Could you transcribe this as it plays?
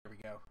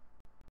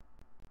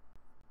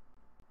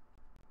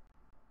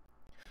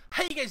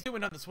How you guys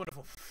doing on this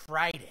wonderful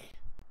Friday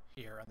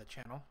here on the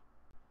channel?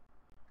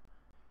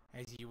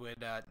 As you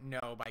would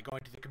know by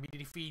going to the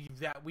community feed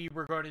that we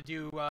were going to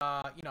do,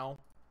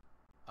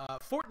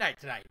 Fortnite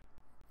tonight.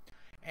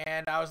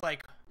 And I was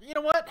like, you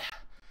know what?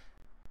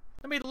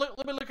 Let me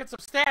look at some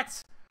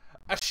stats.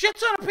 A shit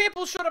ton of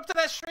people showed up to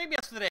that stream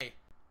yesterday.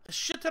 A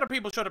shit ton of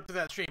people showed up to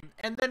that stream.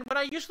 And then when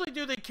I usually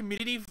do the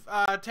community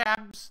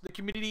tabs, the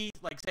community,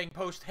 like saying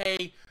post,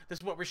 hey, this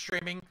is what we're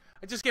streaming.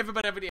 I just give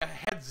everybody a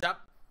heads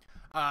up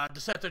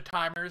to set their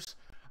timers.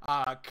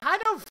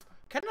 Kind of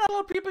not a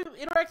lot of people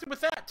interacted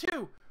with that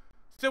too.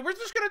 So we're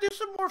just gonna do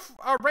some more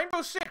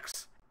Rainbow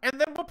Six,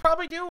 and then we'll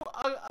probably do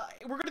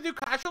we're gonna do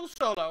casual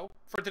solo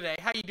for today.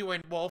 How you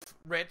doing, Wolf,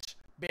 Rich,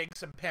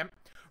 Biggs, and Pimp?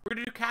 We're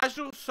gonna do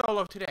casual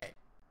solo today.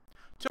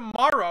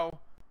 Tomorrow,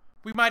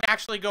 we might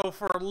actually go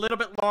for a little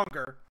bit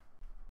longer,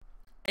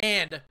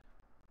 and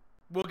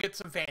we'll get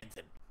some fans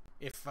in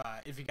if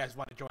you guys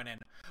want to join in.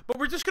 But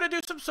we're just gonna do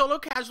some solo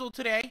casual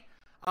today.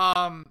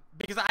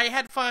 Because I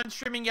had fun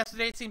streaming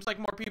yesterday. It seems like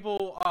more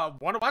people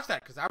want to watch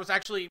that, because I was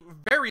actually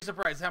very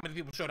surprised how many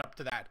people showed up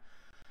to that.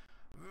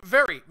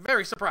 Very,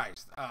 very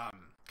surprised.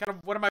 Kind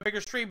of one of my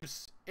bigger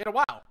streams in a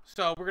while.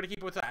 So we're gonna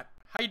keep with that.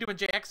 How you doing,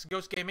 JX?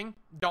 Ghost Gaming,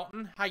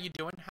 Dalton? How you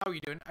doing? How are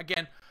you doing?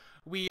 Again,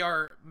 we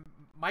are.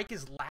 Mike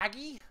is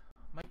laggy.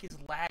 Mike is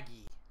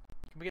laggy.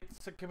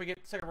 Can we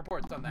get second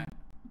reports on that?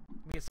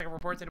 Can we get second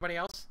reports? Anybody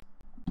else?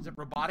 Is it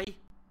Roboti?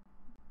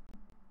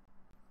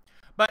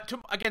 But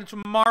again,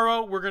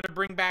 tomorrow we're going to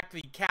bring back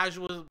the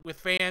casual with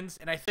fans,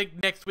 and I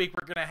think next week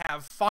we're going to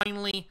have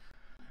finally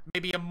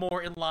maybe a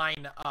more in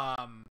line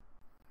kind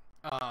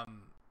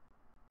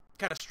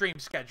of stream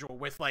schedule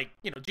with, like,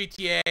 you know,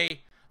 GTA.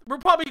 We're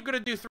probably going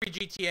to do 3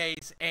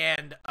 GTAs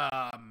and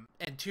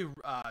two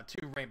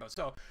Rainbows.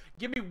 So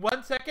give me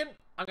 1 second.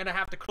 I'm going to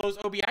have to close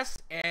OBS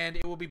and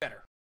it will be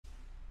better.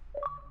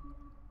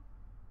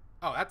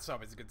 Oh, that's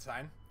always a good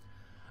sign.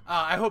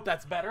 I hope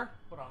that's better.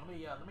 Hold on, let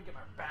me get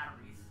my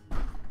batteries.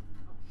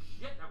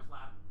 Shit, that was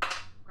loud.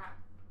 Crap.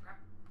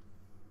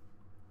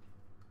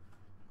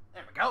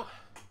 There we go.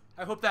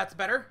 I hope that's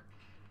better.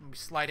 Let me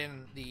slide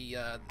in the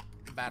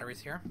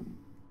batteries here.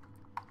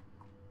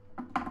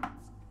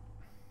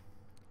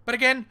 But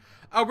again,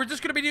 we're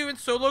just going to be doing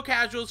solo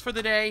casuals for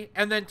the day.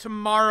 And then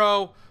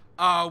tomorrow,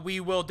 we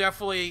will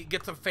definitely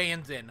get some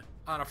fans in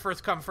on a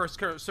first come, first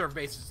serve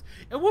basis.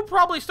 And we'll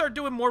probably start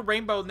doing more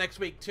Rainbow next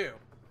week, too.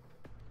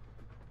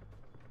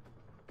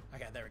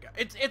 Okay, there we go.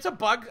 It's a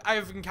bug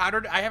I've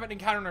encountered. I haven't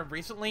encountered it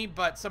recently,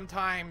 but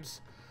sometimes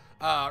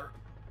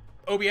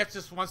OBS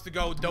just wants to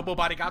go Dobo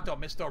Barigato,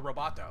 Misto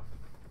Roboto.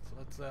 So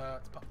let's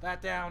pop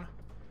that down.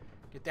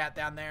 Get that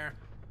down there.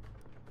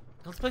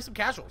 Let's play some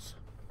casuals.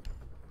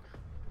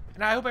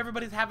 And I hope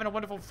everybody's having a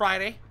wonderful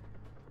Friday.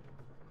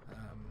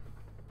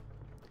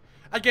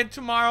 Again,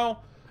 tomorrow,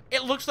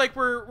 it looks like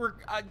we're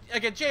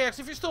again, JX,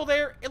 if you're still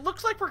there, it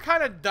looks like we're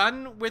kind of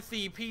done with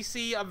the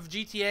PC of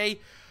GTA.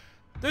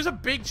 There's a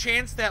big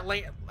chance that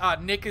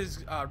Nick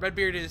is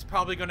Redbeard is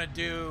probably gonna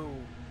do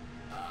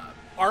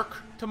Ark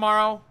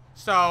tomorrow,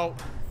 so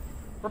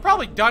we're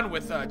probably done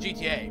with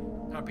GTA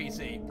on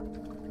PC.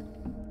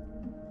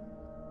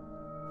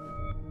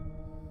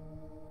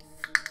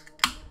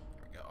 There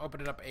we go.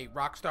 Opening up a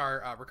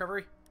Rockstar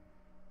recovery.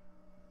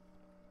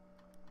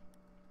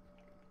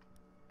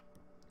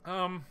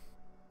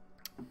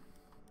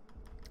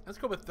 Let's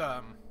go with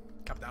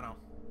Capitano.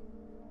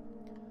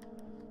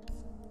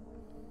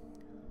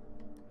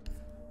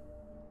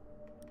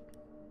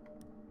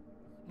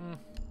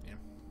 Yeah.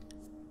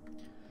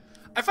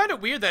 I find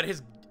it weird that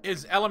his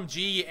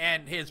LMG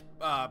and his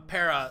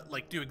para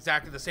like do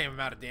exactly the same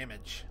amount of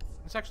damage.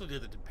 Let's actually do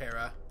the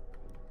para.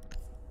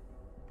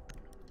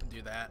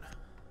 Do that.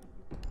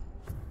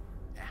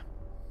 Yeah.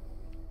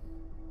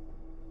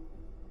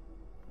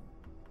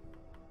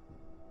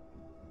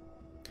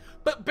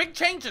 But big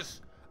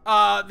changes.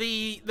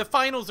 The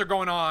finals are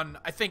going on.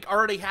 I think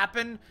already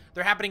happened.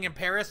 They're happening in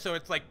Paris, so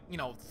it's like, you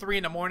know, 3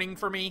 in the morning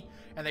for me,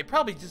 and they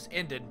probably just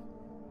ended.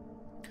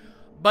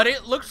 But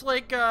it looks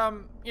like,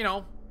 you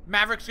know,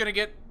 Maverick's going to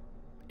get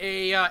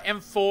a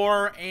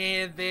M4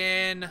 and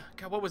then,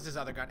 God, what was this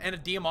other gun? And a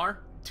DMR.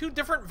 2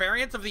 different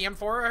variants of the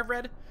M4 I've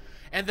read.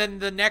 And then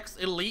the next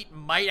Elite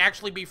might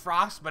actually be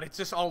Frost, but it's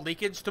just all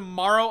leakage.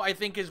 Tomorrow, I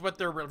think, is what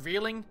they're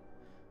revealing.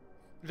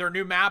 Their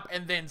new map.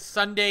 And then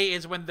Sunday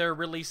is when they're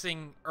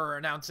releasing or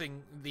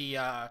announcing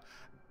the,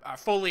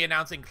 fully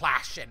announcing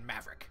Clash and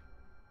Maverick.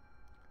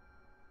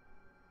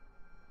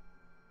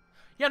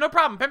 Yeah, no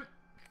problem, Pimp.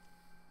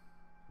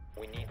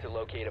 We need to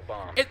locate a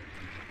bomb.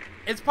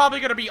 It's probably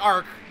gonna be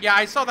Ark. Yeah,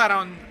 I saw that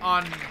on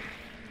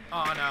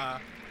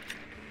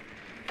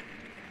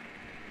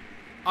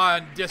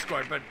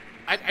Discord, but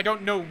I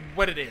don't know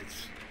what it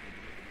is.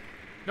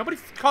 Nobody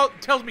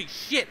tells me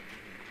shit.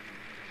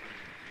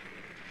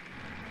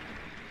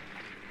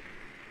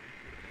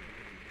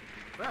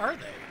 Where are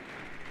they?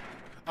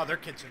 Oh, they're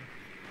kitchen.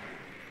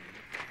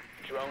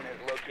 Drone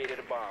has located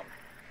a bomb.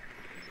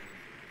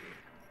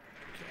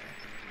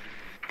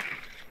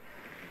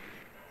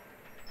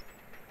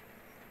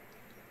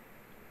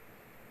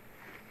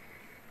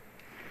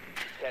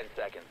 10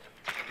 seconds.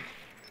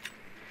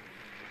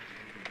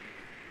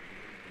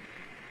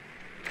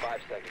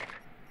 5 seconds.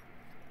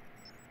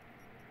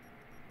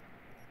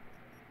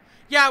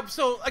 Yeah,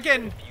 so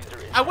again, Diffuser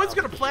is I was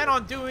now gonna plan secure.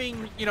 on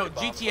doing, you know, The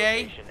bomb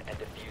GTA, location and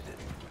defuse it.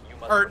 You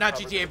must or not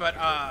recover GTA, the but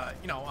diffuser.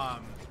 you know,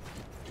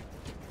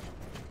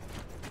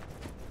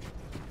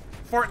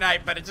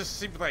 Fortnite. But it just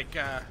seemed like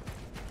a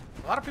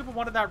lot of people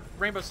wanted that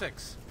Rainbow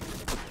Six.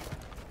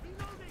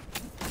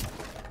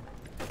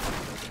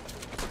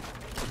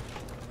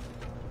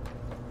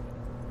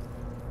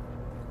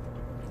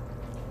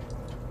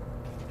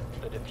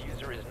 The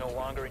diffuser is no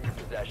longer in your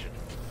possession.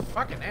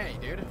 Fucking A,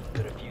 dude. The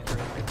diffuser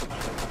has been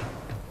secured.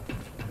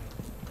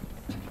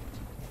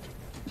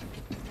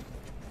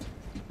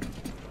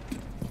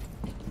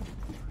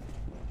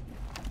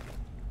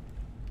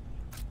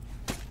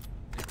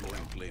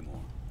 Deploying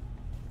Claymore.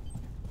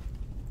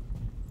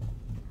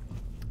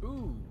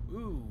 Ooh.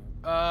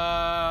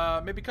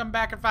 Maybe come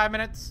back in 5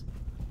 minutes.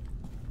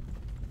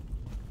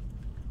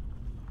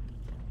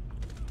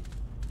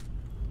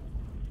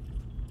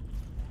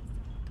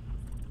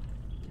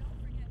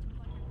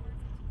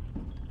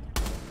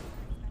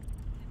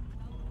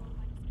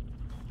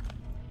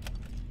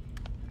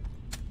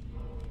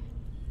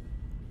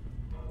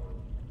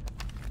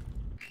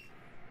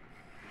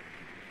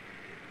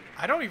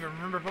 I don't even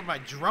remember putting my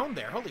drone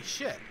there. Holy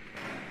shit.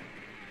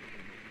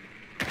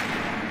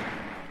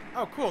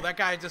 Oh, cool. That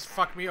guy just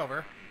fucked me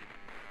over.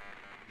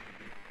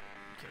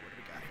 Okay, what do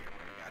we got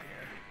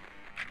here?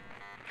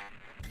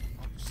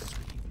 Oh,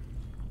 sweet.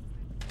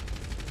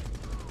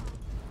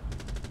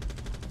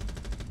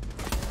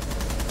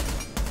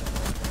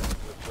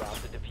 Withdraw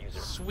the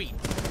diffuser. Sweet.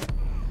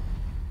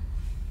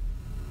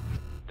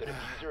 The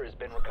diffuser has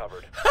been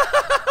recovered.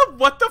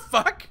 What the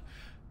fuck?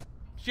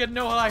 She had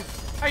no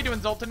life. How you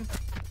doing, Zoltan?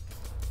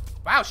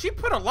 Wow, she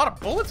put a lot of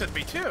bullets in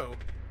me, too.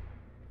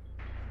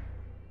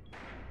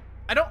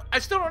 I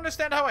still don't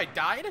understand how I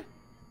died.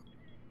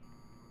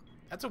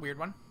 That's a weird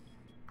one.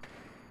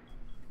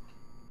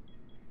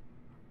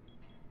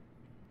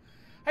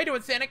 How you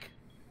doing, Sanic?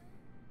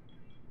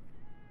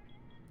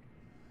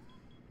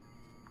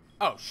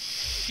 Oh,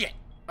 shit.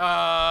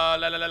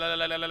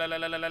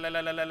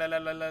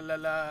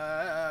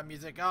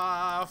 Music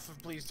off.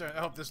 Please turn. I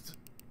hope this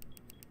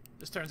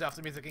turns off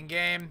the music in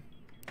game.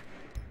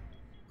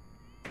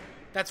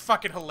 That's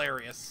fucking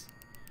hilarious.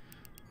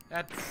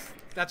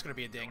 That's gonna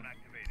be a ding.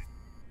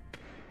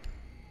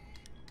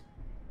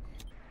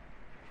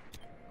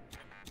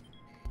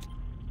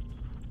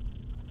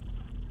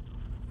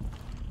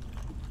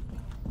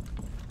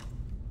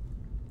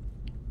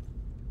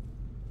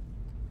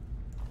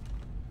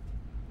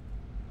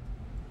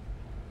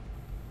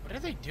 What are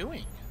they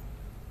doing?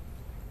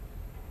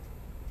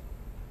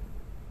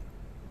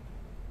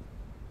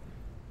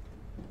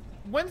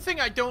 One thing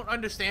I don't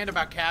understand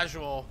about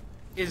casual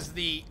is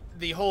the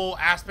whole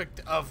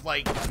aspect of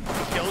like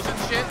kills and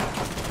shit.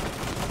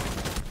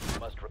 You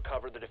must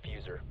recover the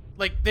diffuser.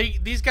 Like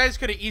these guys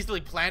could have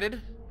easily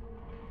planted.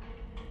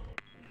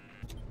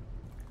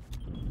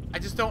 I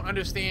just don't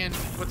understand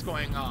what's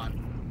going on.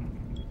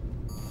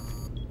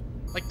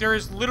 Like there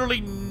is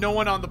literally no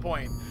one on the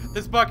point.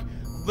 This buck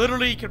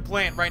literally can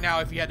plant right now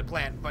if he had to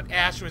plant, but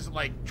Ash was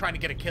like trying to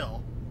get a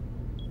kill.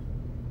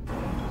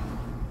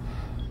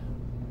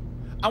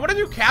 I want to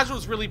do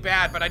casuals really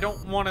bad, but I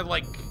don't want to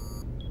like,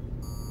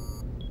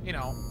 you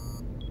know.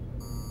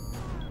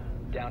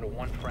 Down to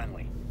one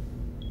friendly.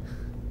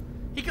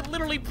 He could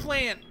literally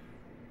plant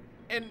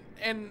and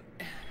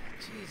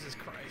Jesus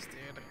Christ,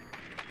 dude.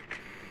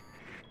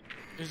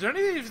 Is there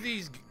any of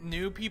these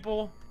new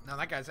people? No,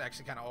 that guy's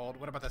actually kind of old.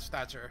 What about that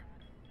stature?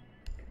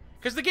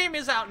 Because the game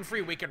is out in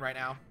free weekend right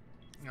now.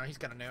 You know, he's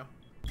kind of new.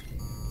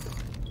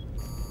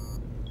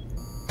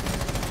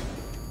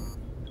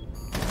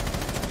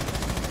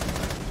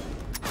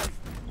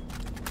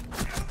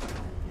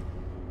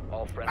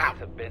 All friendlies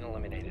have been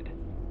eliminated.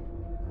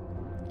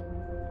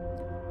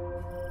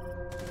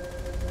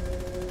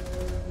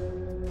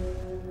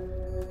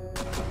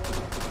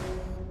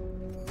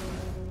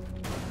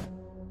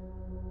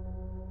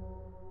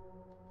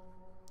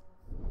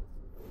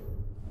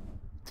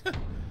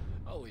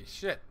 Holy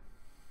shit.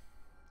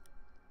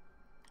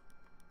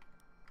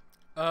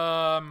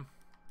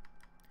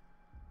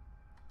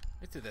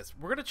 Let's do this.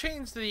 We're gonna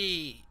change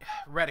the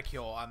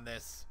reticule on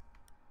this.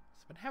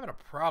 I've been having a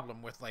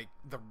problem with like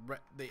the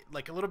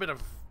like a little bit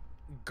of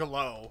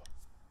glow.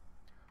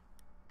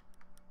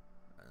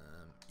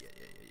 Yeah.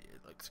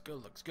 Looks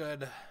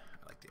good.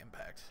 I like the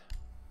impact.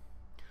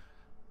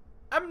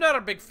 I'm not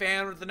a big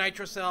fan of the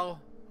nitro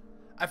cell.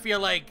 I feel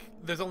like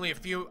there's only a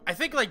few. I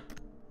think like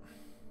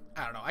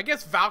I don't know. I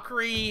guess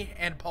Valkyrie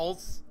and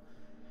Pulse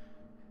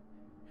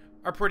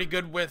are pretty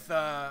good with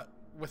a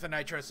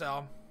nitro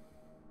cell.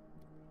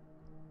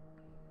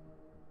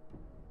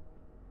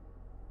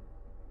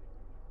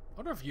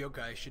 I wonder if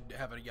Yokai should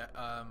have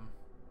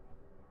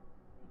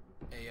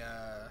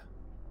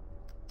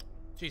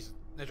Jesus,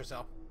 nitro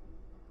cell.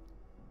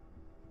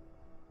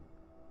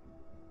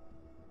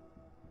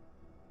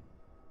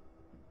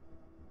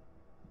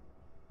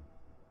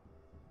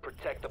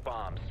 Protect the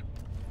bombs.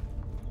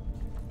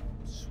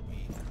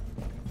 Sweet.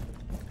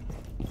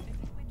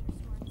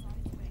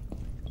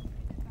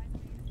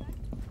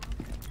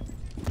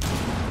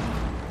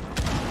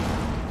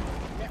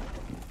 Yeah.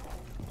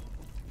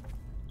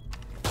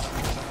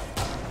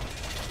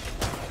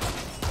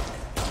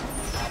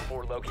 Op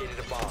 4 located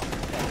a bomb.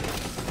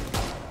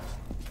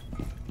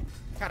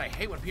 God, I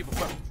hate when people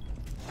put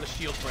the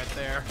shields right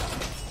there.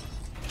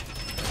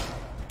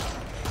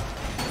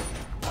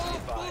 Be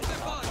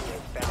advised, Op 4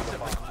 has found a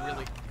bomb.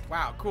 Really?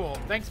 Wow, cool.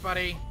 Thanks,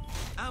 buddy.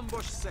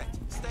 Ambush set.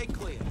 Stay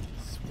clear.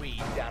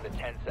 Sweet. Down to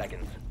 10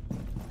 seconds.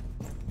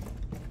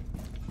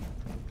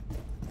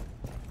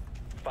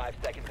 5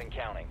 seconds and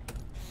counting.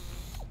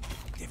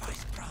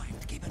 Device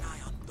primed. Keep an eye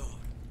on door.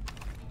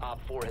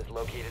 Op 4 has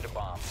located a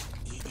bomb.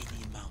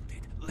 EDD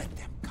mounted. Let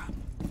them come.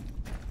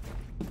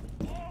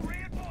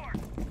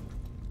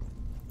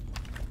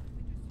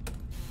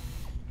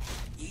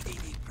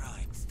 EDD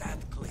primed.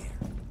 Stand clear.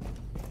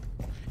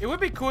 It would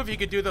be cool if you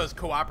could do those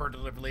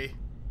cooperatively.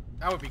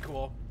 That would be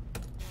cool.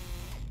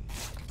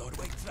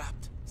 Doorway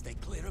trapped. Stay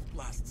clear of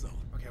blast zone.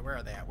 Okay, where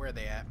are they at? Where are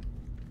they at?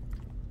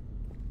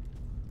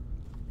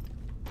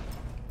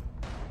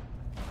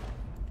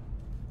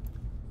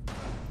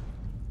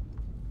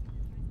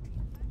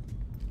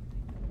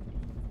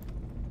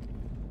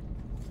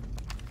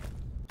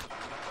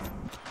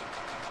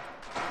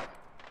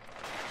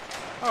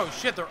 Oh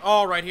shit, they're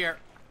all right here.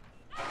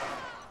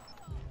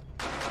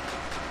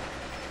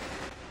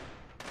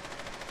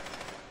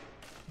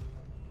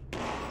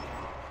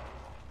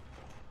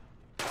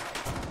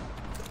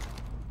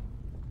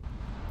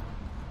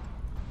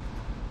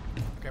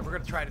 Okay, we're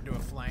gonna try to do a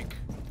flank.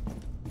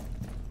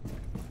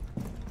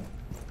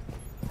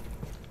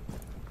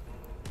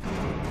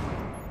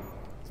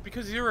 It's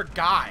because you're a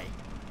guy.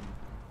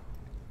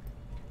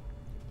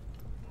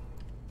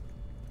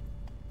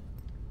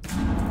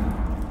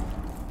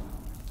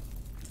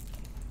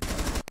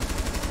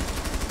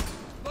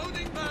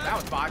 That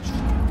was botched.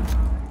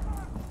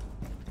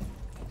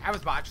 That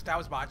was botched. That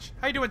was botched.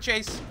 How you doing,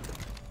 Chase?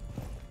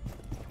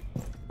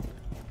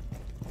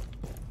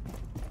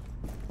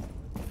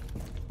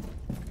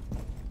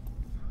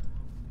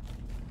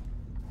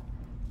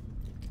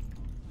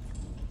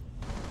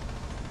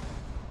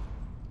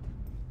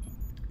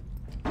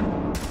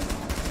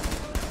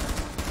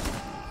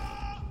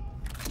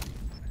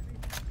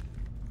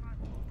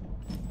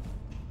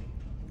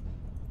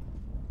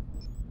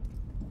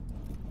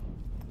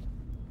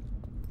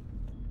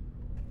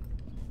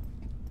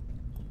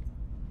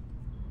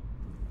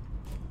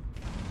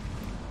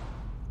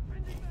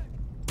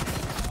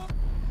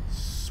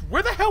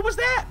 Where the hell was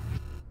that?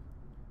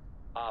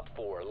 Op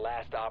 4,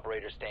 last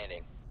operator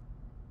standing.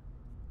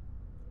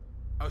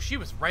 Oh, she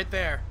was right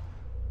there.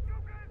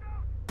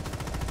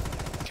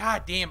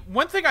 God damn.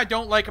 One thing I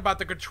don't like about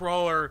the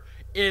controller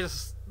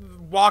is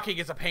walking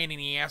is a pain in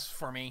the ass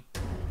for me.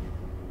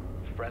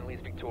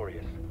 Friendly's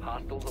victorious.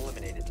 Hostiles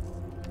eliminated.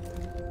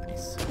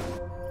 Nice.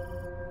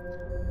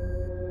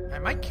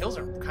 Man, my kills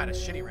are kind of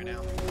shitty right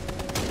now.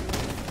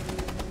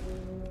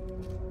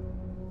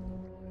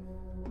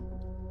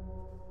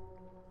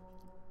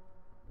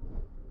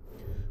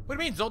 What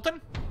do you mean,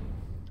 Zoltan?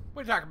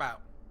 What are you talking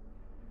about?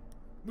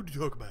 What are you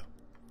talking about?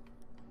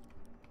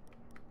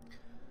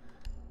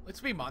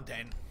 Let's be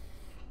Montaigne.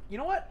 You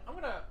know what? I'm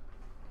gonna...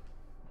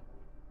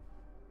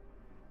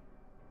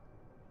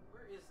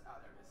 Where is... Oh,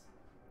 there it is.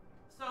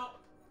 So,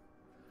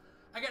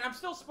 again, I'm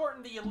still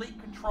sporting the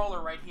Elite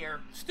controller right here.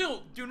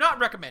 Still, do not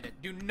recommend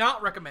it. Do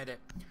not recommend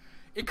it.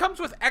 It comes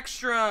with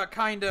extra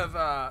kind of,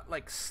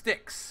 like,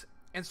 sticks.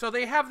 And so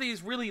they have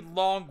these really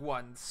long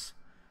ones.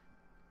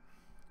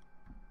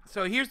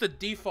 So here's the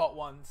default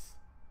ones,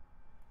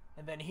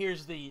 and then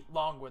here's the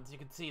long ones. You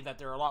can see that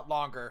they're a lot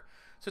longer.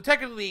 So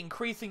technically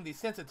increasing the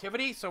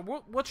sensitivity, so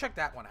we'll check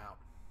that one out.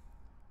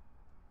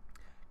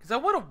 Because I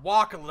want to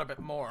walk a little bit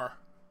more.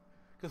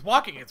 Because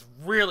walking is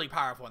really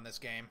powerful in this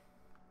game.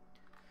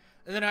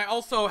 And then I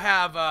also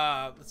have,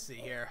 let's see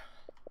here.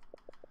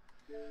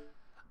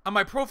 On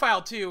my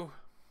profile too.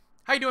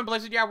 How you doing,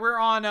 Blizzard? Yeah, we're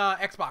on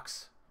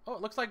Xbox. Oh,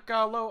 it looks like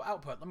low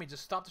output. Let me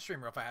just stop the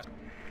stream real fast.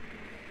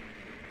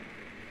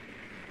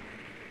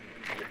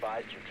 Be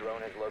advised, your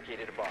drone has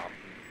located a bomb.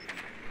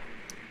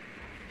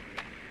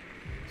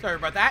 Sorry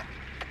about that.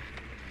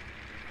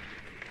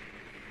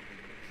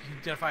 You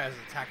identify as an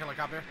attack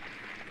helicopter.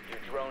 Your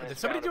drone Did has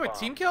somebody found do a bomb.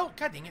 team kill?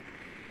 God dang it.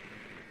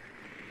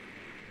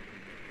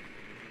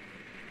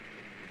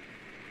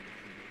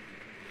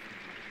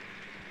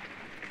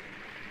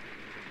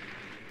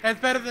 That's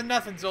better than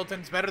nothing, Zoltan.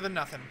 It's better than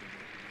nothing.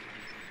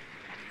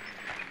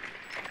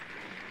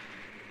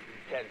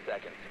 10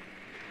 seconds.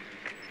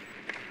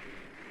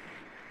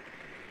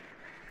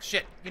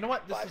 Shit. You know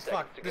what? This 5 is seconds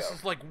fucked. to This go.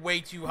 is like way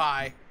too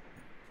high.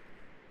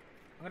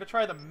 I'm gonna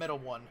try the middle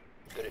one.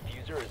 The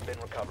diffuser has been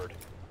recovered.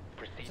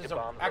 Proceed This to is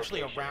bomb's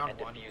actually a location round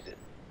and one. defuse it.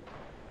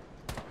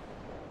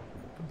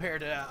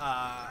 Compared to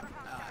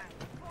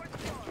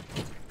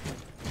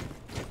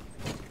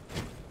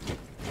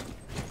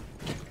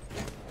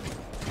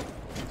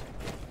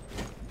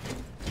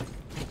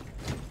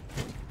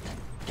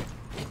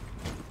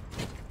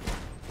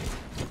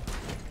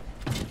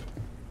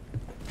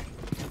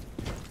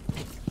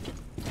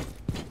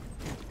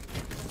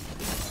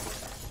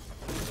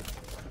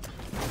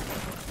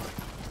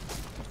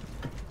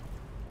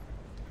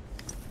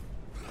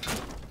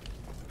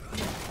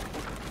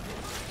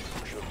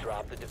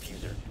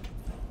diffuser.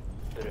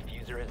 The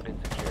diffuser has been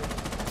secured.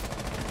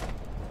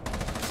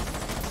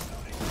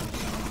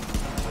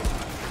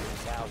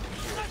 Now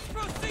secured. Let's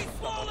proceed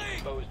slowly!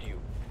 Exposed you.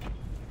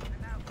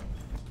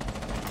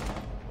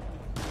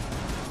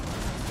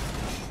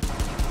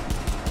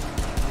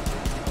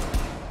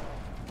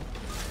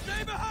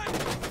 Stay behind!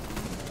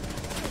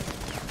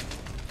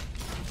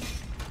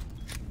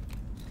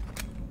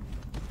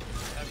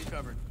 Have you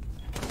covered?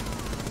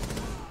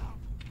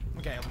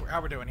 Okay,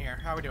 how we doing here?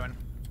 How we doing?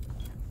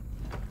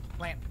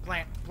 Plant,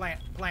 plant, plant,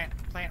 plant,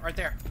 plant, right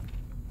there.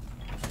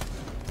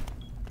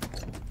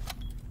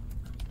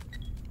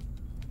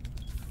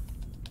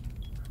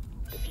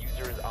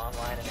 Diffuser is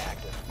online and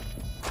active.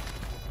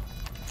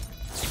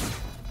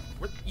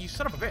 What, you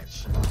son of a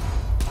bitch.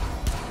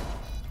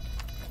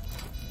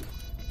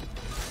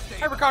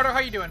 Hey Ricardo, how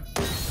you doing?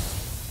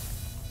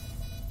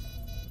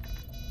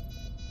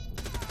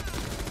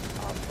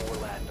 Op 4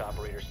 last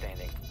operator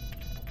standing.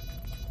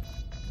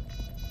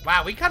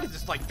 Wow, we kind of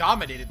just like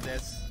dominated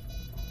this.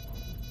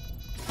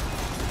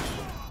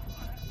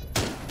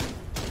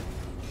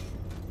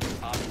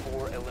 Op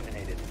 4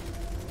 eliminated.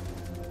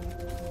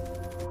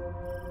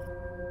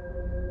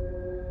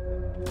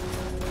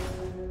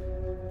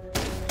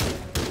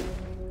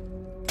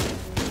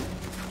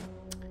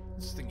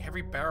 Interesting,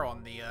 heavy barrel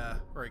on the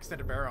or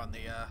extended barrel on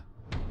the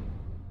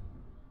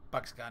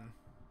Bucks gun.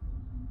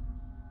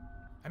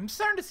 I'm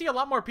starting to see a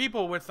lot more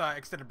people with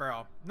extended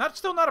barrel.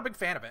 Still not a big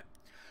fan of it.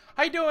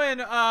 How you doing,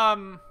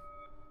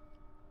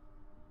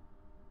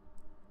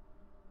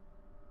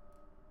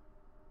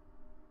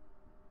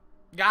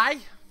 guy,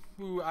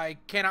 who I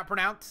cannot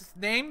pronounce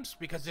names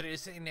because it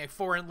is in a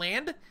foreign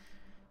land.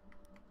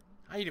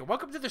 How you doing?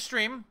 Welcome to the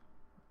stream.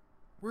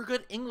 We're a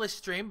good English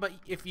stream, but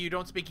if you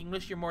don't speak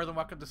English, you're more than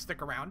welcome to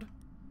stick around.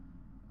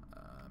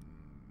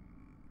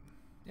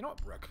 You know what,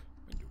 Rook?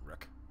 We can do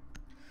Rook.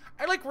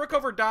 I like Rook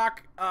over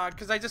Doc,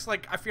 because I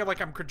feel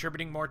like I'm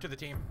contributing more to the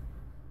team.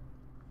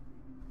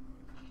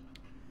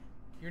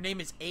 Your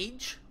name is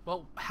Age?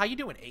 Well, how you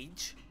doing,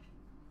 Age?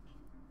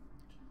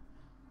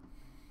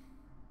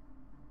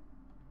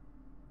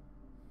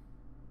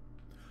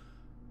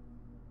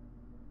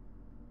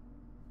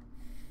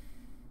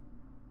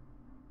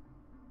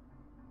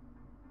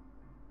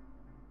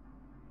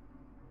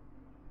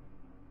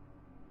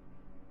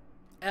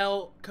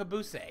 El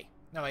Cabuse.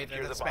 No, wait,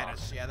 Secure that's the bomb.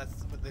 Spanish. Yeah,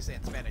 that's what they say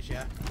in Spanish,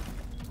 yeah.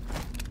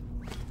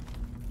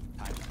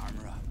 Time to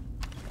armor up.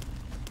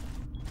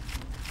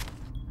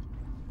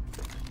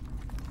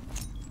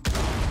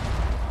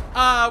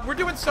 We're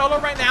doing solo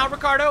right now,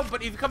 Ricardo,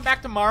 but if you come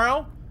back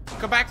tomorrow,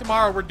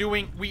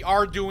 we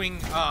are doing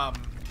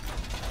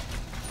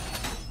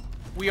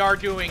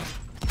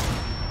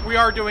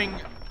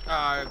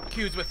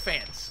queues with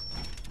fans.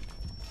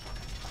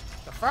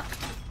 The fuck?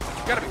 You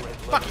gotta be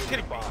fucking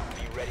kidding me.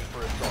 Be ready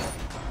for assault.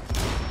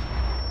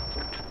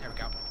 There we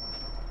go.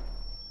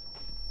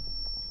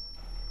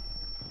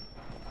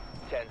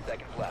 10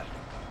 seconds left.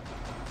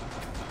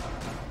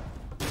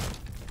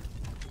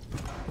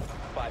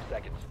 5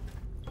 seconds.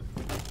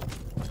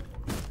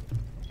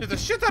 There's a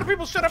shit ton of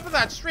people shut up for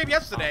that stream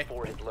yesterday. Op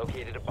 4 has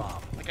located a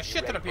bomb. Like a Be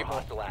shit ton ready of for people.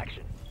 Hostile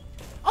action.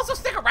 Also,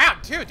 stick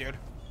around too, dude.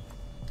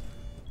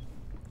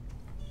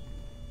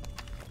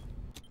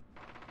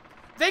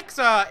 Thanks,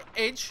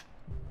 Age.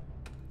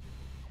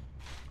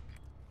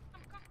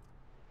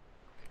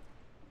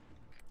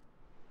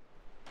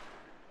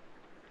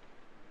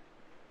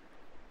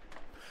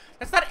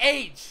 That's not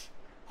Age.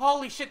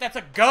 Holy shit, that's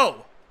a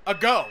go. A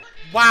go.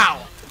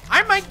 Wow.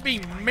 I might be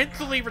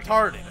mentally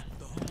retarded.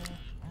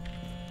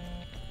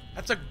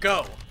 That's a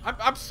go.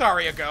 I'm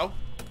sorry, a go.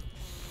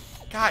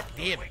 God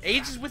damn it.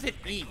 Age is with an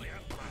E.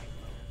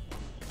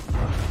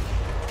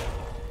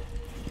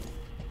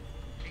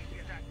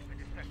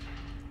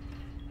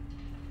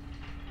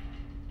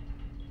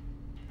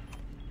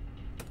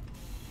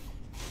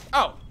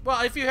 Oh,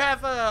 well, if you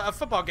have a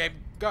football game,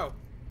 go.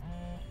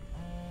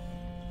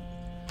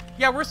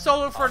 Yeah, we're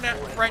solo for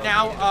right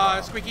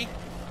now, Squeaky.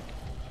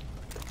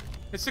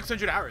 It's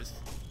 600 hours.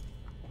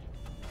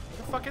 What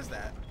the fuck is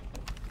that?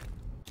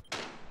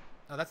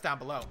 Oh, that's down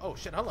below. Oh,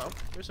 shit, hello.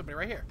 There's somebody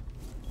right here.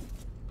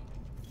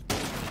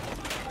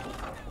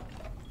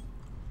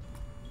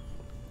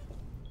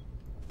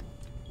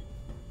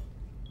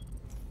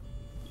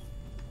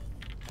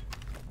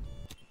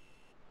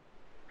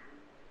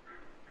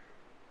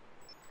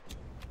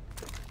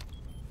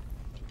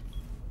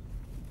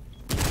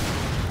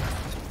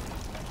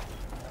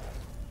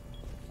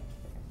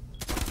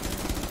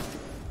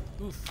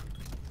 Oof.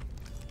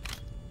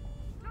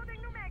 Loading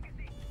new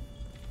magazine.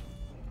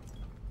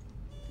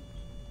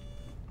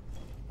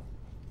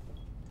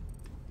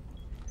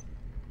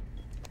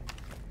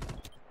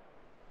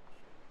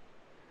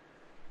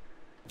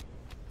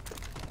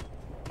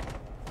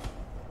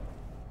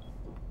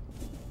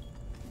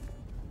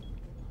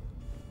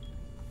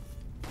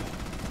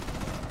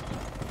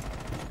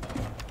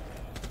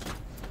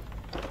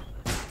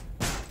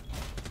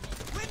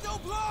 Window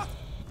block!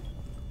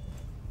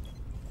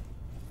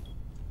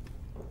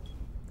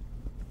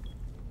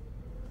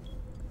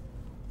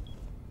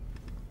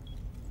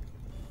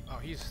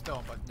 he's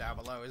still down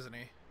below, isn't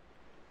he?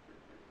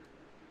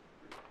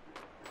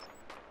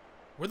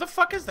 Where the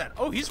fuck is that?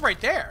 Oh, he's right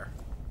there.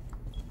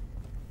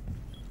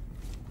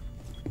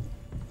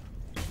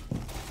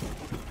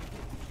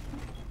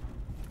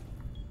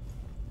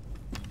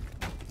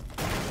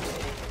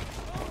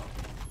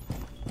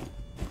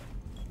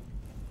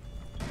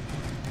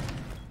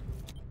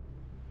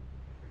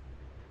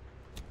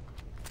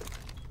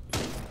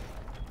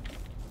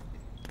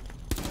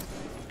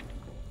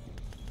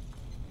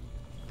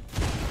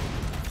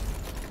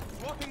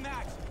 Swapping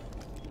that.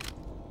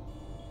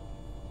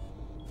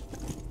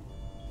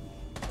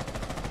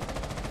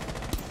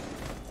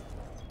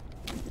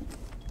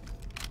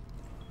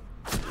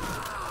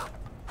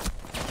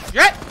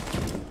 Shit!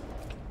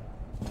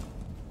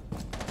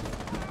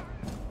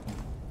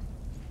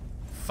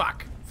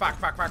 Fuck. Fuck,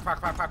 fuck, fuck, fuck,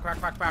 fuck, fuck, fuck,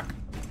 fuck, fuck.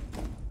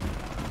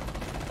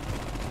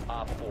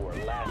 Op 4,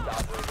 last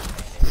operator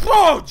standing.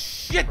 Oh,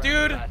 shit,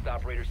 dude! Last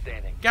operator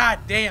standing. God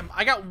damn.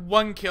 I got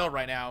 1 kill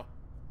right now.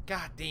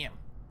 God damn.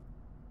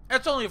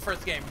 That's only the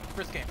first game.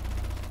 First game.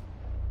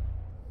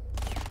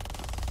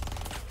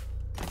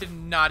 I did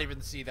not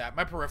even see that.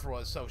 My peripheral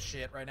is so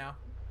shit right now.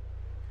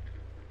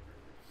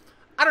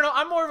 I don't know.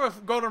 I'm more of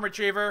a golden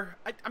retriever.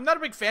 I'm not a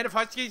big fan of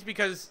huskies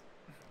because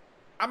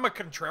I'm a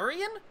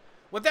contrarian.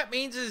 What that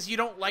means is you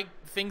don't like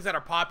things that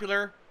are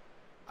popular.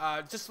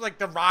 Just like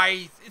the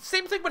rise. It's the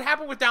same thing would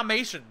happen with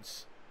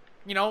Dalmatians.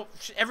 You know,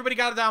 everybody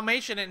got a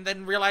Dalmatian and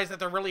then realized that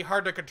they're really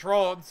hard to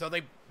control. And so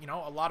they, you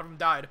know, a lot of them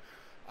died.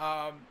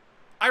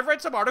 I've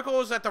read some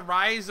articles that the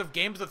rise of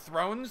Games of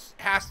Thrones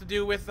has to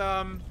do with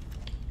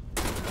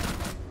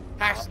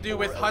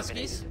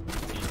huskies.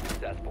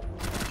 Successful.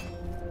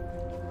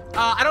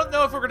 I don't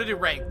know if we're gonna do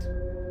ranked.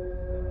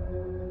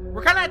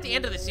 We're kind of at the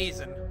end of the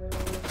season,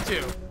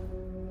 too.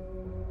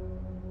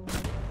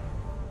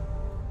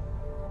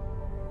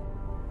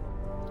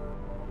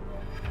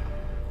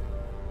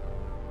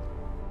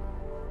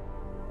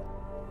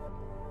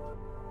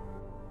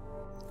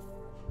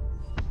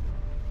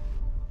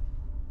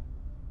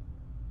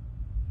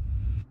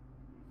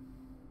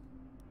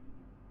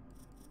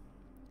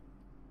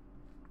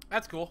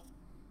 That's cool.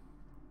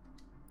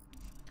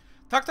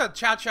 Talk to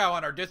Chow Chow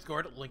on our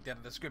Discord, linked in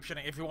the description,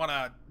 if you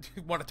wanna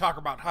talk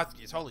about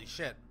huskies. Holy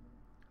shit!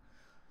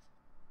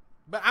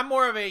 But I'm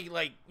more of a,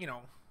 like, you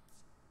know.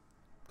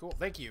 Cool.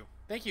 Thank you,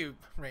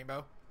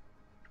 Rainbow.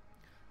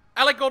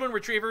 I like golden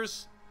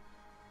retrievers.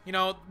 You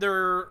know,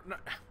 they're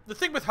the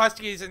thing with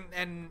huskies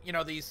and you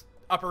know, these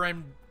upper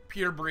end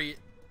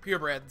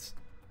purebreds,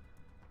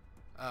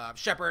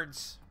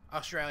 shepherds,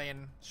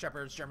 Australian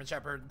shepherds, German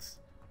shepherds.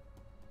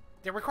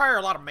 They require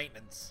a lot of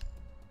maintenance.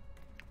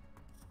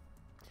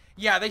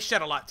 Yeah, they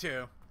shed a lot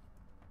too.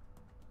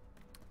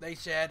 They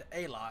shed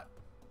a lot.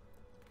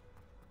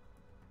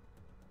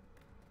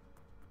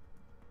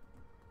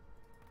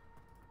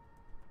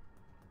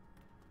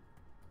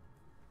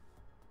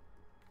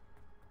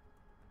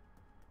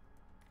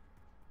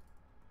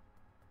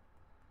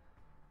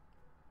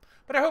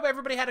 But I hope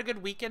everybody had a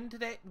good week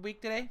today.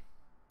 What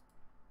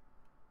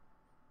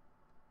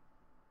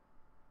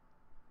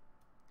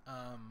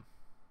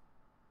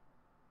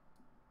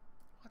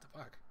the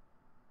fuck?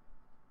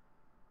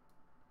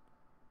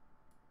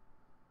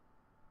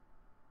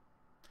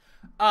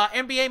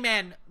 NBA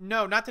man,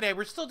 no, not today.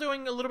 We're still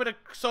doing a little bit of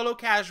solo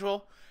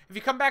casual. If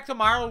you come back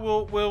tomorrow,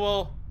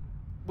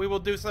 we will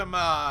do some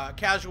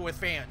casual with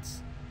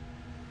fans.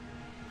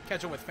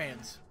 Casual with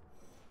fans.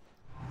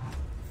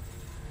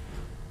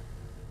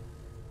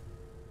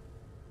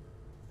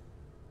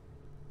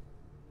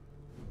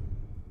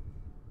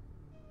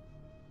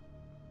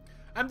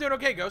 I'm doing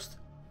okay, Ghost.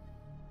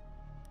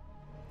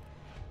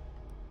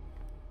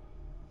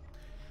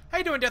 How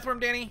you doing,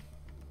 Deathworm Danny?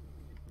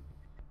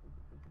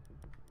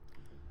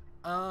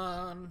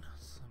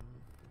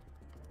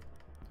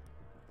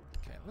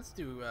 Okay, let's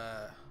do,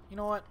 you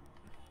know what?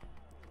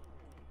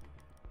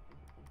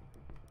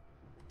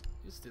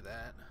 Let's do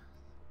that.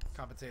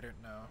 Compensator,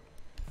 no.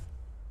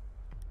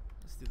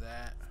 Let's do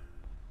that.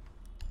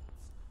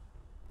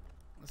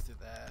 Let's do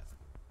that.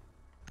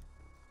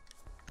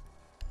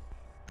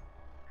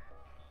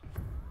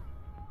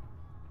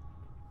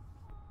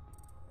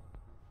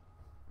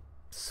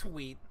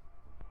 Sweet.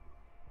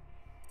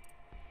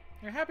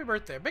 Your happy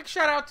birthday. Big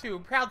shout out to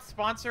proud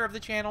sponsor of the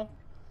channel.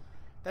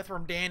 That's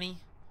from Danny.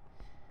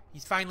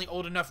 He's finally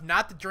old enough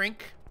not to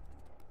drink.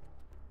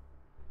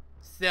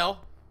 Still.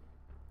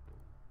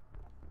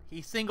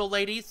 He's single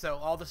ladies, so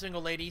all the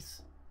single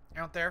ladies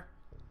out there,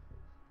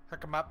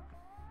 hook him up.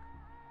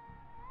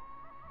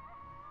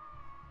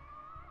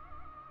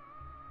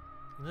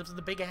 He lives in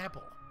the Big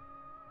Apple.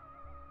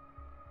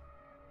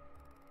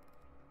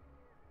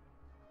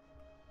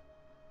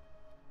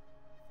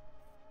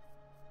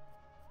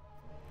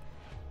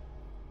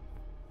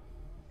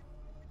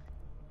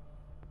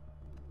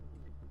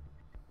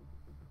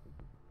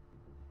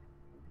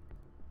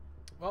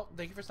 Well,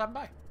 thank you for stopping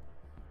by.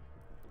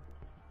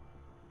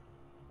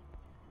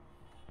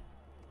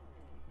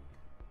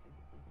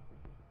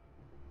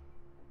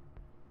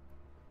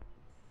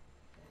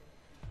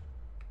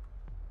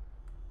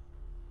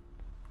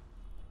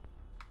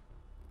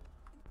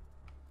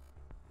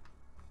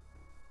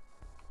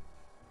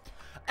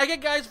 Again,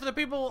 guys, for the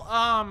people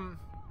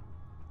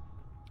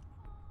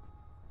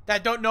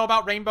that don't know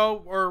about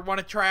Rainbow or want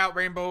to try out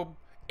Rainbow,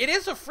 it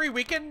is a free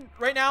weekend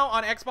right now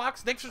on Xbox.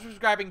 Thanks for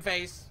subscribing,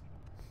 Face.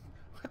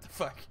 What the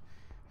fuck?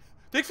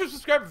 Thanks for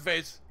subscribing,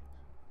 Face.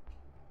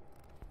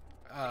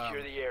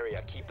 Secure the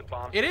area. Keep the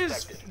bombs It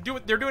is.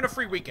 protected. They're doing a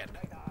free weekend.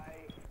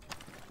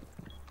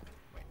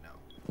 Wait, no.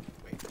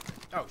 Wait.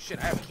 Oh shit!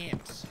 I have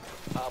camps.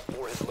 Op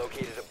 4 has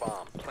located a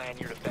bomb. Plan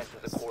your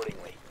defenses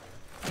accordingly.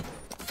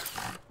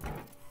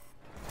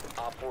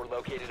 Op 4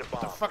 located a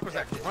bomb. The fuck was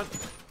that grunt?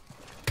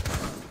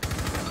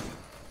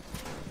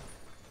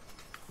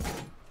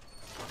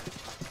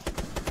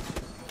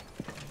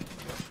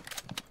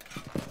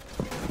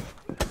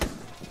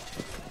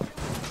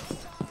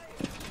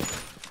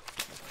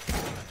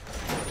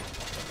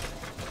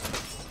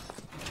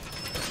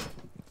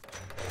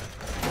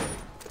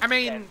 I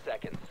mean, 10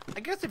 seconds. I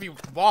guess if you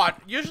bought,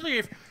 usually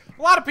if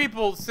a lot of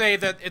people say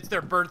that it's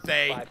their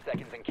birthday, 5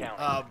 seconds and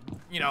counting.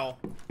 you know,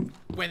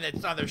 when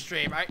it's on their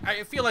stream.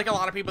 I feel like a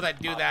lot of people that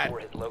do that Op 4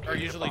 has located are a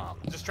usually bomb.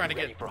 just trying to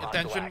Ready get for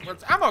hostile attention, action.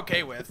 which I'm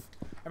okay with.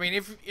 I mean,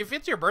 if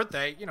it's your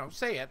birthday, you know,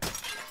 say it.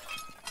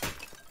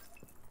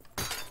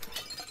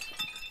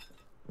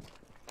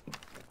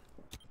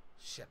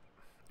 Shit.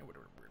 I would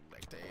have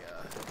liked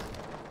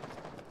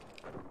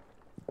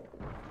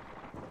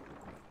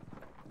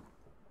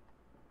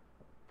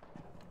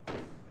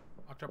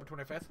October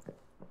 25th?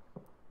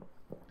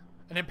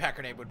 An impact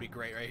grenade would be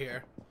great right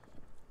here.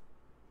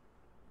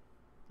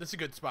 This is a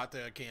good spot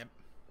to camp.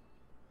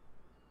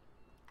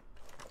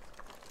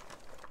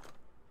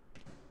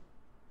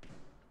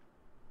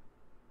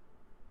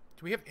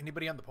 Do we have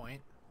anybody on the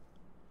point?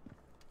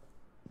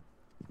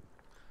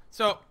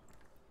 So,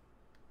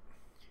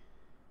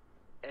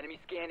 Enemy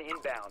scan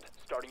inbound.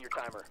 Starting your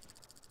timer.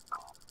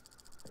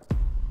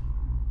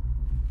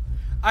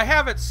 I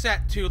have it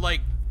set to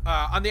like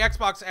on the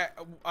Xbox,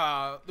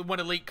 the One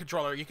Elite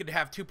controller. You could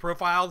have two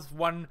profiles.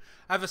 One,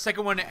 I have a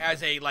second one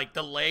as a like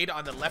delayed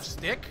on the left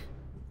stick.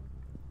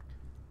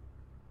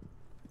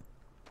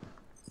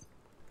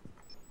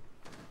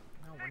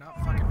 No, we're not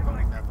fucking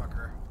voting that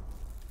fucker.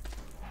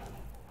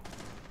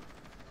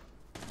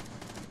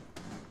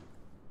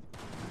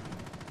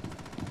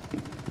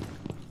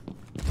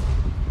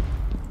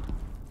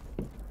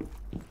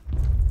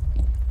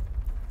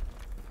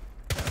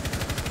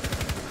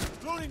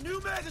 Loading new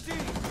magazine!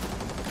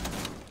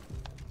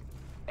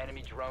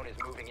 Enemy drone is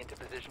moving into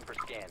position for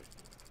scan.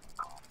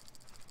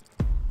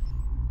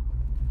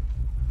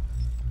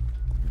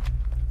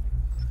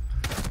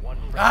 One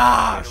friendly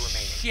Ah, operator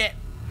remaining. shit!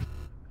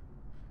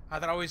 I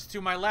thought I was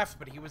to my left,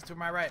 but he was to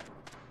my right.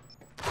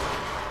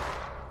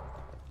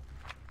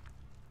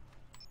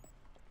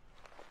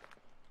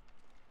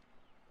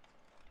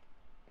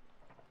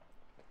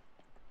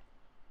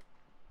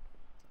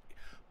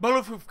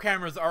 Bulletproof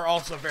cameras are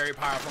also very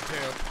powerful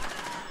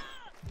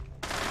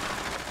too.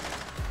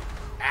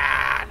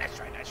 Ah, nice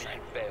try, nice try.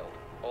 Mission failed.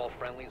 All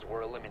friendlies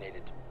were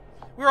eliminated.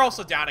 We're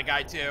also down a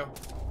guy too.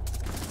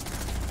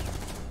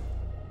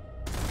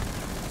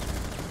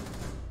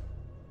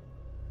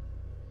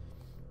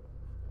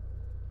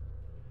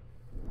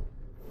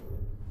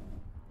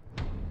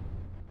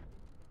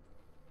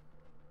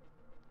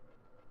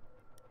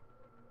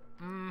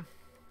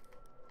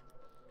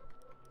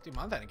 Do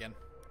my then again.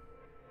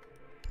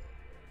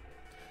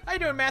 How you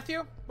doing,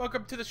 Matthew?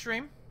 Welcome to the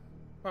stream.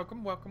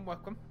 Welcome, welcome,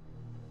 welcome.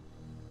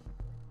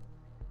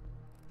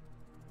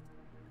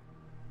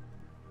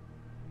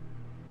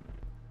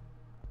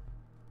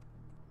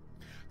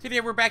 Today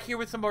we're back here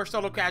with some more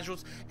solo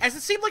casuals, as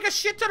it seemed like a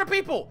shit ton of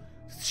people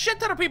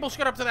showed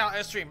up to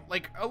that stream.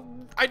 Like,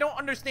 I don't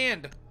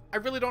understand. I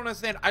really don't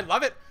understand. I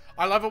love it.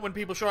 I love it when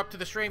people show up to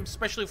the stream,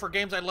 especially for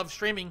games I love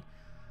streaming.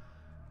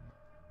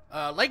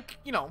 Like,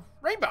 you know,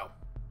 Rainbow.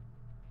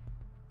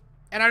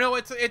 And I know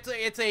it's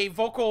a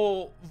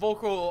vocal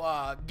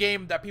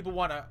game that people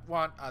want to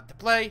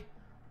play.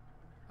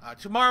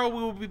 Tomorrow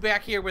we will be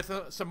back here with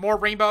some more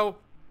Rainbow,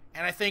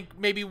 and I think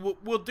maybe we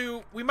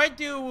might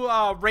do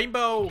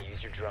Rainbow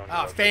Use your drone to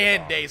locate the fan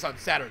bomb. days on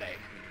Saturday.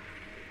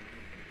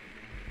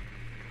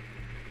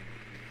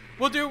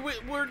 We're doing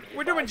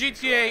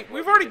GTA.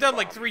 We've already done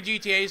like 3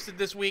 GTAs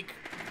this week.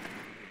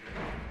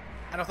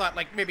 And I thought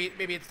like maybe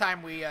it's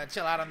time we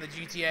chill out on the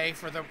GTA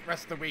for the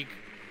rest of the week.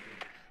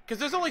 Because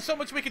there's only so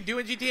much we can do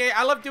in GTA.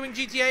 I love doing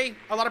GTA.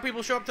 A lot of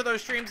people show up to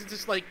those streams. It's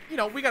just like, you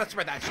know, we gotta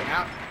spread that shit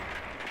out.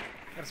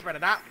 Gotta spread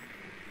it out.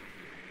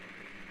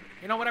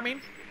 You know what I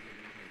mean?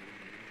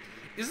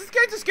 Is this guy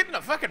just getting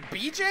a fucking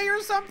BJ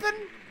or something?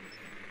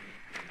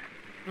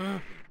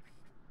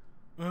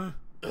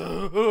 10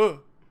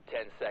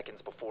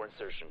 seconds before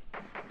insertion.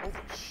 Holy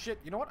shit.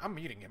 You know what? I'm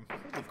muting him.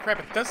 Holy crap,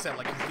 it does sound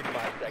like he's getting, 5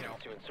 you seconds know.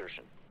 to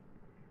insertion.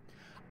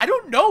 I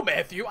don't know,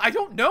 Matthew. I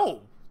don't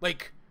know.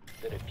 Like,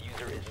 The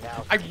diffuser is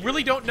now I secured.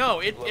 really don't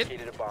know. You've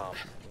located a bomb.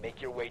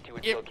 Make your way to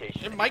its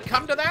location. It might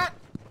come to that.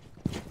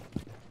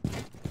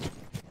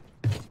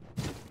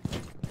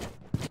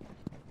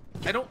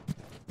 I don't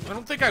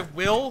think I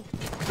will.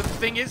 The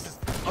thing is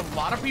a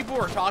lot of people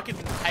are talking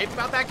hype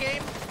about that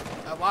game.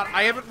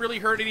 I haven't really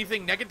heard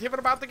anything negative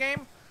about the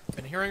game.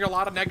 Been hearing a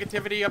lot of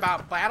negativity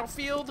about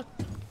Battlefield.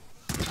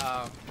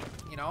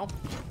 You know.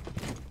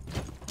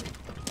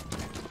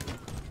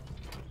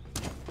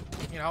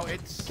 You know,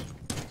 it's...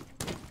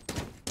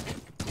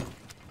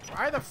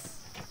 Why the f...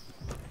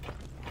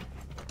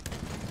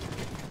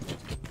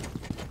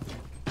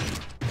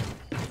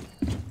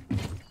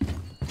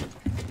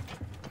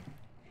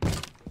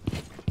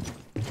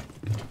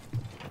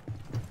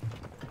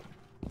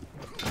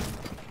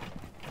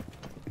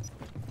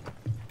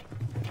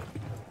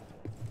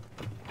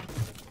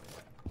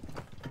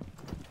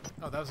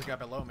 Oh, that was a guy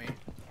below me.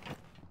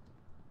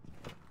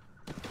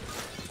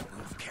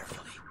 Move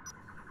carefully.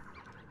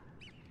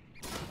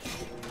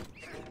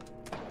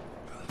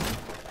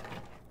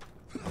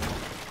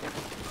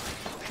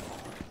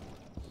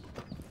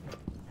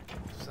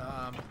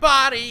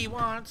 Somebody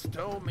once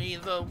told me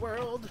the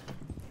world.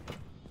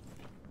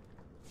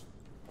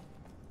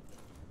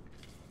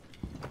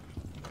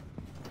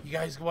 You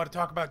guys want to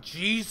talk about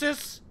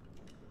Jesus?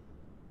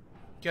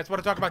 You guys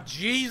want to talk about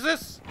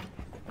Jesus?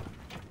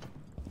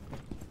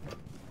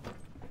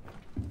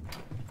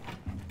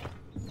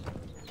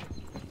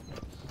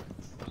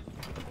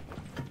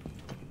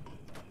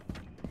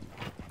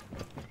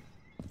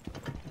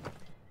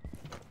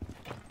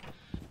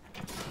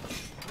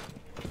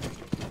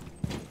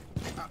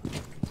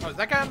 Oh, is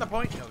that guy on the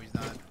point? No, he's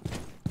not. Let's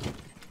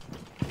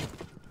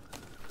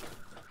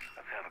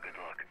have a good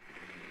look.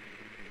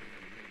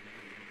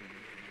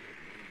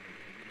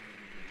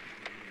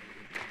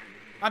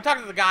 I'm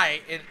talking to the guy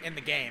in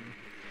the game.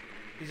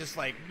 He's just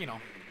like, you know.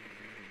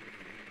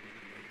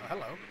 Oh,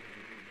 hello.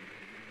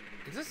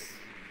 Is this...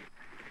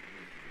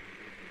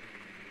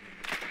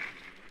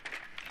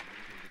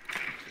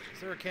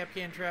 Is there a cap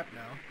can trap?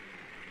 No.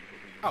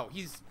 Oh,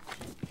 he's...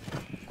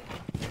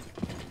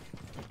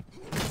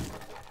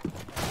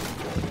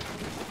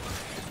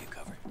 You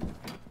cover.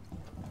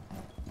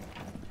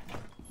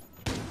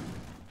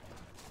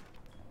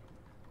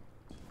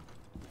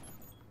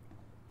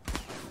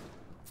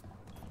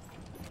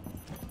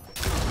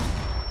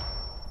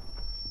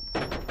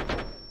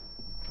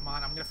 Come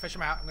on, I'm gonna fish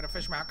him out. I'm gonna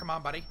fish him out. Come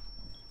on, buddy.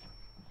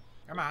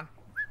 Come on.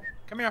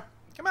 Come here.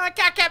 Come on,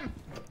 catch him!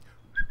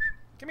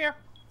 Come here.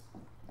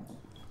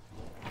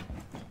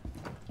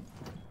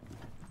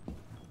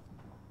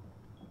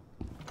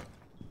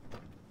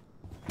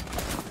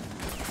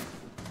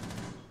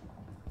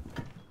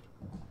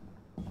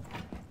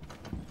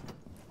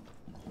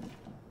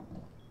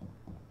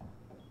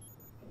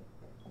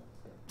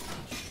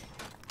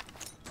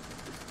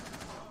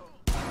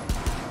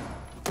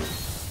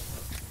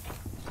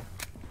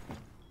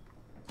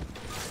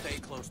 Stay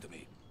close to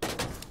me.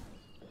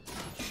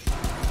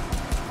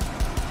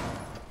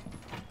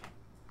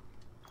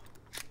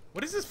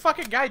 What is this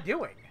fucking guy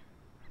doing?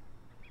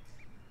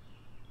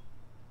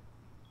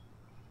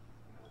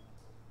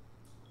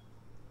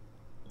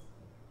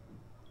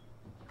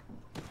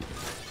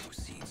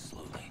 Proceed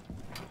slowly.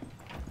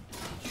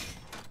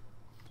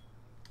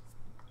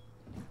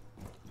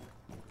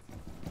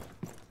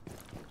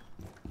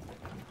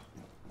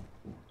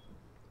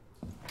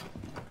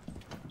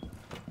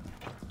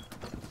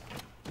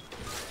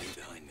 Stay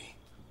behind me.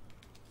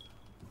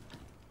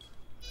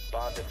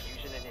 Bomb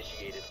diffusion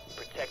initiated.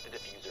 Protect the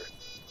diffuser.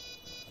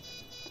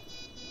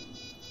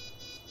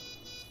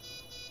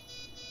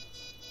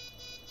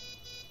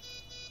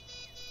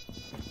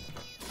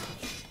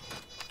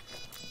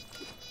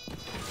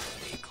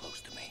 Stay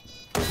close to me.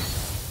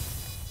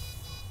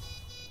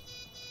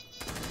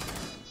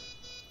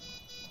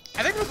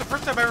 I think it was the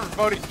first time I ever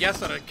voted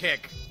yes on a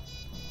kick.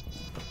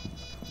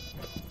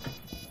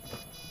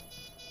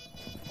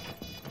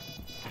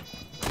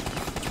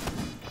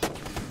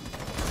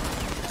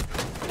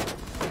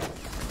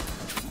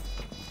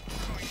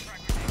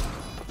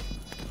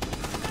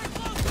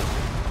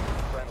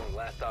 Friendly,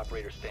 last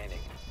operator standing.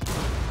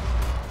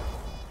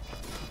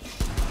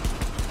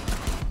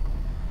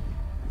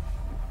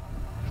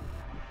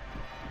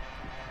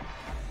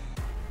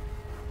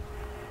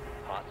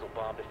 Hostile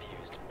bomb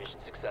defused. Mission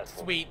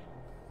successful. Sweet.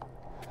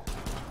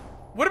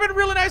 Would have been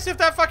really nice if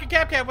that fucking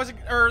Capcat wasn't,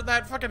 or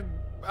that fucking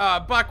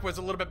Buck was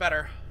a little bit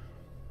better.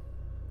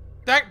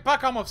 That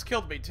Buck almost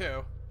killed me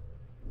too.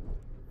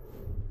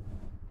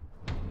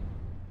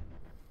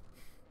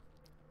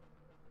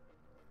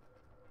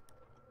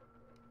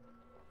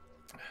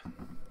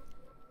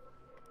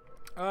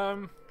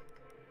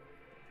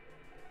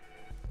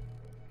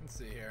 Let's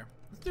see here.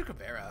 Let's do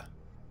Caveira.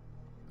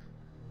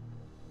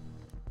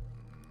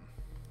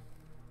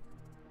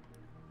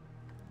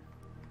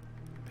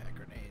 Pack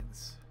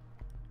grenades.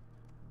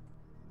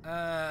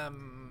 Yeah.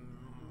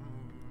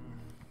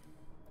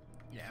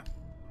 Yeah.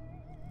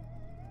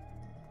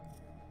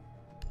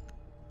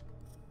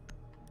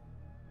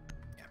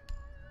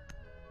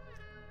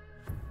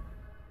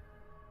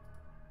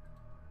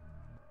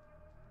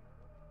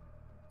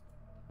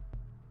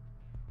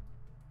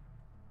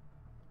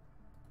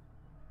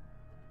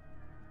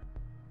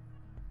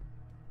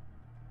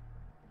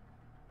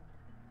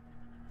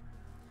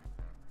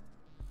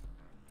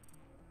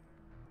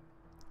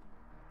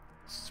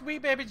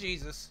 Sweet baby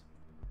Jesus.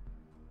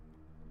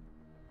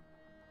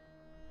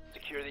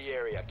 Secure the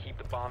area. Keep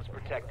the bombs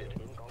protected.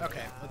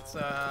 Okay, let's,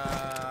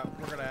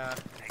 we're gonna...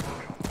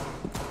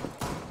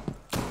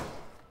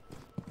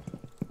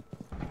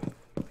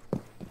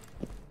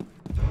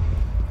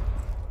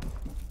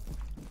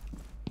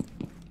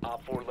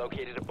 Op 4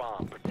 located a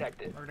bomb.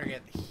 Protect it. We're gonna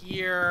get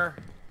here.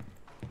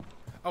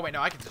 Oh, wait,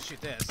 no, I can just shoot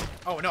this.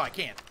 Oh, no, I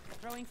can't.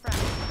 Throwing frag.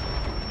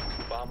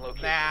 Bomb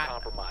location That-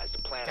 compromised.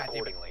 Plan God damn it.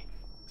 accordingly.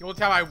 The only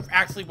time I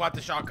actually want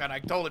the shotgun, I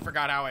totally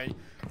forgot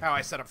how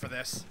I set up for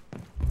this.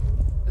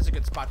 This is a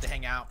good spot to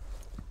hang out.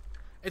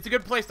 It's a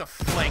good place to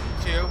flank,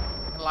 too.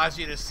 It allows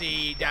you to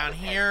see down 10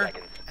 here,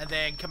 seconds. and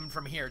then coming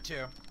from here,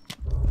 too.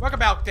 Welcome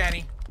back,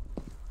 Danny.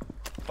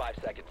 5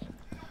 seconds.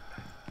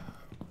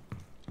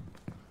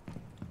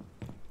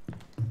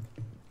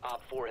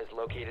 Op 4 has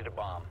located a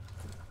bomb.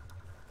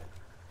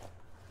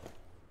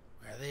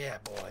 Where are they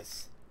at,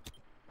 boys?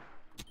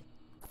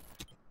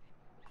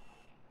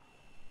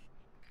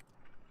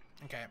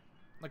 Okay.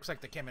 Looks like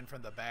they came in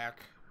from the back.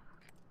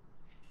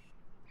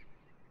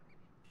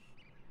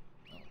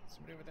 Oh,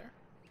 somebody over there?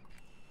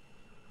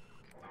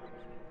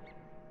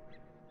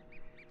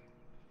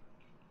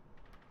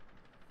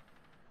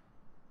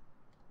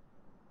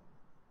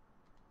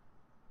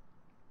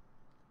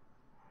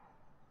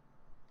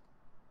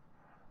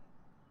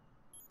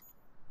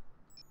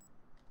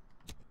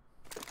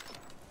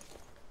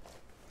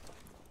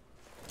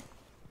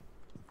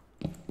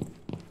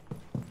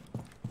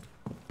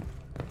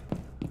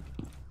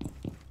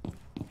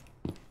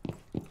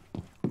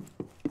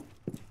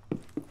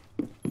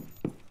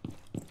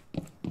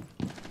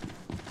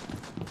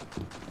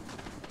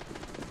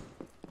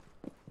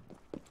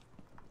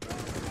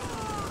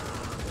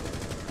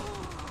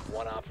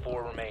 One Op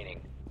 4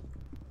 remaining.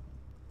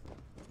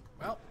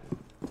 Well.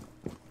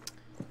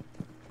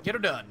 Get her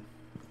done.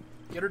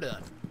 Get her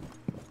done.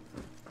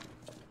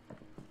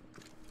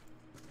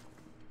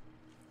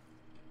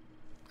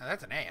 Now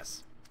that's an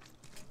ass.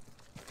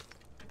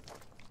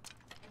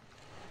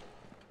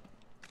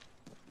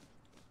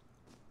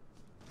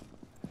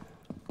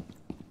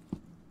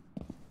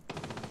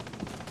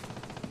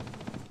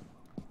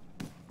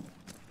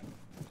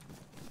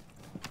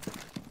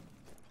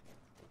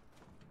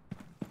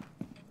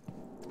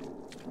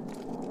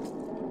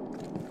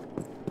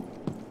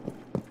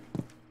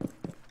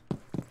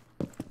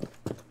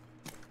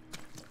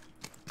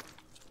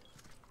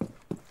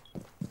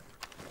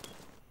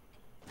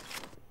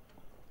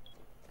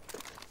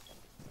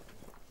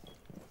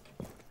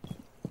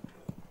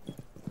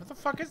 What the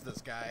fuck is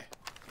this guy?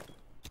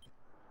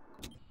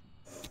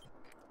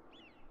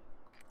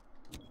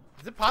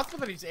 Is it possible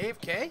that he's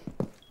AFK?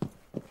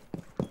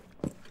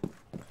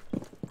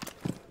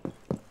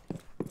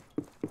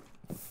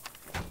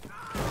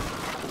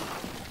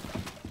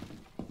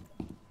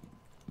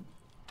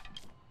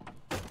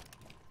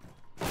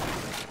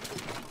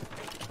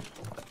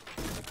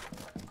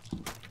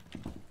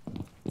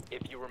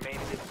 If you remain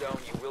in this zone,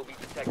 you will be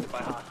detected by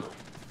hostiles.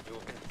 You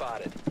have been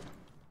spotted.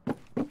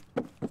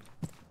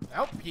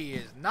 Nope, he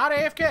is not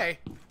AFK.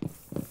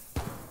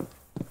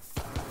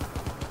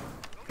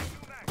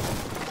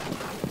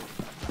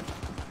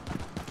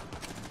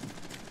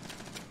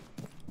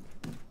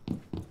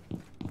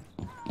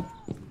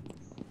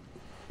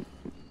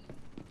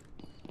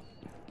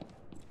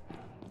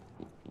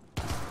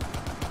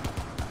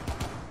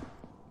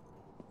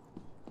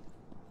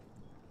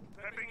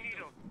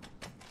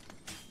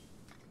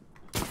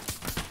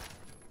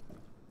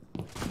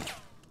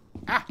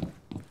 Ah!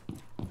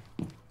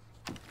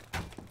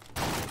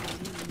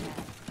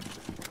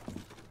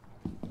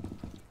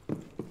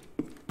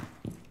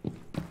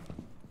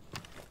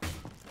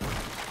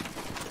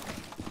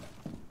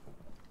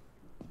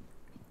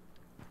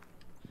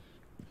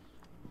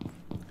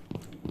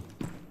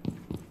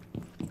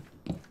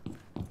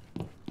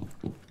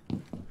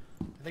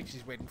 I think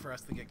she's waiting for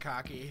us to get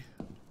cocky.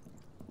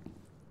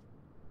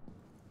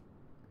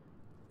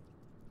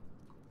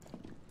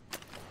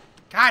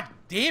 God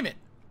damn it!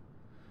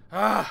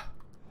 Ah!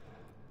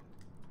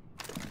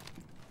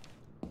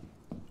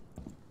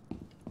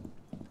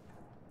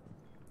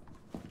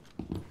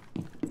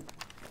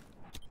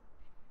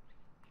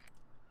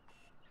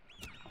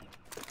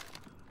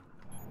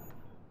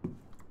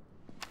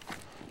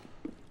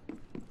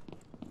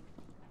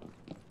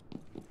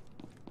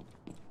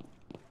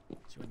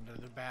 She went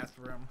into the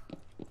bathroom.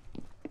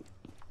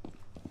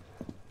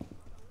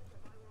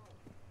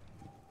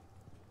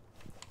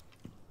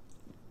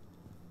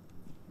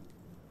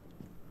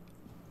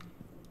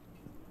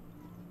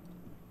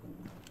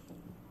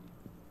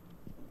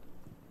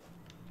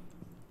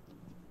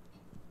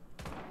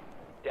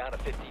 Down to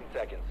 15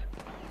 seconds.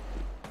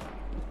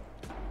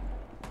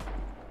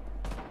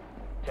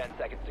 10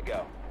 seconds to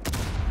go.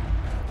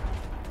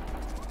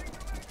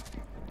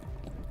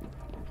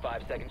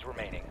 5 seconds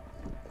remaining.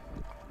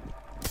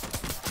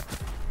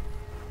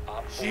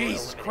 Op 4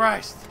 Jesus eliminated.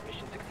 Christ!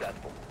 Mission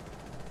successful.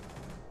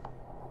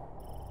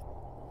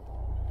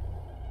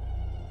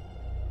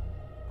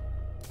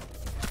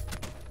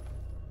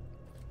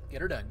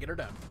 Get her done, get her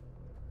done.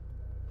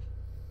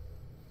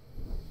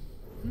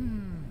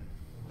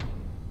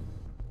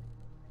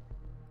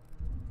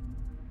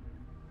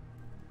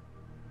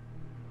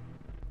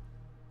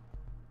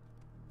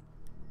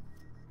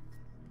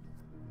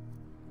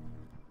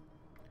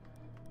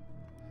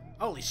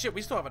 Holy shit,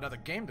 we still have another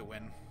game to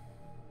win.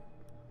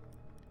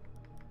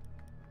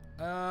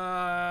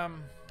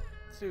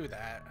 Let's do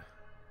that.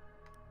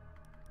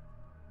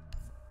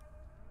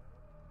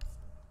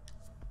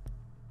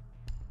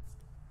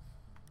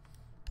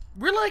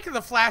 Really liking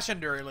the flash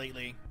ender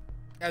lately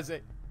as a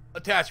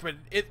attachment.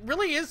 It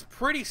really is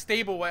pretty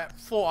stable at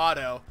full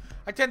auto.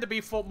 I tend to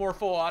be more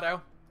full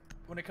auto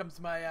when it comes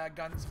to my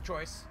guns of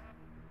choice.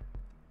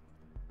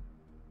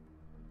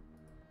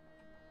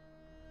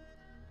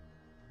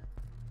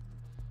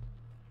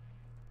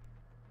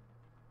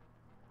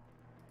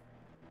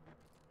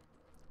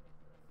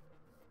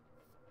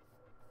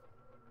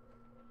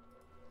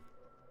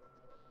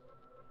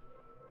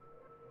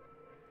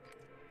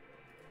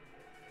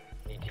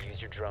 Need to use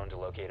your drone to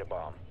locate a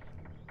bomb.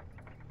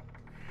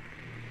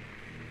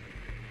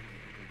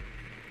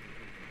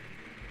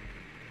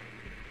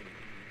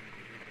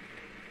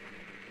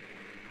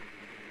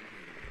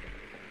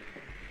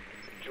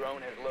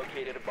 Drone has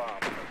located a bomb.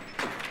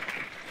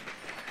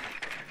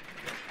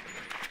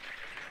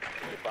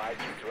 Be advised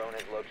your drone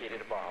has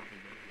located a bomb.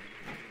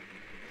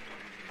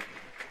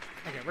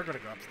 Okay, we're gonna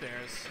go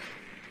upstairs.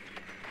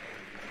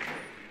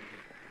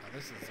 Oh,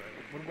 this is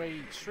a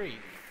one-way street.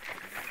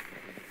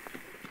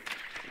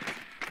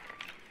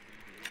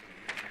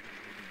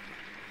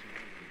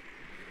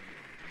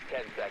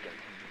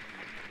 Seconds.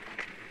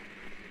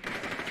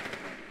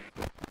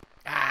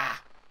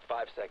 Ah!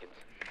 5 seconds.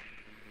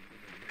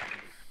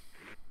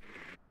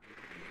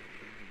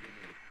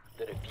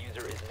 The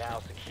diffuser is now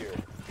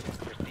secured.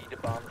 Proceed to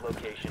bomb's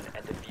location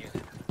and defuse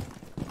it.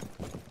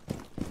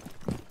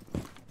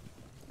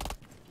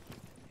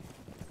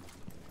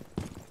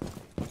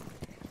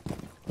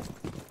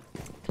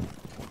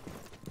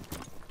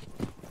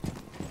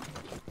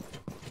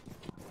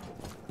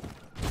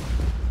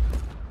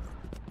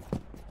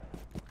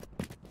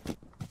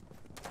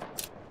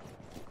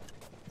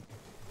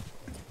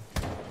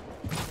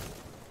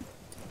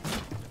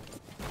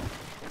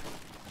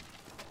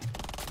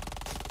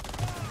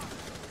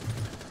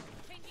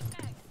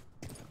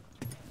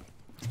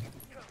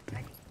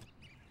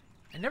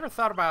 I never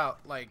thought about,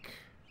 like...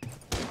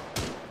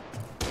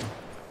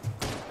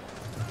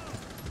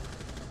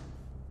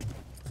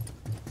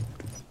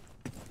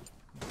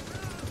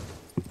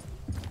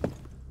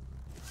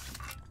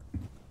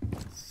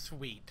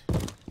 Sweet.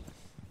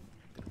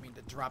 Didn't mean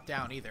to drop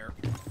down either.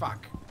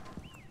 Fuck.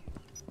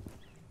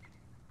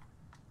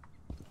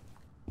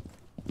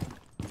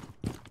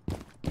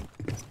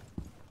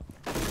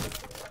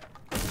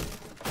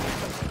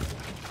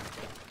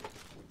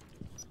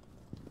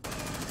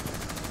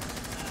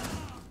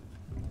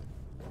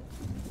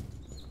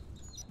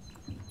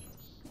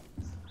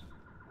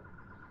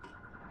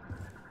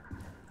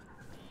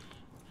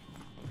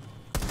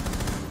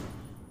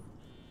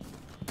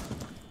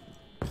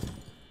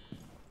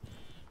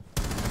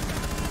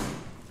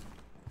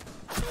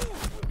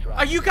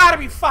 Oh, you gotta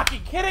be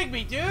fucking kidding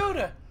me,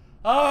 dude!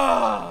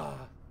 Ah!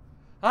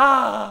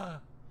 Ah!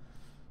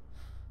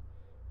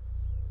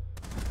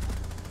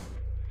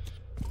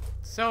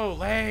 So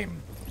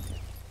lame.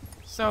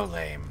 So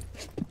lame.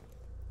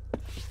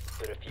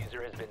 The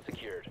diffuser has been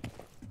secured.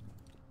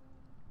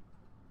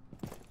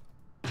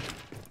 You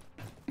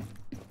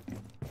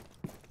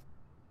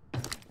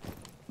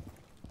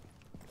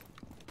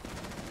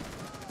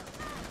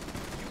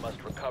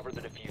must recover the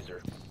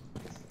diffuser.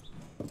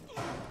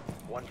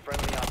 One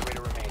friendly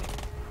operator remaining.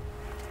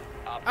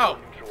 Oh.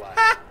 Neutralized.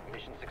 Ha!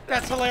 Mission success.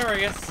 That's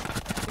hilarious.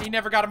 He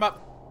never got him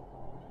up.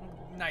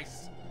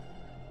 Nice.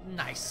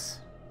 Nice.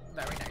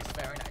 Very nice,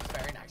 very nice,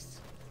 very nice.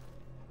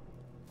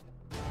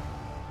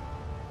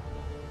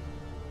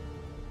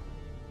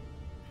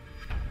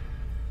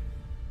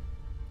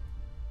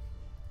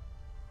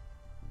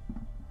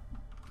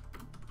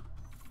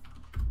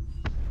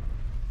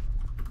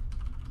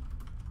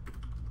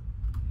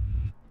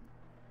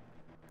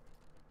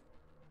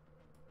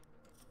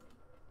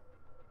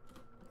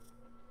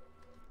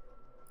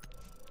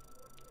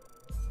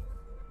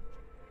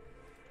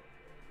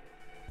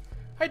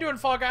 How you doing,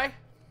 Fall Guy?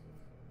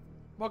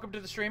 Welcome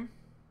to the stream.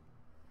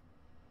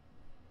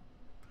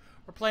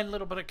 We're playing a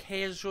little bit of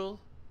casual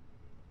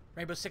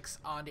Rainbow Six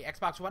on the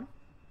Xbox One.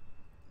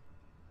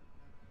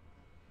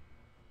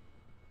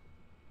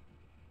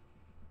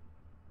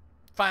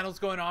 Finals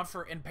going on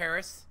in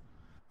Paris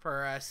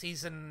for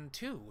season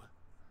 2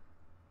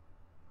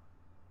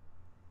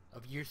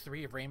 of year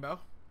 3 of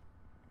Rainbow.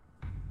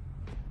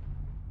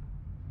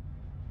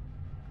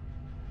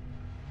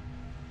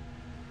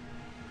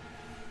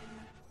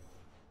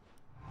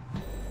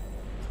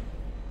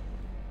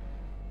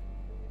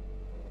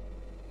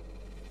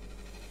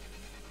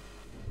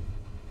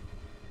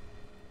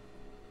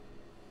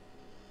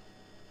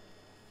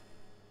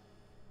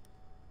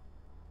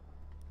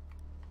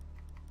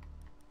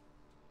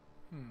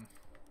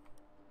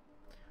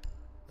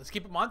 Let's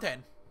keep it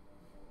Montana.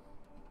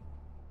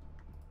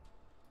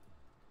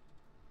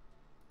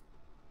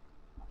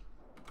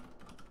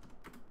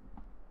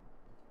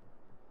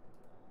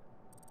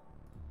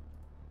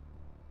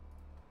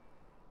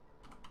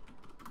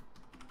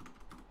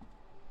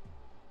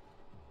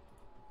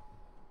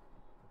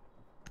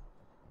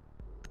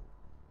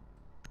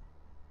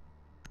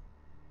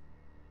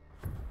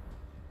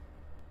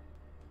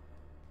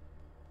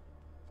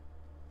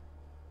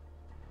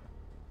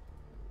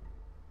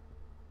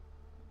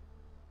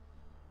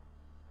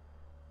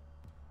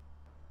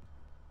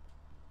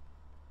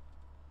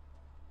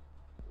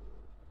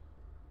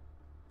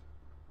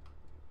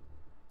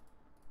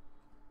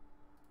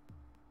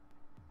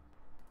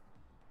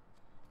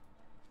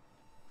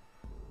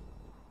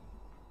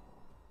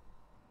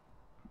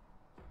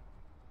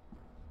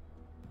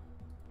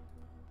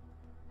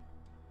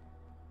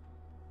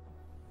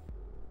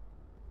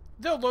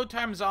 Though load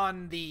times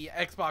on the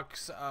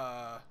Xbox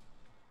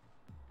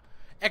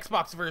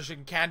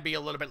version can be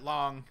a little bit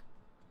long.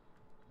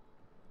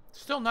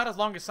 Still not as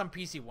long as some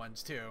PC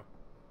ones, too.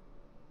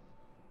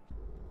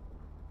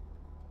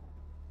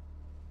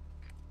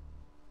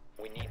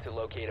 We need to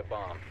locate a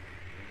bomb.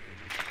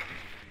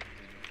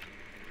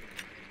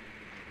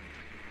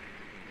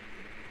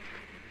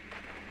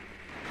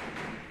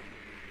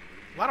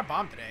 A lot of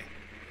bomb today.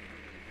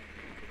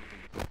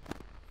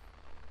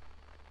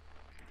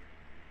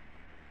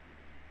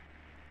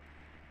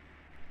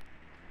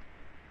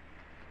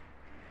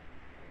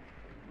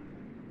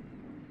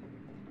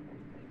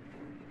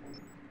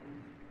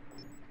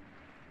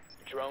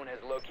 Drone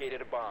has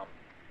located a bomb.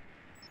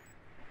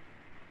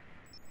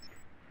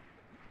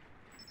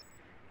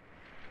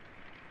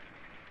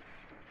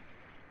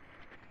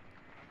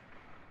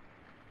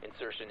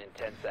 Insertion in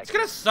 10 seconds. It's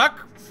gonna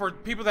suck for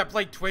people that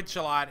play Twitch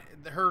a lot.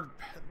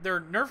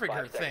 They're nerfing 5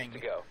 her seconds thing to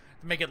go.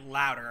 to make it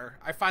louder.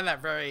 I find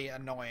that very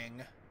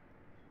annoying.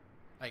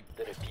 Like,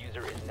 The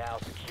diffuser is now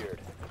secured.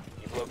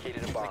 You've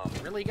located a bomb.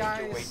 really, Make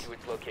your way guys? to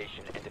its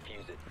location and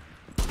defuse it.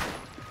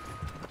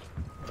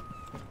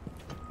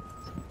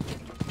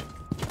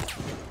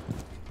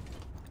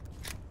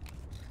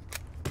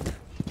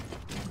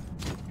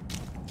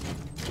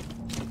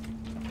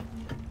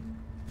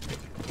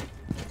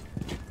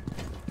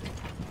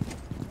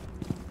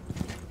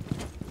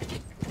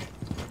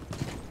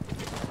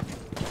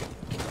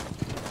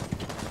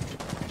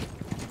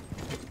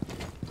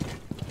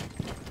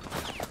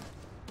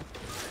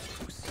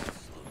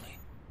 Slowly.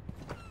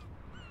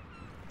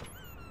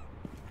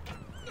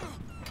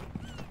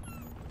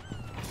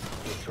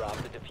 You'll drop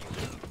the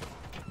diffuser.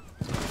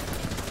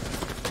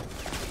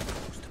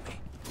 Close to me.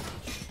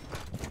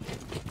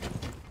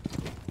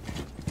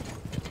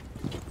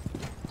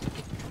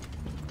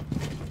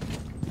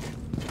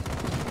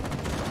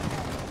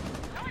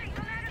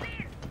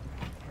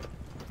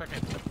 Fucking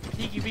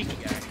peeky beaky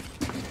guy. I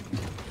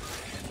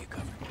have you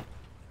covered.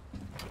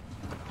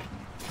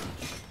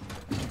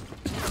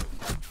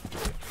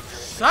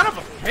 Son of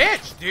a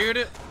bitch,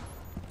 dude!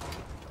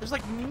 There's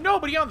like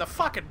nobody on the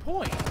fucking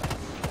point.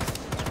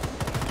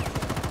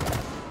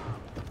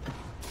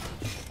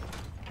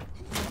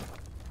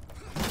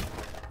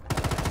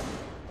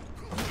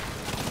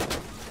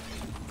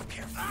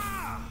 Careful.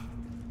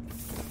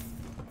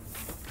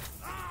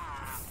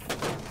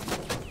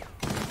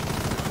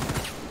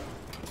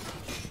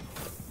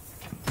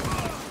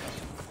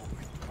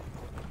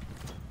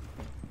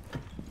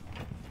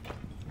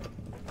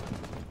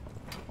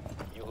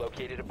 You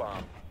located a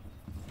bomb.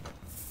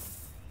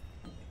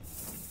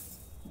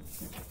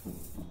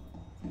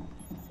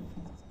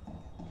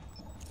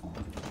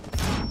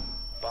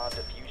 Bomb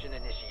diffusion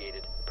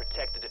initiated.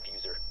 Protect the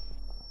diffuser.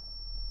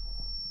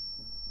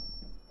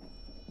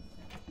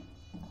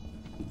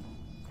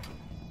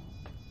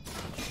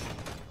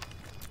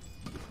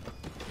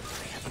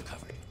 I have you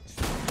covered.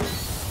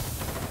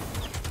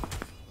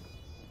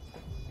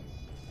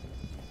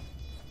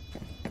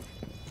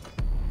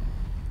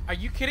 Are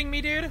you kidding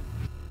me, dude?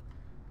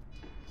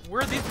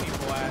 Where are these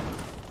people at?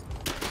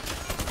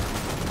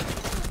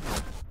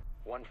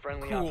 One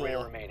friendly Cool.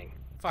 operator remaining.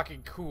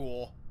 Fucking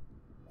cool.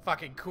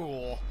 Fucking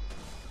cool.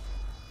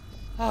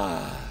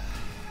 That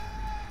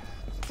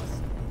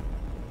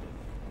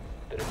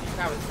The diffuser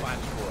That was has been fun.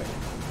 destroyed.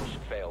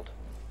 Mission failed.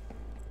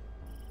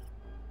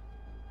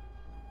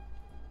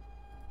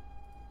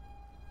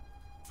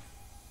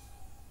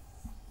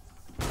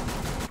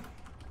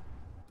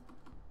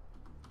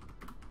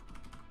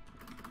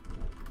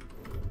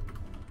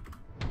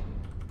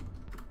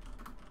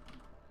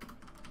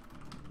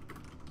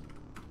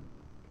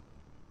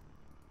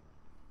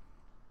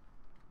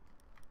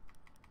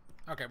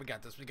 Okay, we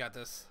got this. We got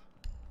this.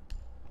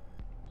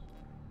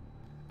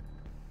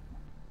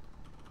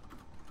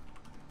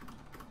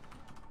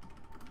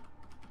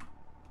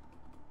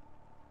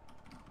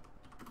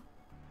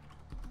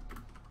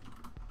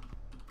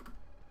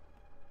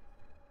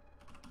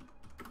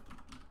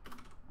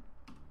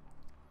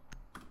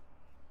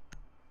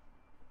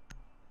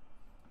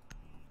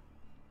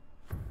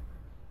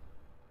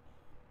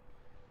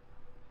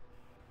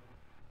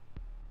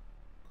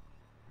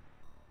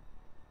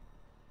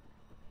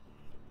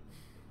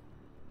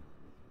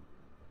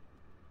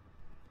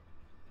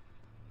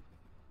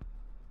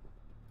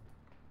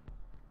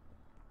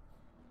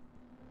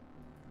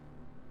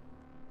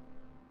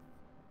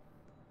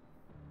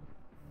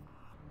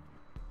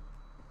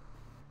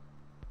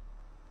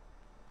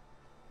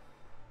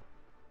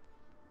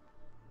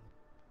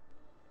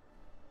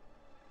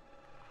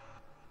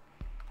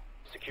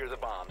 Secure the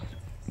bombs.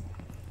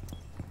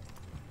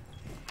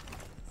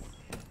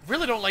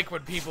 Really don't like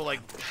when people like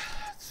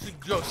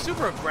go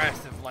super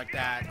aggressive like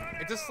that.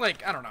 It just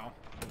like, I don't know.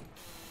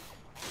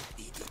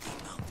 EDD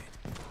mounted.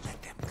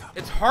 Let them come.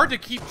 It's hard to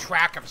keep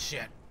track of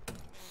shit.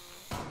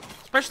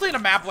 Especially in a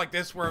map like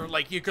this where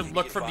like you can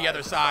look from the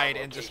other side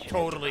and just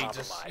totally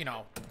just, you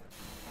know,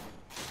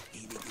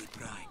 EDD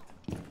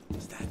prime.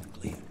 Stand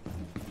clear.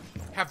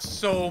 have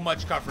so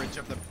much coverage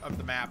of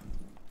the map.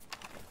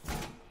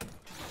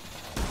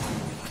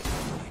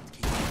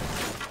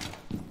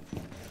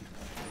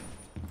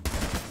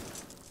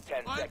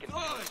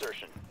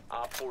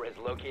 4 has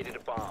located a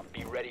bomb.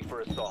 Be ready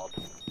for assault.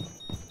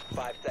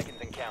 5 seconds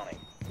and counting.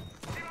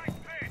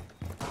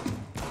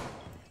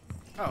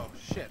 Oh,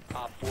 shit.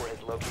 Op 4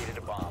 has located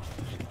a bomb.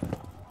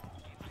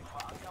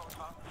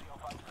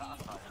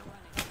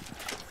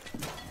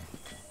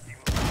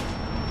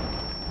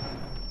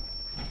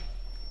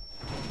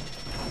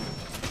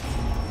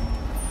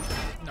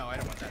 No, I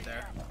don't want that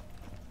there.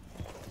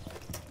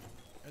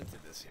 Let's do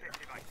this here.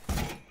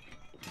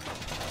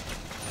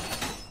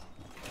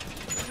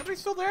 Somebody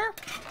still there?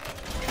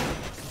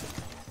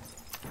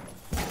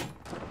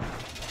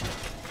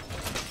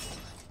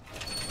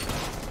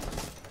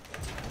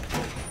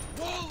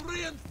 Wall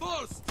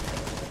reinforced!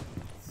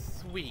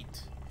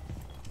 Sweet.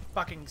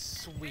 Fucking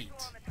sweet.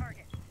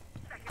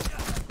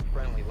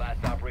 Friendly,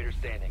 last operator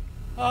standing.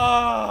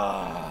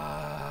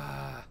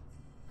 Ah.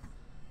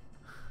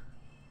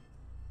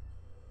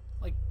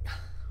 Like.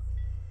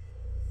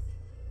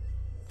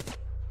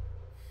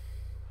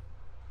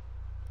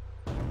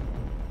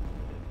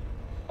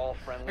 All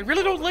friendly. I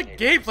really don't like eliminated.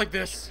 games like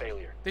Mission this.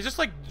 Failure. They just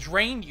like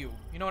drain you.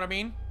 You know what I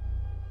mean?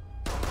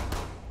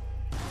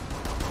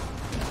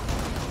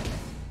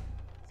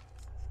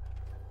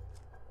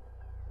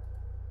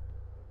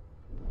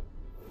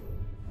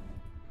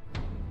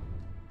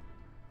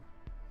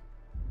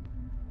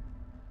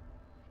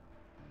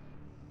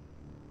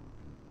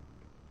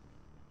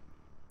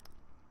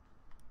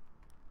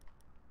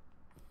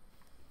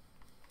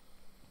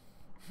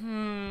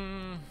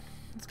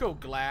 Let's go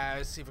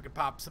glass. See if we can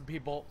pop some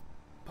people.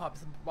 Pop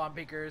some bomb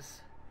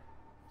makers.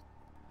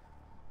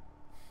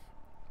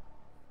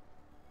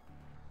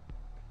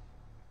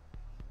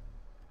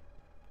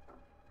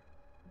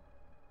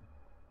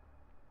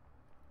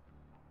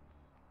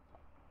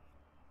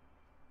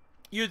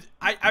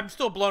 I'm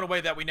still blown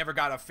away that we never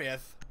got a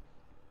 5th.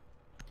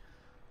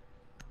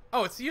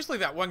 Oh, it's usually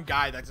that one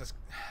guy that just...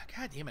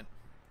 God damn it.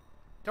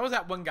 That was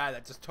that one guy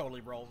that just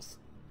totally rolls.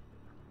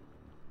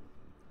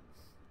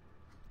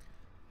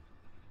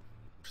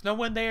 There's no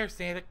one there,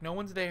 Sanic. No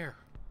one's there.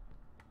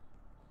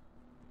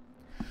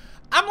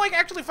 I'm like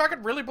actually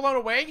fucking really blown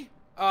away.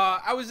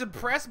 I was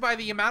impressed by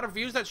the amount of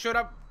views that showed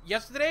up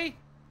yesterday.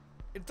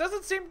 It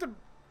doesn't seem to...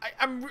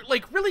 I'm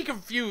like really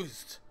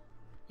confused.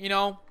 You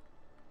know?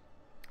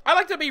 I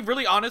like to be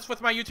really honest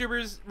with my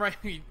YouTubers,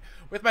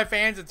 with my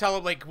fans, and tell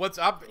them like what's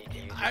up.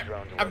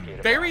 I'm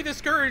very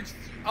discouraged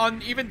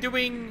on even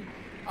doing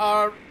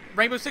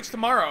Rainbow Six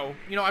tomorrow.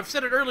 You know, I've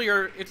said it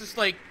earlier. It's just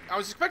like I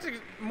was expecting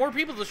more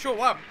people to show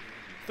up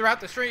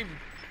throughout the stream.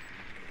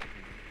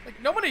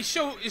 Like nobody is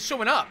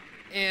showing up,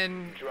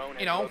 and Drone you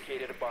has know,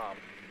 located a bomb.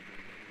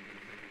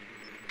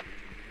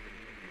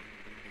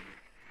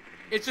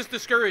 it's just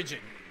discouraging.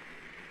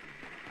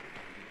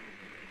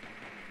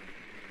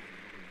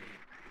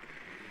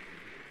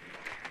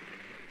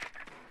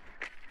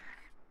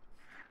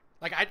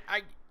 Like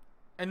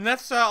and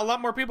that's a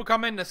lot more people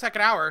come in the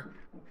second hour.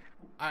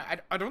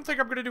 I don't think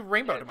I'm gonna do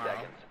Rainbow 10 tomorrow.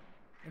 seconds.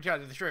 To tell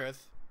you the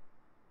truth,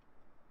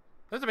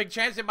 there's a big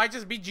chance it might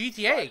just be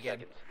GTA 5 again.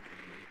 seconds.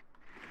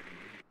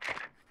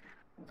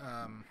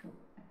 Um,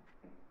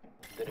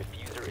 The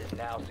diffuser is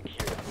now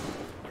secure.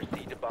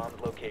 Proceed to bomb's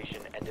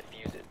location and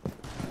defuse it.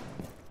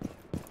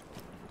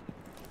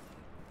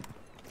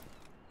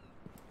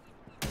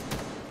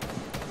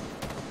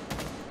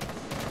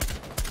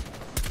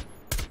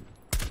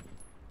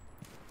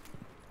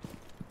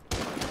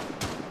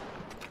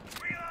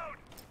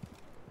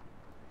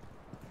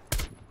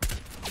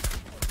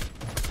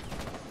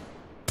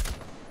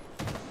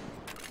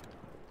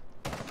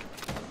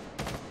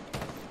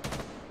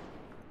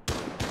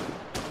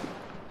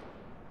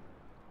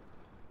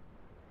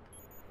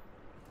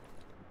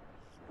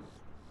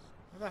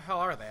 where the hell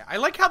are they? I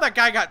like how that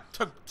guy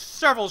took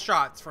several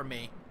shots from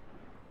me.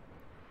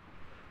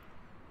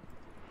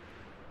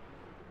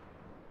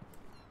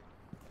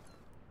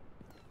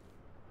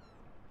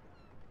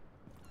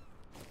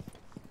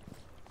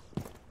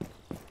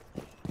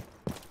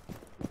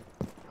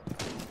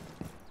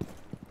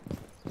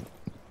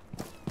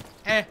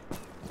 Eh.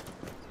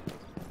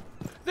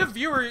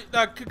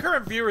 The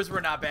concurrent viewers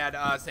were not bad,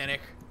 Sanic.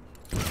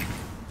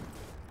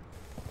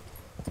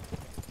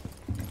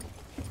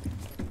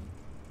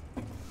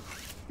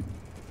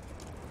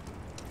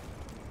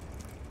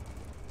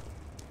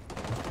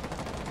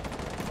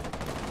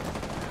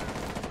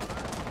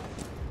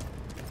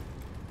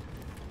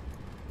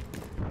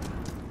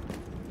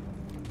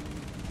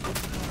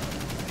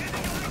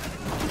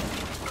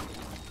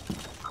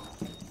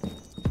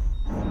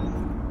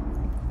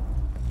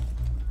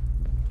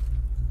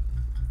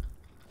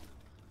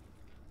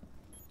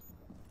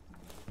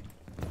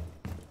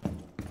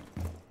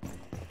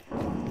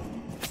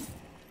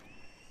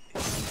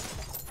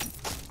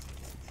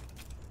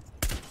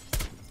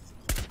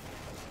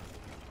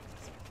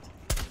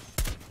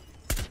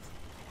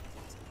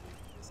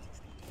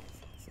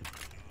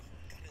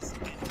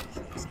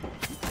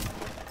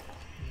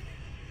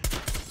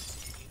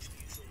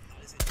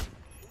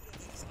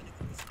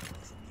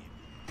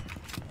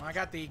 I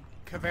got the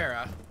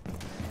Caveira.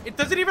 It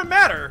doesn't even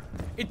matter.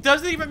 It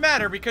doesn't even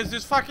matter because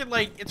there's fucking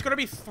like it's gonna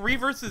be 3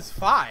 versus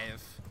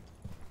 5.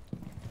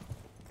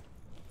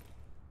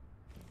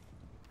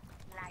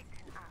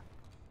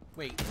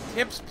 Wait.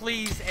 Tips,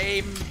 please.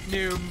 Aim.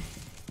 Noom.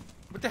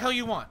 What the hell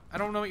you want? I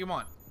don't know what you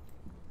want.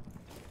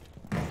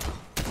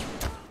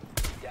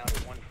 Down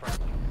to one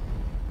friendly.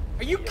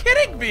 Are you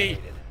kidding me?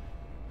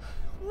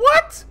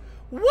 What?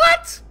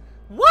 What?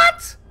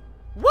 What?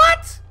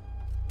 What?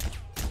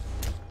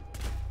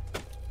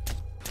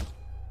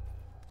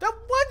 That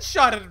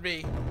one-shotted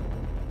me.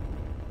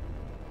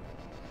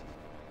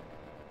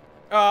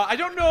 I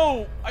don't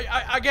know.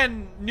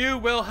 Again, new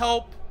will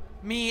help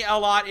me a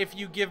lot if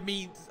you give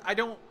me. I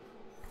don't.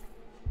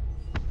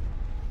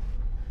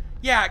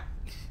 Yeah.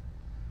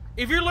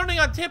 If you're learning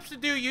on tips to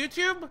do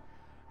YouTube,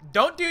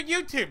 don't do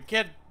YouTube,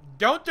 kid.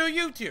 Don't do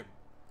YouTube.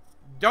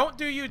 Don't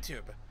do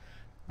YouTube.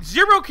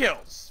 0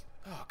 kills.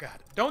 Oh, God.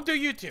 Don't do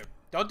YouTube.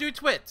 Don't do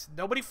Twitch.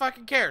 Nobody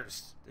fucking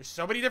cares. There's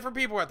so many different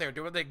people out there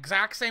doing the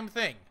exact same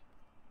thing.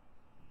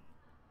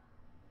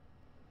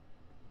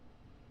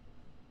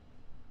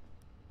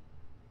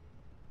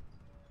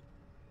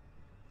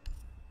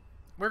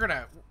 We're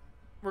gonna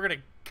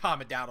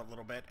calm it down a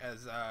little bit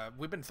as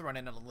we've been thrown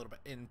in a little bit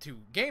into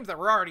games that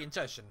were already in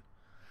session.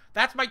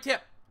 That's my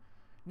tip.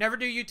 Never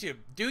do YouTube.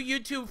 Do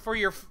YouTube for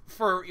your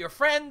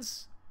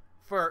friends,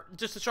 for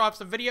just to show off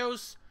some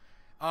videos.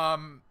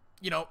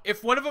 You know,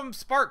 if one of them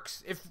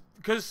sparks,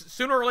 because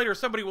sooner or later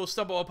somebody will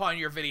stumble upon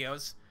your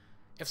videos.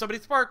 If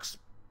somebody sparks,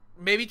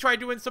 maybe try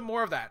doing some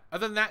more of that.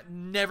 Other than that,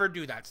 never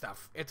do that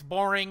stuff. It's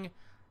boring.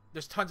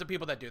 There's tons of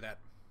people that do that.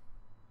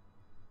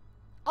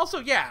 Also,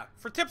 yeah,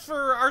 for tips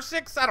for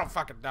R6, I don't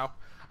fucking know.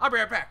 I'll be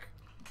right back.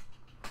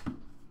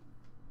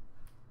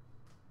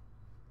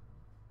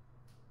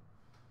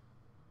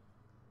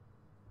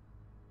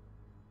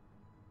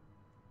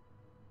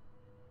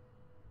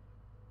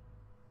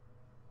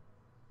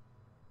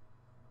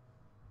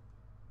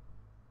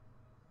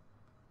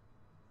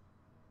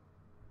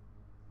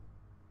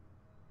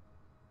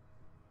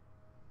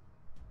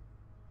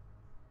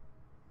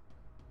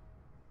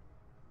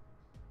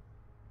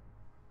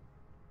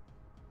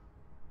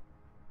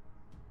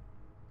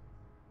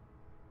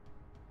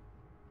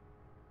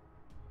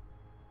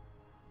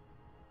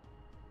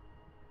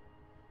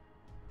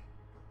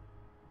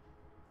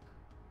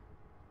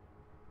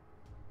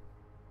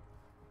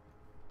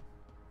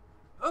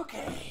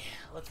 Okay,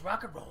 let's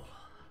rock and roll.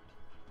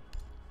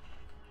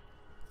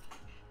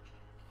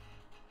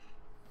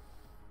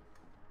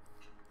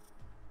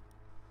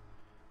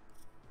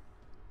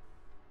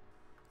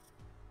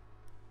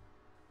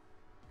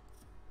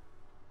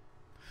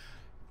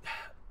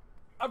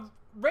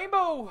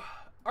 Rainbow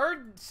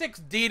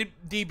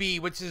R6DB,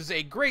 which is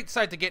a great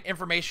site to get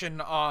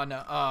information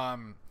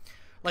on,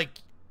 like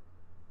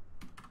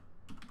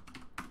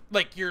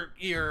your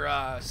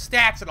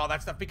stats and all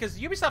that stuff, because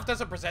Ubisoft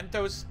doesn't present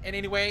those in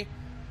any way.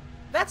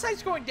 That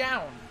site's going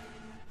down.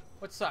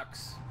 What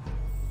sucks?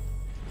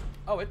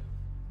 Oh, it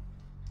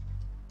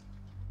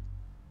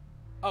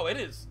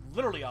is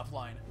literally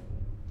offline.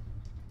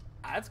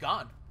 Ah, it's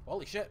gone.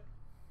 Holy shit.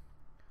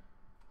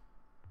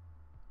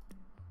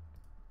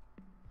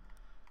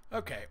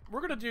 Okay,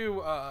 we're gonna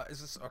do,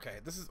 is this, okay,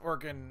 this is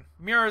Oregon.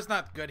 Mira's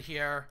not good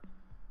here.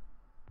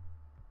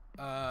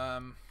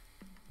 Let's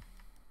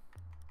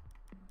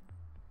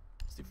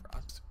do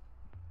Frost.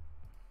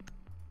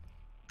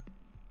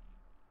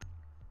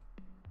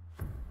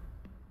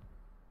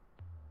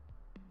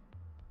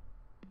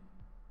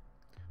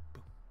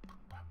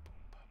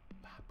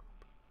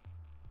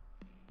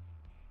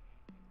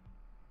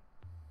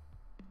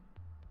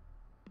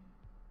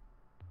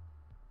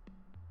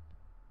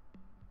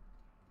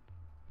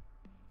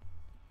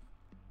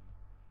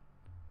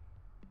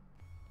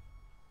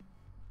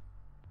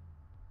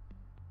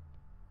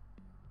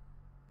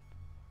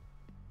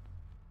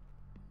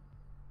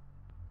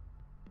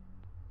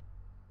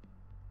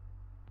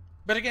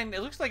 But again,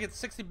 it looks like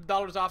it's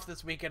 $60 off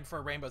this weekend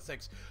for Rainbow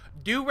Six.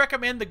 Do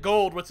recommend the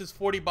gold, which is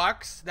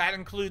 $40. That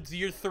includes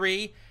year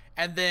 3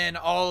 and then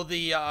all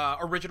the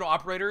original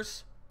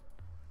operators,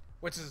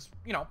 which is,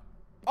 you know,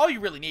 all you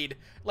really need.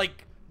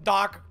 Like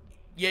Doc,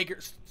 Jaeger,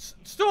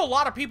 still a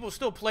lot of people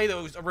still play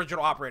those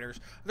original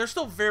operators. They're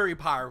still very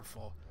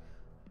powerful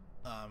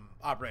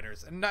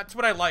operators, and that's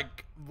what I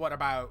like. What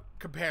about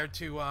compared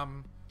to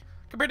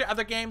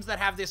other games that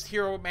have this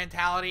hero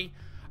mentality?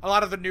 A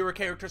lot of the newer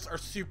characters are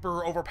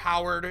super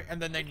overpowered,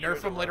 and then they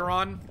nerf them later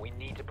on. We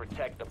need to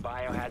protect the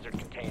biohazard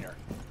container.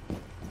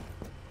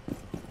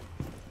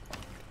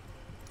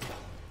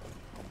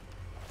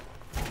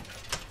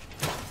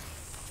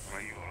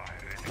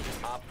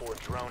 Op 4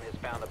 drone has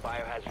found the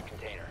biohazard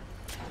container.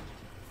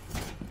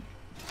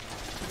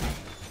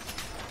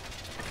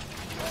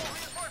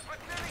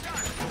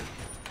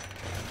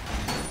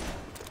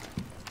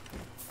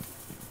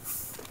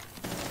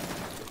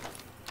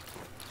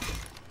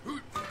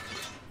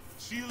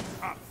 Shield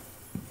up.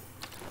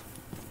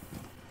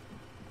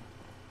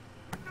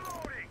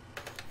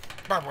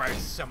 Barbed wire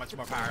is so much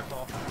more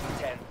powerful.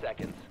 10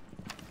 seconds.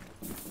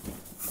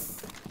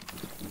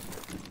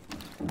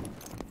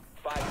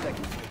 5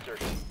 seconds to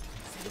insertion.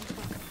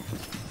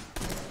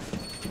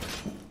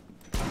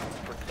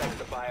 Protect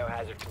the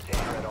biohazard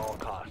container at all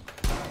costs.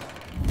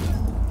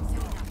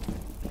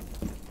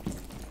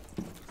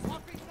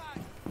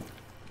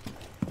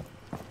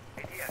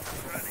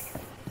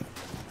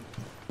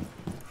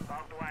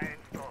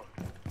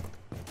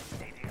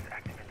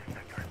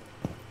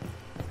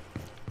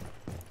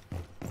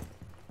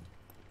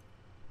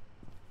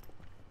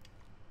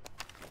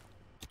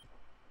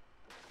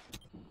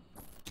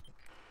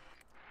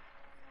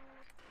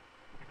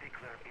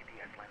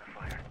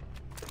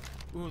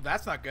 Ooh,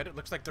 that's not good. It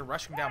looks like they're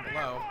rushing down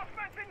below.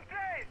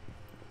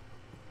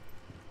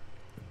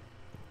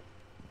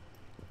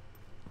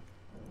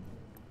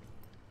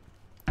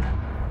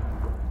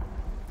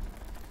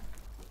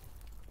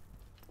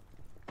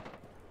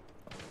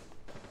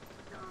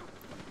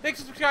 Thanks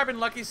for subscribing,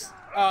 Lucky's,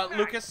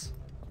 Lucas.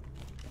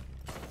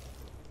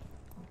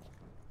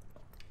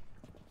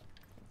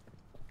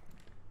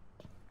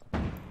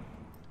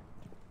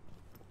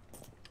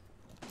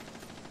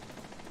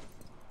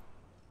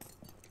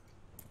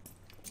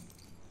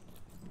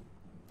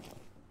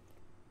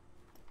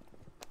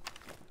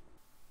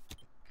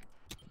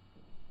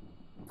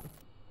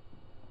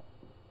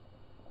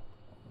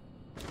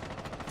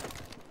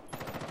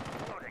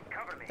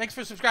 Thanks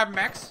for subscribing,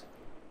 Max.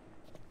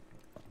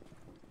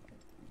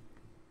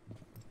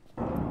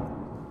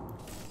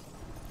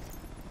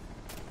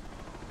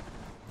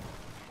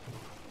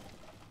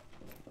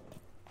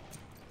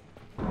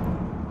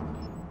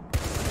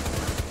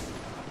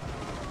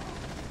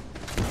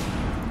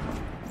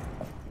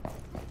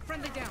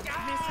 Friendly down.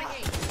 Administering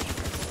aid.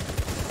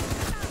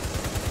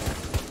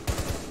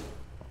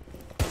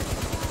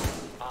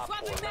 Op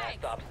 4, last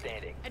stop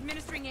standing.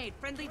 Administering aid.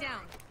 Friendly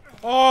down.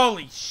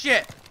 Holy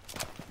shit!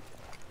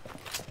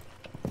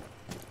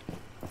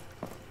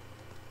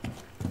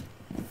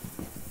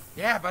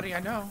 Yeah, buddy, I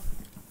know.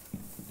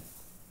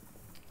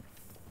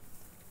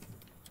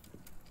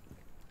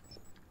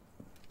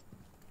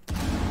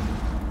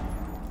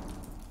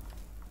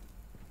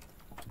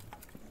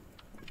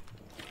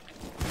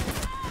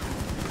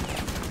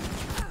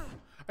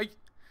 Are you...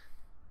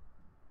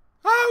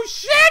 Oh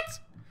shit!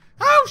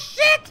 Oh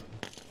shit!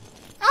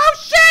 Oh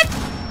shit!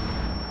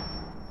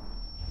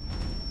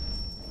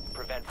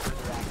 Prevent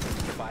further access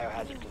to the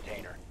biohazard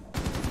container.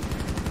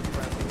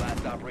 Friendly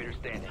last operator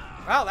standing.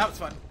 Well, that was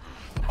fun.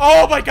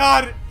 Oh my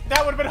god!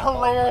 That would have been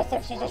hilarious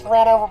if she just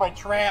ran over my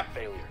tramp.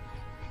 Failure.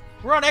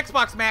 We're on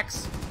Xbox,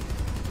 Max.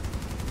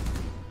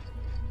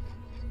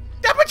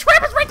 That my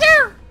trap is right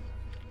there!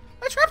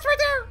 My trap's right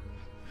there!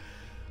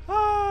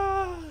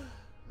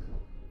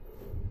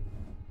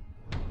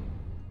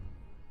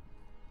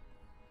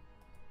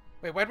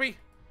 Wait, why'd we...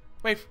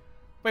 Wait,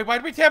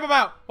 why'd we tap him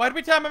out? Why'd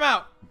we tap him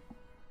out?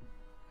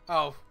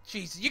 Oh,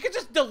 jeez. You can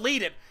just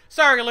delete it.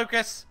 Sorry,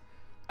 Lucas.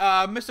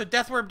 Mr.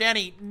 Deathworm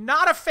Danny,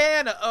 not a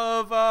fan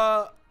of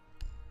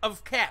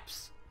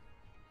caps.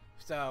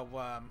 So,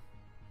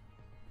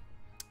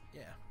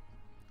 yeah.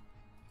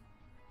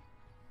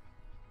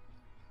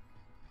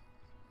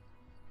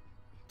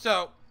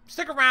 So,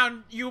 stick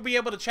around. You'll be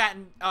able to chat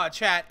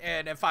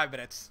in 5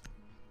 minutes.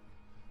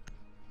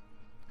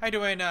 How you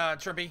doing,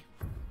 Trimpy?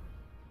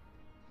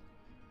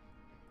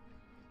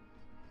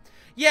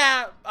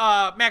 Yeah,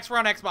 Max, we're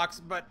on Xbox,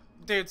 but,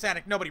 dude,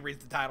 Sanic, nobody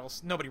reads the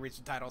titles. Nobody reads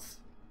the titles.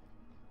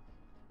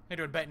 How you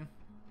doing, Benton?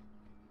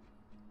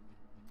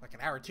 Like an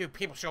hour or two,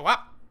 people show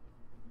up.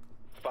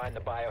 Find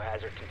the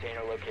biohazard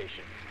container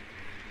location.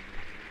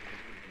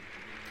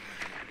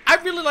 I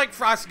really like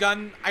Frost's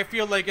gun. I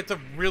feel like it's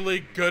a really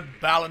good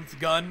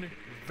balanced gun.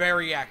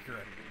 Very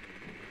accurate.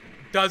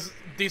 Does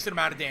decent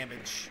amount of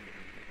damage.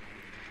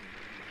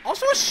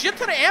 Also a shit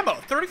ton of ammo.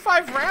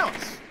 35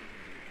 rounds.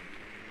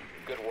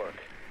 Good work.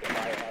 The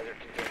biohazard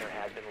container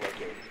has been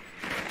located.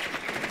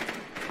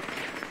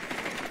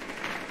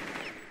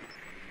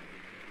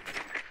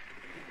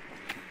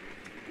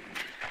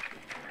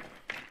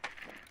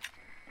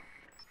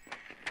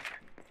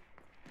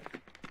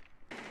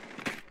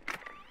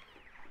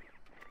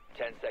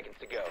 Seconds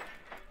to go.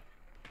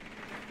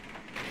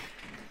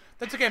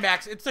 That's okay,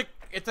 Max. It's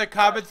a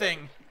common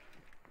thing.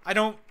 I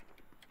don't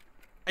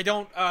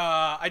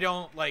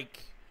like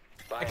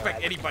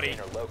expect anybody.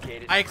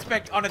 I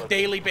expect on a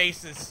daily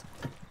basis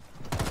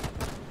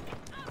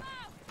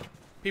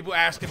people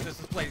ask if this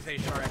is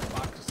PlayStation or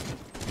Xbox.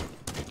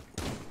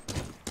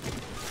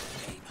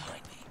 Stay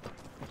behind me.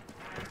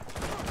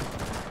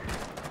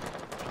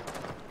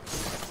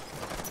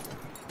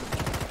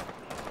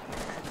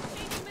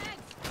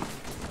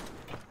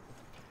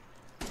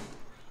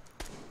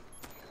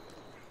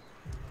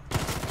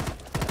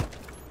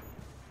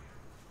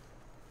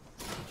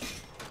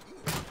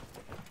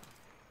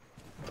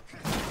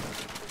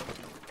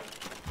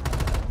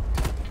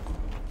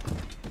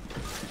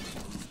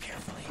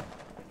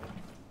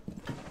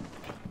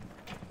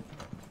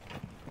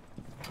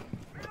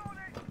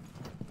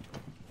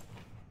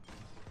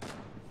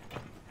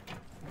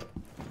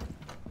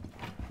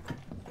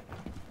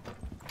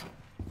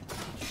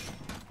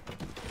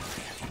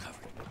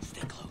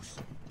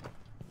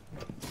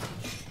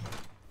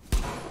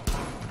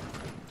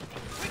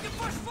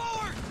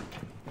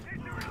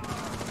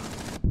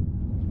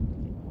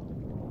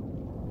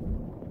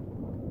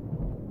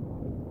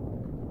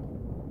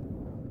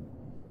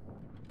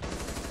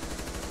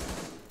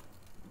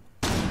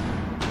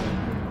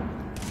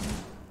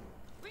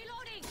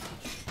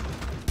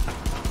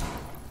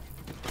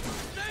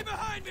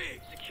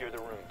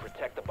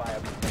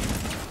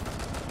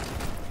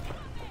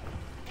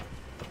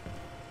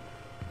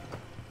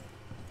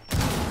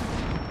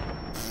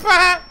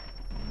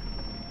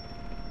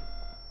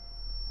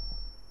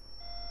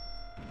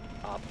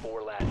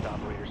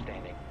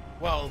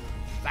 Well,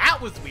 that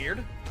was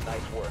weird.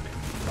 Nice work.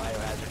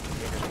 Biohazard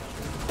container.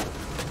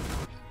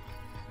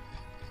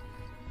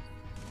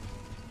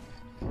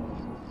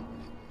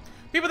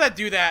 People that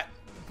do that,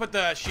 put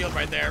the shield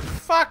right there.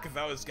 Fuck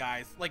those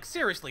guys. Like,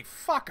 seriously,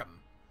 fuck them.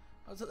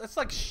 That's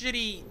like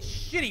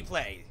shitty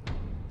play.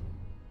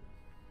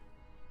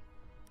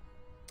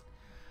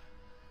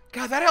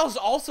 God, that hell's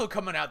also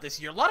coming out this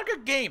year. A lot of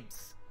good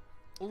games.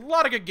 A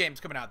lot of good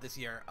games coming out this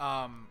year.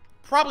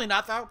 Probably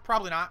not, though.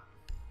 Probably not.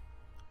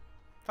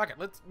 Fuck it.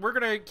 We're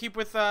gonna keep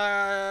with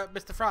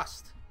Mr.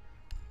 Frost.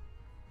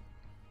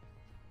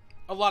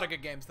 A lot of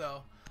good games,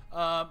 though.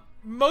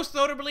 Most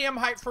notably, I'm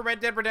hyped for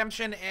Red Dead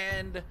Redemption,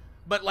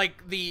 but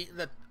like the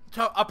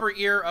upper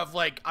ear of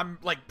like I'm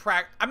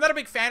not a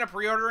big fan of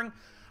pre-ordering.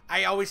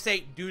 I always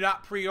say do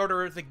not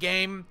pre-order the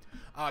game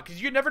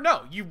because you never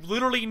know. You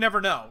literally never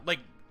know. Like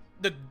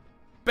the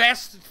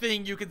best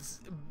thing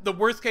the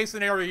worst case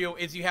scenario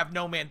is you have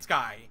No Man's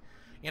Sky.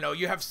 You know,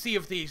 you have Sea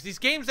of Thieves. These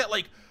games that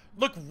like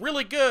look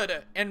really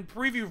good and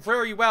preview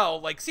very well.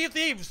 Like Sea of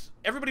Thieves,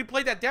 everybody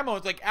played that demo.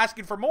 It's like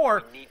asking for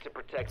more.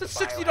 It's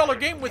a $60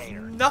 game with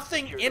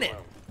nothing in it.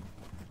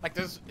 Like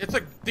it's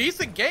a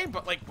decent game,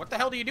 but like, what the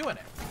hell do you do in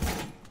it?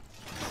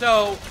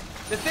 So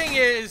the thing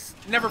is,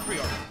 never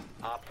pre-order.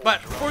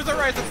 But Forza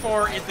Horizon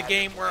 4 is the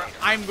game where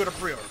I'm gonna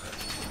pre-order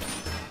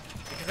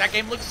because that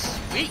game looks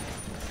sweet.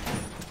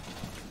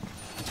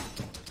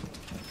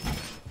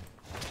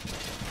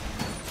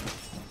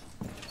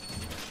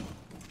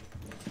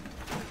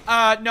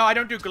 No, I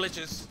don't do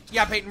glitches.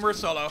 Yeah, Peyton, we're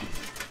solo.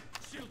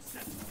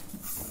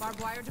 Barbed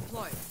wire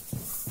deployed.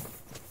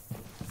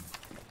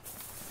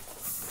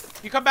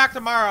 You come back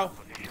tomorrow.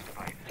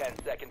 10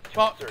 seconds.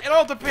 Well, it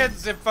all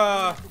depends if,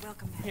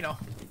 you know,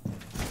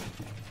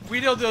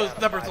 we do those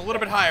numbers a little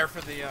bit higher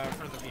for the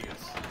views.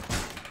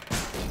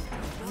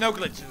 No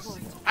glitches.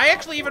 I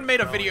actually even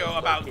made a video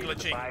about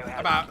glitching,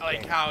 about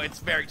like how it's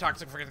very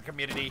toxic for the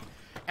community,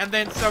 and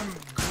then some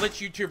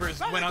glitch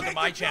YouTubers went onto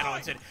my channel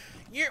and said,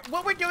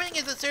 what we're doing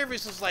is a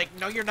service. Is like,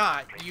 no, you're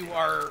not. You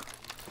are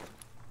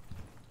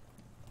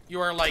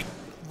like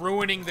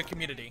ruining the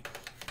community.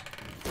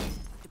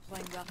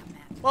 Deploying welcome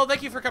mat. Well,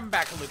 thank you for coming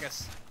back,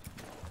 Lucas.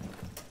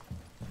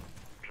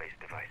 Place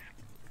device.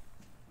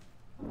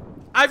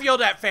 I've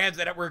yelled at fans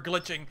that were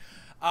glitching.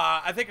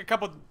 I think a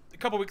couple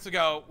weeks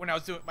ago when I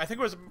was doing, I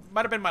think it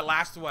might have been my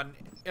last one,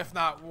 if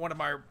not one of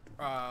my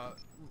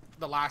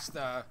the last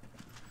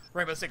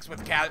Rainbow Six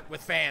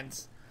with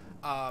fans.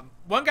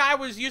 One guy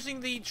was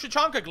using the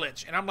Chichanka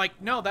glitch, and I'm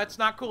like, no, that's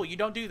not cool. You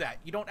don't do that.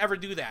 You don't ever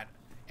do that.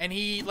 And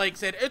he like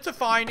said, it's a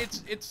fine.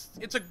 It's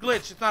a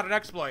glitch. It's not an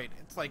exploit.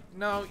 It's like,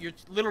 no, you're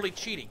literally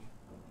cheating.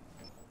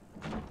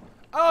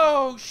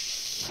 Oh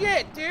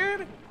shit,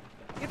 dude!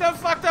 You done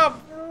fucked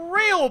up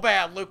real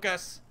bad,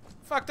 Lucas.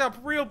 Fucked up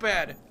real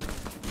bad.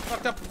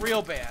 Fucked up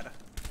real bad.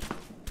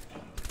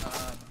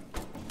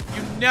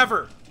 You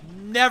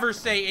never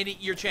say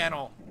your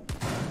channel.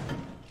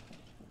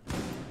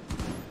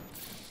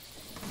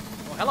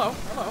 Hello.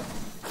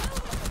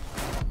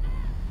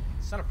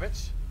 Son of a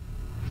bitch.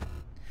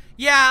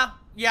 Yeah,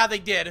 they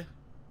did.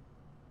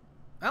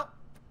 Well.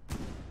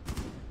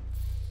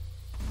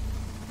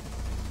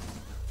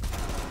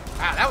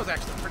 Wow, that was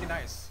actually pretty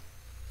nice.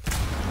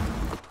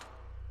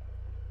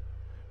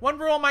 One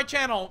rule on my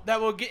channel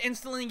that will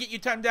instantly get you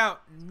timed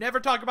out. Never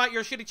talk about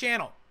your shitty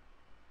channel.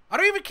 I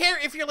don't even care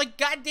if you're like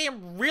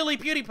goddamn really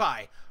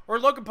PewDiePie or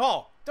Logan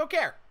Paul. Don't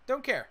care.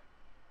 Don't care.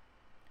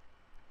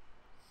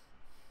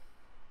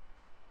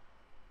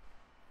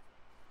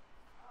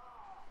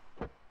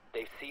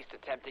 They've ceased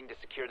attempting to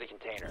secure the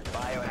container.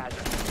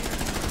 Biohazard container.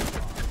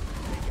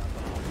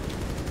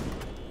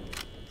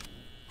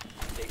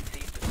 They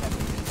ceased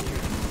attempting to secure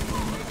the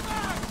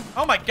container.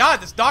 Oh my god,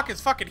 this dock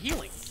is fucking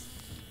healing.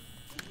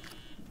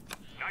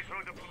 Nice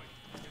road deployed.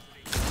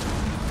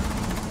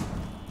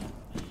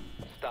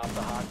 Stop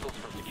the hostiles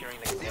from securing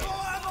the container.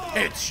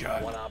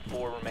 Headshot. 1 op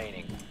 4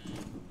 remaining.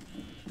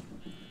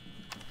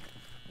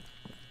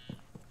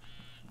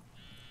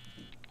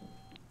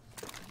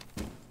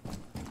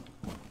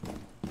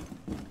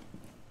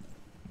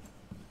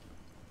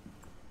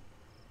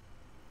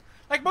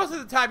 Like, most of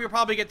the time, you'll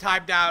probably get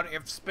timed out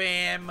if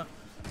spam.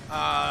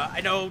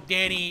 I know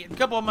Danny, a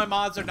couple of my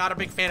mods are not a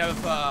big fan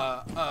of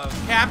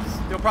caps.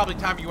 They'll probably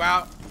time you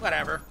out.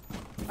 Whatever.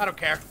 I don't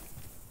care.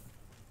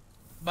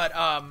 But,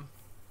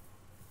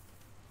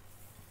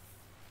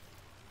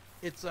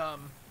 it's,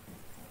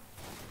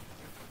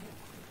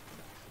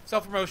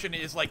 self-promotion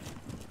is, like,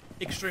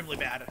 extremely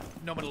bad.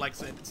 Nobody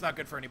likes it. It's not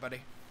good for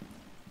anybody.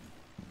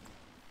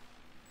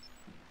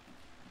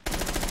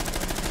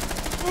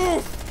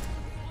 Oof!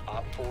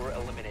 Op 4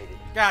 eliminated.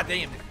 God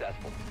damn.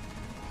 Successful.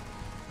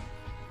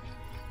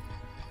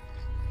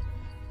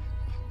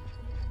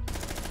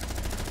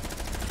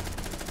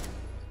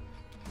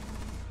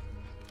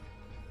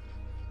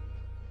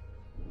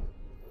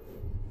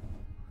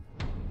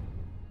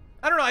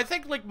 I don't know. I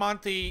think like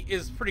Monty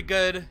is pretty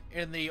good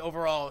in the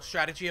overall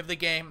strategy of the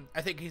game.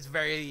 I think he's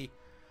very.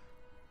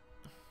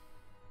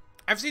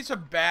 I've seen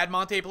some bad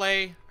Monty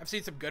play. I've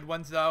seen some good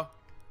ones though.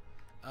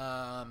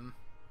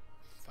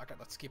 Fuck it,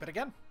 let's keep it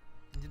again.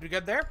 You do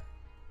good there?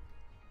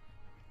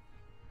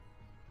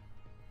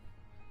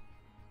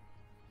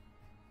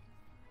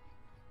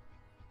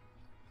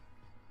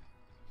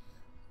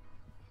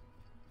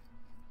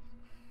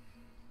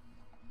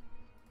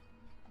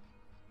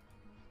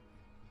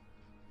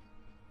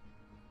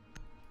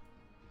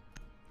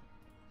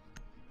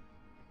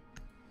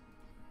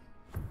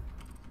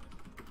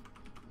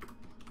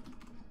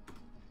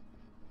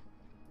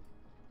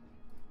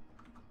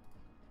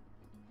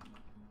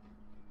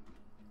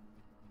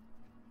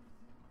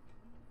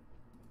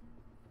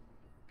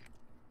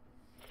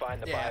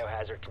 Find the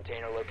biohazard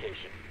container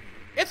location.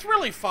 It's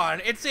really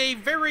fun. It's a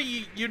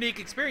very unique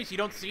experience you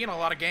don't see in a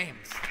lot of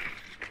games.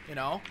 You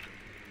know?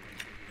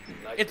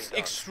 It's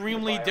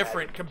extremely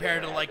different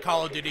compared to like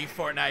Call of Duty,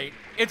 Fortnite.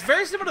 It's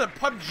very similar to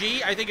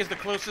PUBG. I think is the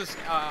closest,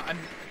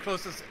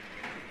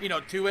 you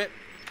know, to it.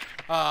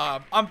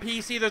 On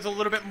PC, there's a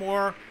little bit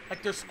more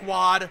like there's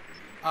squad.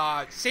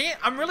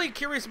 I'm really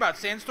curious about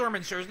Sandstorm,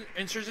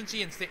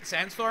 Insurgency, and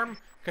Sandstorm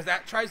because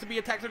that tries to be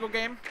a tactical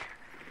game.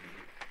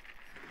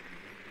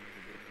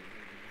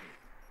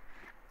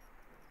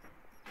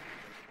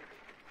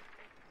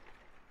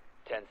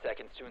 10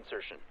 seconds to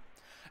insertion.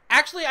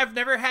 Actually, I've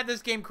never had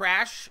this game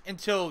crash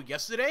until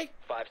yesterday.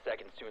 5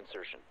 seconds to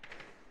insertion.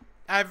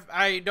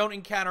 I don't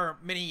encounter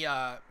many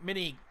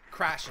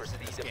crashes in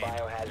this Proceed to game.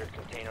 biohazard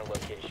container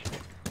location.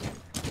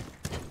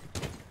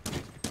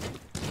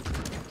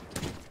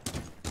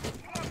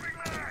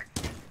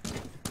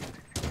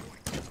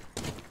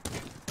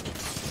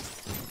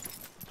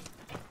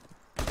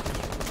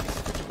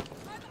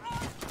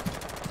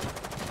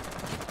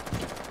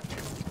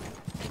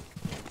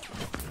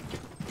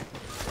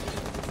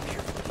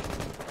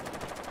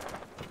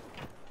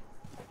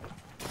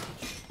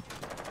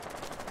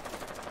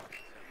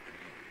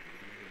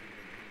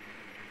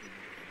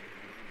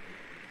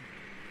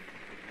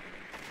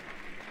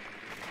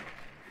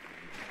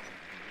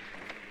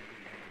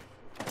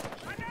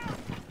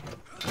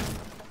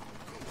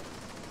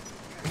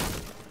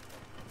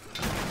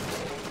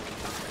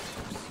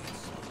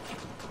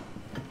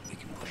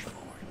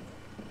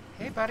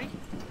 Hey, buddy.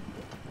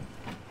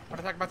 Want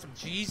to talk about some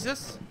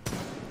Jesus?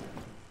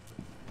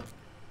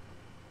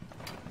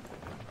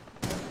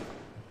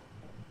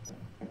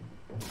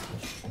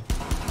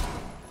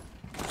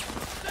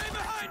 Stay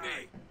behind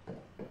me!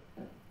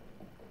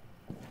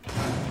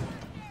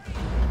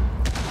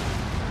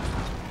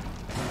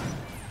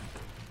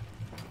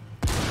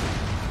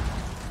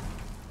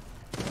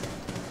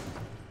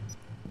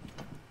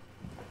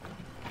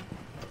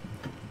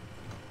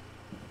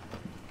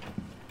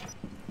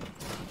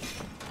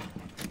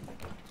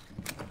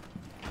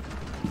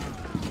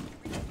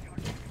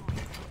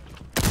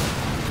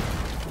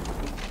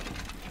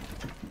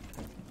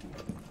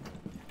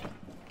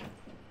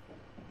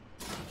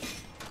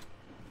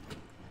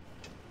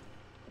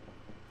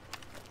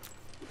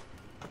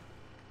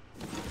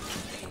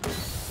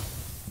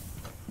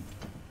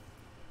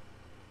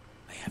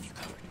 I have you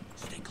covered.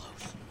 Stay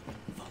close.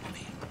 Follow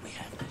me. We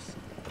have this.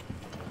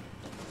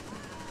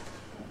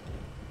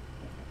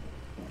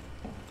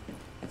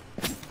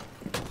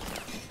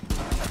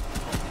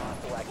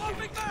 Hostile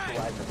activity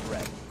neutralize the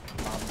threat.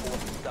 Op 4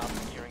 to stop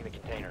securing the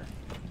container.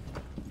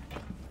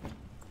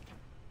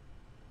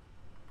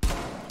 I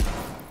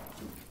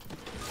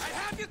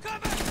have you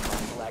covered!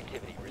 Hostile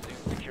activity. Resume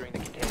securing the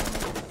container.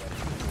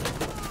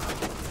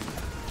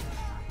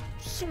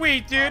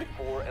 Sweet, dude. Op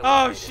 4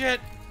 Oh eliminated. shit.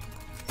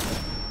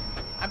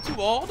 I'm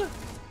too old?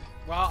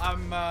 Well,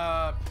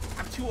 I'm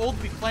too old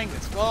to be playing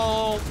this.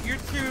 Well, you're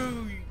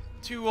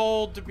too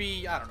old to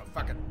be, I don't know,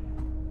 fucking.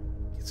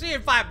 See you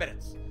in 5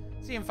 minutes.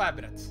 See you in 5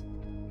 minutes.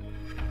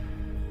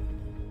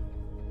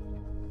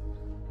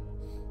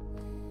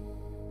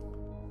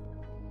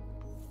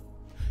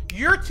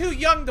 You're too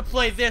young to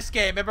play this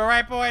game, am I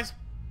right, boys?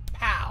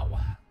 Pow.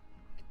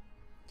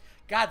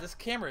 God, this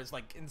camera is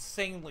like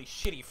insanely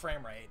shitty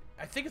frame rate.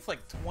 I think it's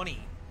like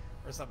 20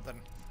 or something.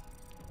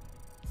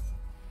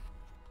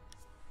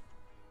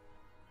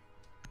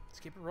 Let's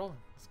keep it rolling.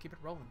 Let's keep it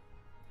rolling.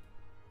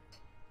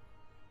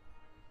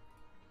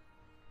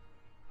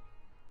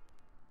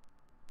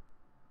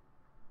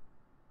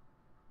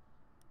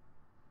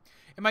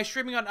 Am I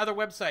streaming on other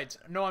websites?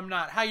 No, I'm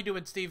not. How you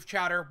doing, Steve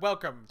Chowder?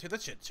 Welcome to the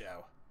shit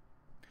show.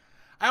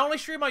 I only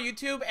stream on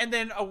YouTube, and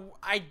then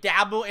I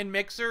dabble in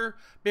Mixer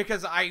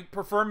because I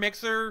prefer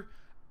Mixer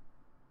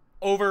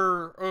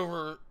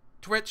over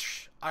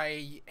Twitch.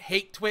 I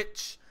hate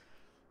Twitch.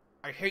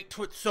 I hate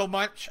Twitch so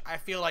much. I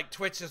feel like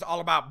Twitch is all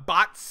about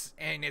bots,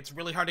 and it's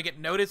really hard to get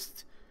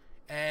noticed,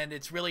 and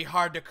it's really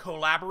hard to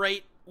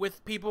collaborate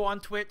with people on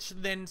Twitch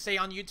than, say,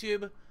 on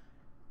YouTube.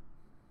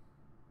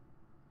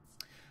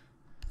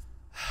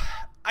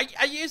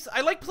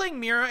 I like playing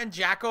Mira and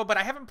Jacko, but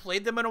I haven't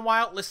played them in a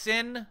while.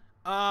 Listen,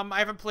 I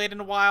haven't played in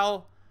a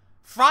while.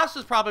 Frost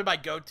is probably my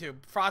go-to.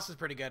 Frost is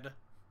pretty good.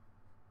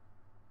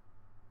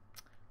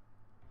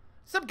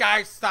 Some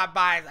guy stopped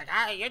by, he's like,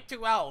 "Ah, you're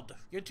too old.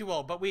 You're too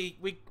old." But we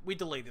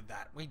deleted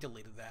that. We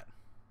deleted that.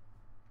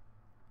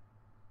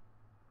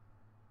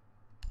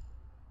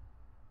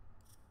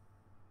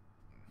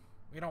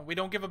 We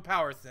don't give them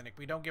power, Cynic.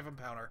 We don't give them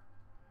power.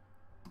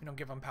 We don't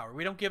give them power.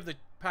 We don't give the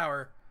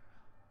power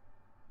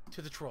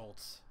to the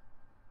trolls.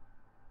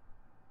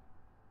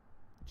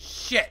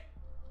 Shit.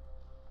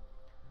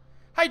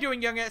 How you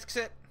doing, young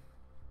exit?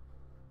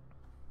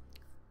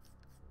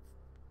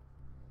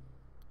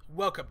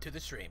 Welcome to the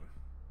stream.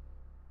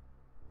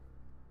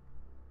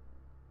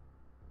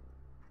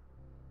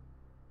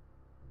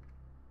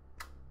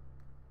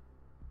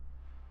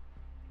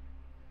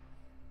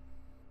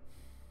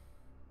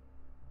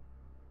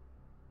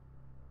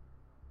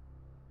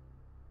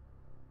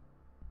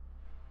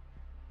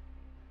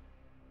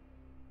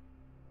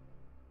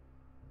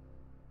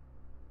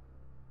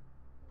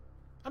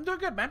 I'm doing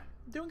good, man.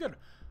 I'm doing good.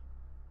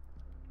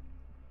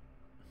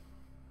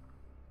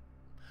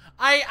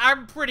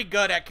 I'm pretty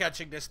good at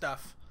catching this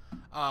stuff.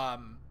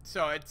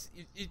 So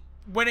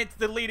when it's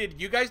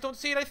deleted, you guys don't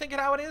see it, I think,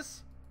 how it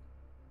is?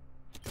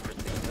 Proceed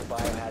to the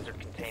biohazard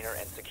container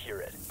and secure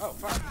it. Oh,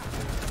 fuck.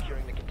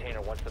 Securing the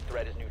container once the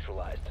threat is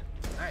neutralized.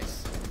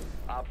 Nice.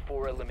 Op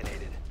 4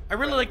 eliminated. I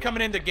really like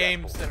coming into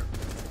games that are...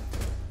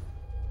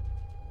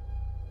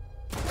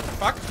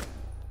 Fuck?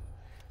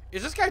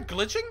 Is this guy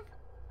glitching?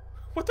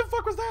 What the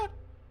fuck was that?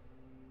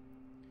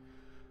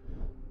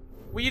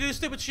 When you do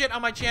stupid shit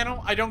on my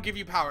channel, I don't give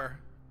you power.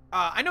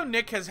 I know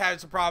Nick has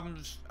had some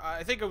problems.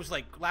 I think it was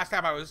like last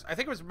time I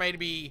think it was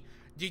maybe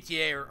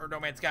GTA or No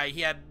Man's Sky. He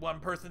had one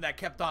person that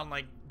kept on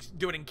like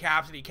doing in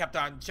caps and he kept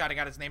on shouting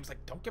out his name. It's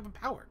like, don't give him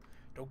power.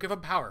 Don't give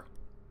him power.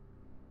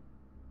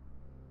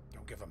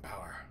 Don't give him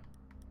power.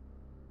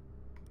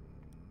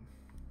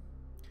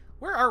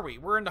 Where are we?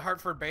 We're in the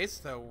Hartford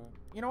base, so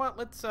you know what?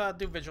 Let's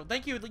do visual.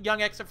 Thank you,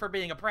 Young Exit, for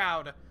being a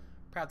proud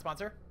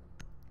sponsor.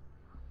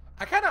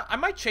 I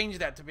might change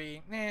that to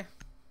be,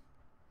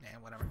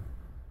 whatever.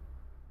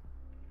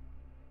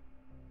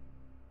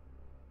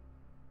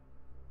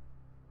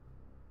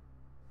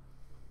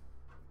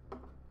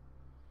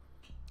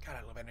 God,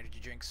 I love energy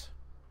drinks.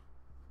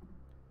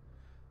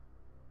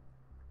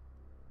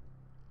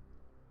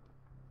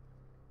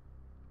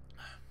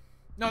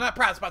 No, not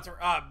proud sponsor.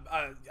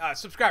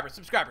 Subscriber.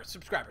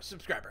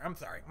 I'm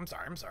sorry.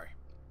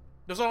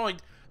 There's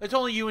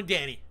only you and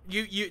Danny.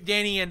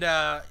 Danny and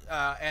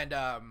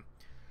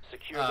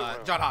Secure the room.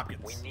 John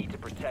Hopkins. We need to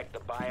protect the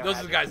biohazard Those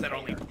are the guys that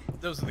container. only.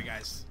 Those are the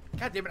guys.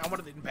 God damn it! I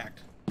wanted the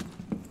impact.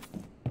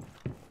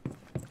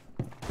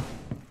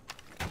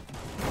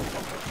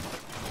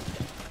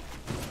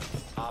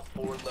 Op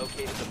 4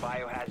 located the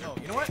biohazard. Oh,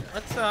 you know what?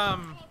 Let's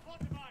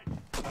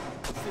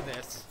do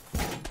this.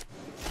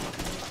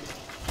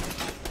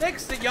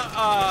 Thanks,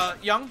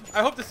 Young.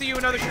 I hope to see you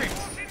in other streams.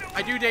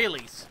 I do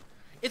dailies.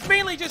 It's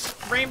mainly just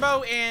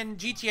Rainbow and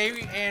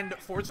GTA and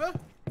Forza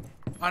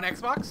on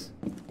Xbox.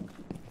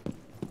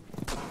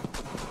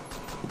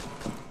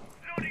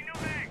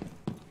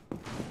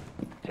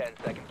 10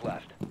 seconds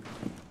left.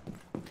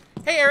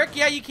 Hey, Eric.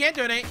 Yeah, you can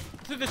donate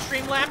to the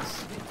Streamlabs.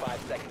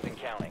 5 seconds and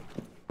counting.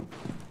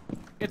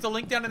 It's a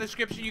link down in the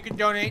description. You can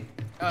donate.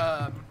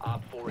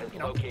 Op 4 is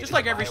located Just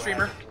like the every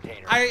streamer. biohazard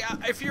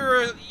container. If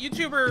you're a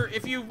YouTuber,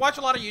 if you watch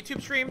a lot of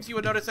YouTube streams, you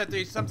would notice that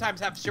they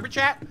sometimes have super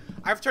chat.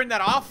 I've turned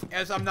that off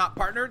as I'm not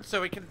partnered,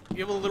 so it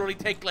will literally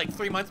take like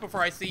 3 months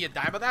before I see a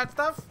dime of that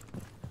stuff.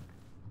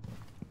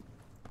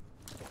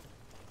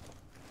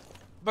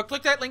 But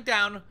click that link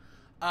down.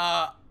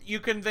 You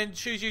can then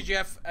choose your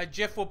GIF. A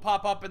GIF will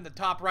pop up in the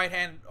top right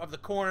hand of the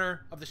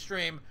corner of the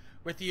stream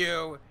with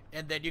you,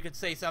 and then you can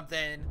say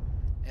something,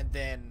 and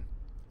then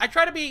I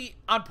try to be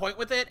on point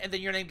with it, and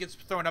then your name gets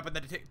thrown up in the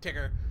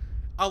ticker.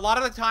 A lot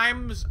of the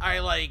times I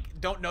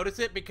like don't notice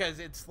it because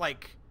it's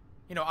like,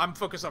 you know, I'm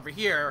focused over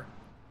here.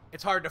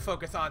 It's hard to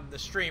focus on the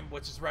stream,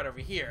 which is right over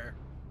here.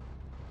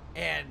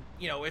 And,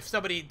 you know, if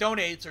somebody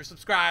donates or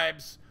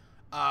subscribes,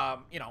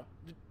 you know,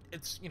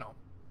 it's, you know,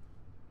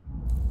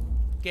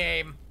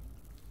 game,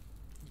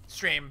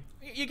 stream,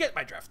 you get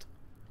my drift.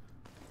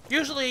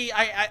 Usually,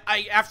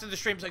 I after the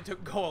streams, I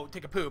go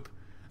take a poop,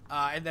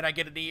 and then I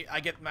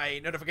get my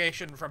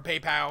notification from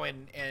PayPal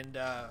and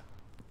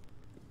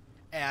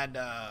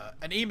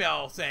an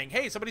email saying,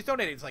 "Hey, somebody's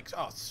donating." It's like,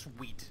 oh,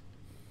 sweet.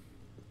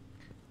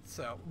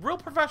 So, real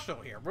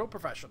professional here, real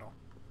professional.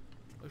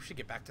 We should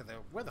get back to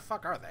where the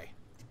fuck are they?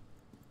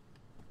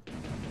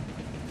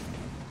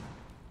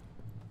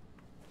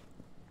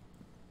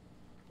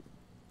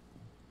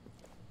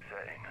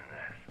 Setting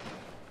this.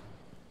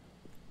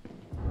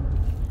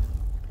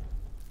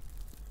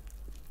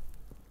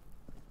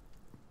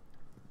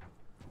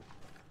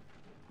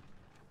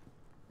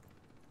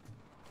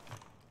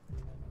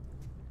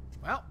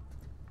 Well.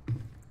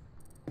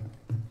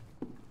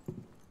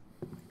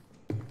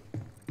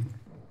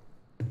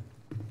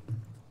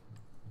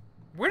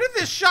 Where did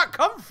this shot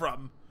come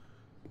from?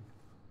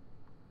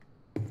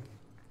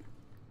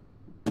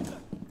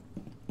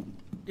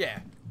 Yeah.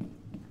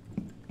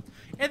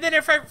 And then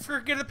if I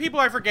forget the people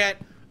I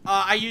forget,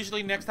 I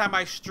usually, next time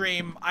I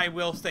stream, I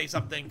will say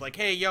something like,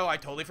 hey, yo, I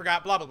totally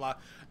forgot, blah, blah,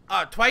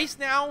 blah. Twice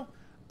now,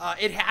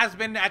 it has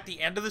been at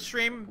the end of the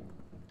stream.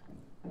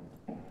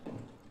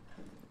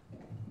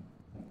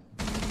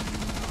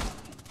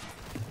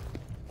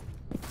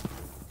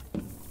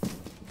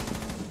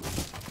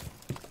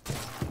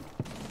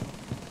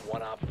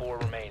 4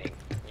 remaining.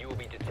 You will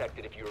be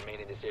detected if you remain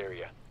in this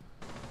area.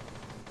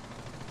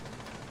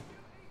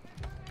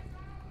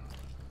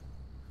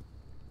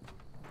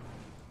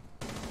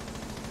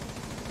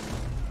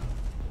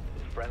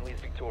 Friendly is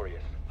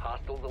victorious.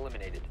 Hostiles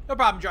eliminated. No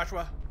problem,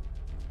 Joshua.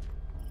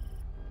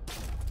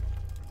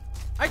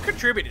 I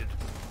contributed.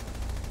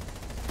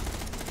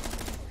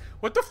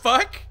 What the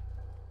fuck?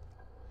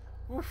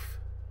 Oof.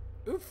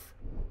 Oof.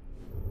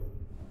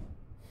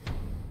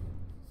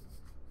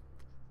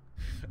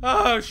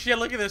 Oh shit,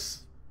 look at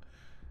this.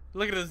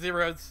 Look at the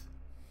zeros.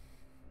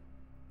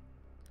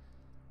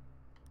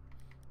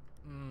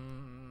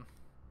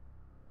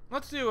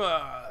 Let's do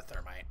a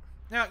thermite.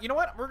 Now, you know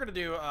what? We're gonna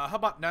do, how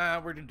about, nah,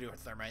 we're gonna do a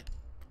thermite.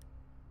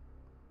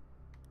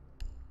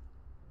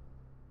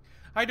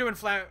 How you doing,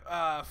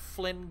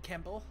 Flynn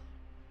Campbell?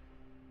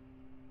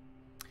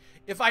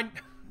 If I...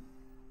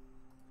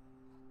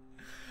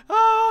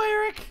 Oh,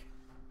 Eric!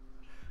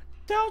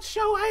 Don't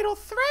show idle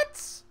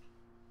threats!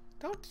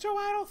 Don't show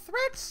idle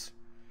threats!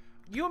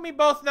 You and me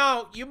both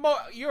know,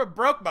 you're a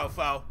broke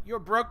mofo. You're a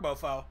broke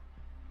mofo.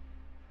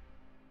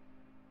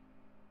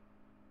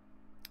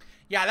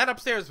 Yeah, that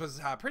upstairs was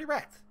pretty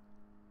wrecked.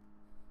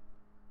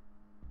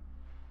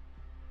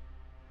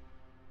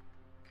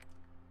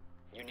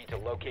 You need to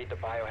locate the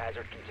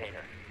biohazard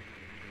container.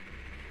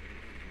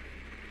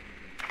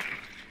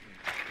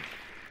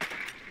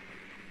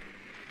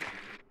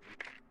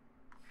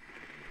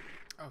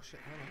 Oh shit,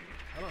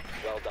 hold on.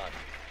 Well done.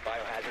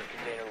 Biohazard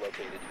container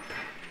located.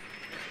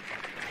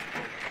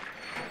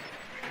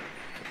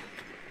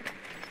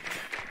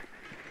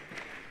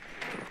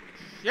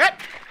 Shit!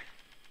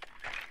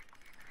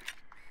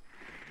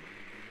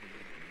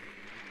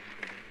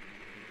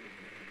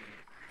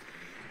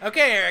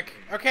 Okay, Eric.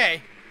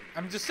 Okay.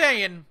 I'm just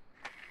saying.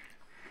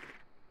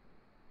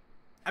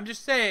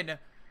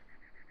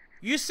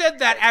 You said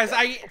that as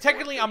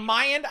technically on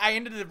my end, I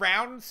ended the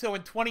round, so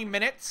in 20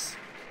 minutes,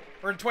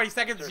 or in 20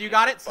 seconds, you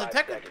got it. So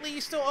technically, you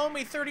still owe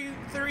me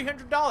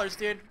 $300,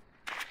 dude.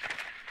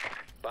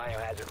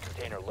 Biohazard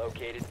container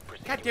located.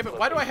 God damn it,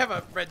 why do I have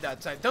a red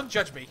dot sign? Don't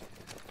judge me.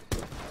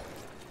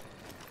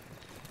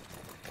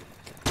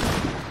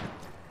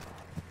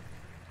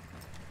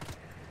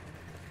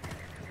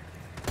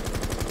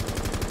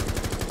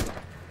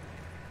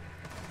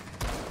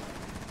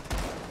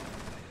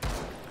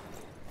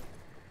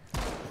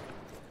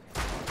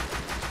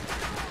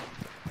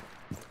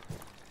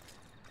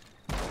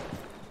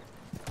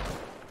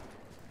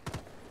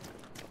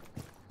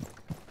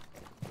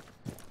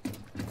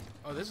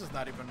 Oh, this is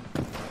not even... I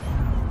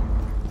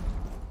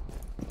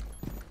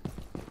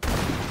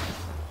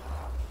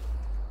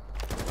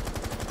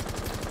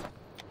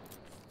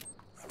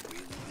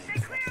really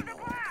think fucking all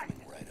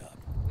coming right up.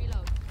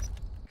 Reload.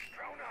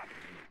 Drone up.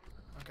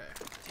 Okay.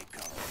 Take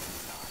cover.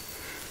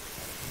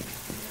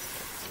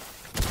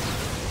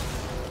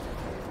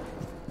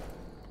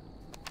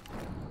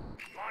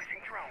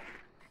 Launching drone.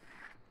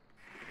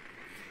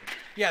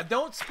 Yeah,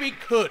 don't speak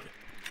hood.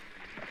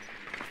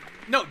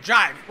 No,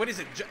 jive. What is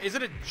it? Is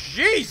it a...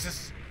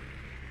 Jesus!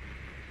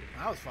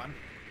 That was fun.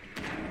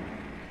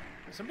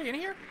 Is somebody in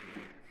here?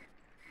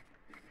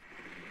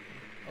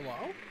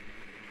 Hello?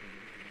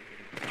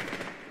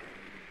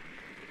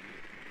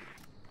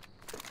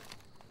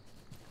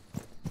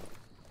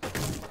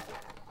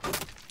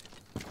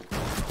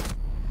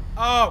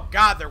 Oh,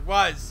 God, there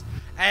was.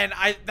 And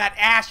that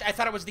ash, I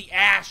thought it was the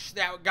ash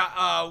that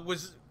got,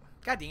 was...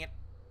 God dang it.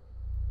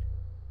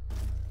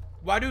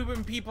 Why do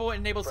when people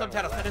enable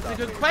subtitles? That is a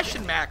good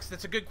question, Max.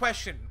 That's a good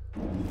question.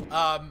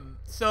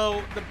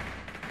 So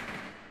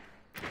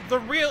the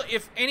real,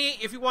 if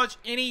you watch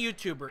any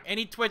YouTuber,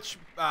 any Twitch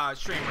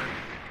streamer,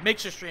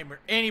 Mixer streamer,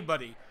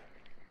 anybody,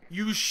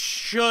 you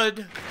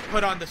should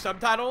put on the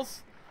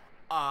subtitles.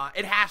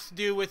 It has to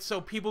do with so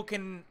people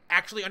can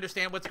actually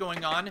understand what's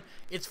going on.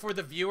 It's for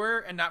the viewer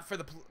and not for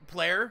the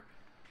player.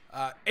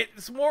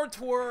 It's more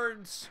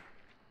towards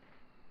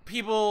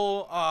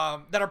people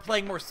that are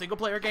playing more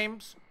single-player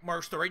games,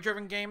 more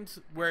story-driven games,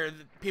 where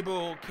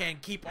people can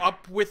keep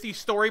up with the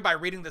story by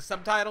reading the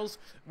subtitles,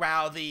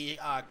 while the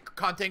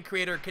content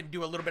creator can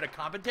do a little bit of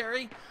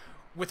commentary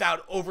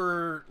without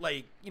over,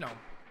 like, you know,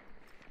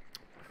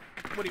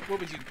 what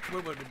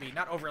would it be?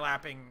 Not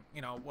overlapping,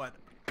 you know, what?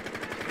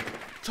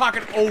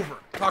 Talking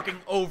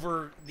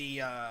over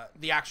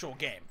the actual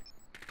game.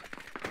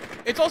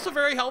 It's also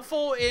very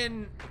helpful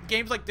in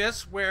games like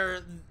this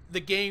where the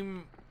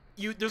game...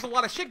 there's a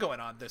lot of shit going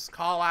on. There's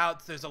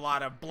call-outs. There's a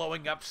lot of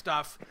blowing up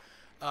stuff.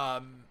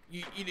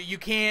 You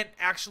can't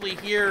actually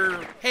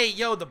hear, "Hey,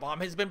 yo, the bomb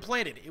has been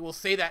planted." It will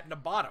say that in the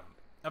bottom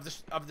of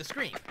the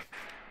screen.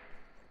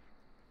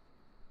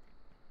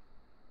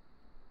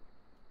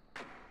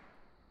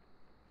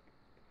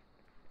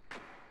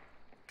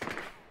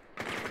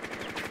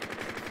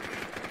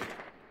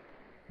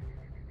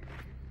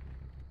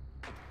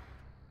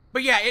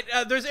 But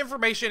yeah, there's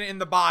information in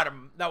the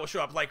bottom that will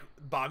show up, like,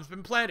 bomb's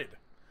been planted.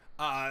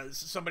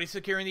 Somebody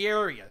securing the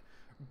area.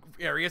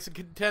 Areas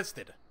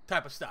contested.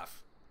 Type of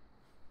stuff.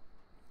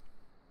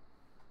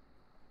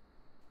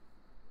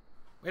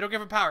 We don't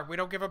give him power. We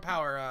don't give him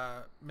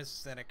power,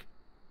 Mrs. Cynic.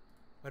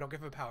 We don't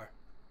give him power.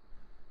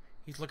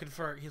 He's looking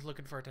for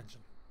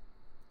attention.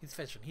 He's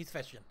fishing. He's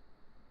fishing.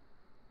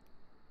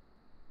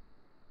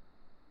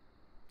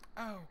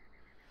 Oh.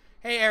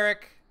 Hey,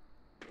 Eric.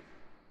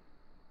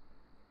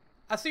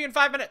 I'll see you in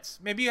 5 minutes.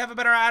 Maybe you have a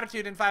better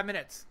attitude in 5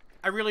 minutes.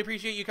 I really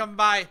appreciate you coming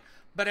by,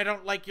 but I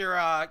don't like your,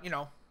 you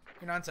know,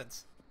 your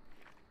nonsense.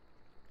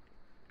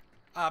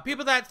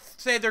 People that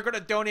say they're going to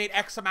donate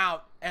X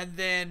amount and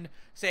then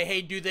say,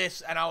 hey, do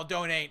this and I'll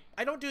donate.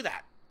 I don't do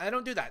that. I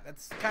don't do that.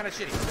 That's kind of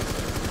shitty.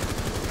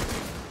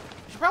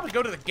 You should probably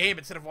go to the game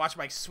instead of watching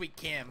my sweet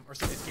cam or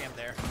somebody's cam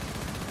there.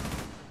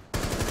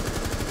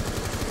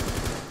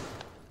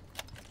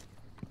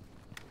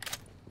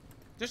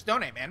 Just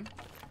donate, man.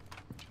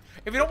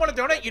 If you don't want to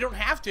donate, you don't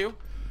have to.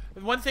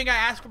 One thing I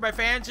ask for my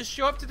fans, just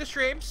show up to the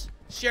streams,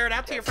 share it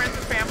out to your friends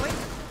and family.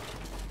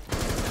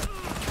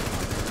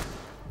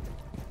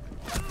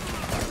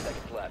 5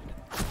 seconds left.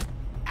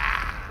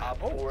 Ah, Op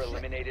 4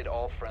 eliminated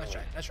all friendlies.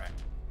 That's right. That's right.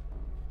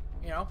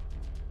 You know,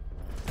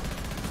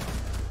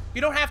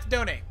 you don't have to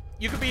donate.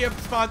 You could be a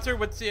sponsor.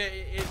 It's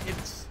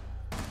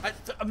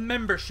a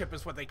membership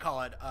is what they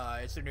call it.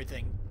 It's their new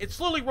thing. It's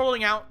slowly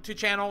rolling out to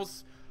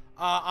channels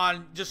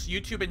on just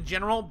YouTube in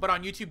general, but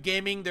on YouTube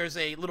Gaming, there's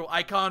a little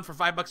icon for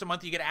 $5 a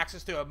month. You get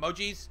access to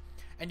emojis,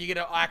 and you get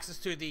access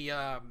to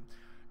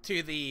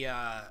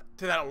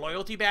that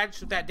loyalty badge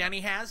that Danny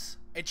has.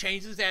 It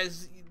changes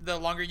as the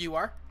longer you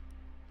are.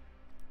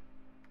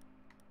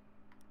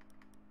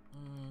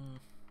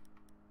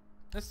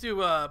 Let's do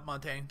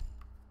Montaigne.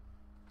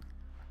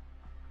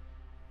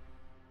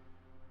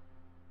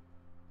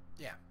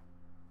 Yeah.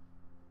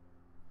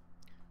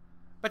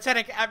 But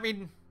Tenic, I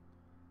mean,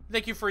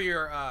 thank you for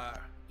your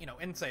you know,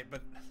 insight,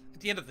 but at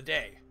the end of the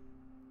day,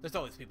 there's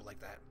always people like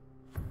that.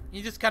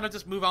 You just kind of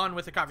just move on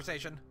with the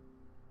conversation.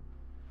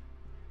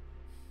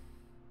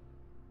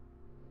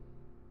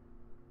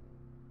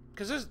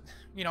 Because there's,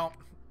 you know,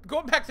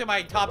 going back to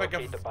my topic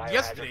of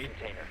yesterday,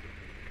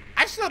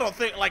 I still don't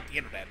think like the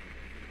internet.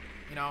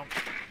 You know,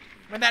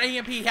 when that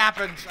EMP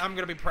happens, I'm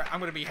gonna be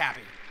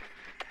happy.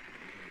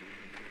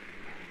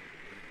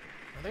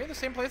 Are they in the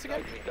same place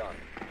again? Nicely done.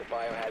 The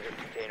biohazard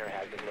container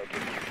has been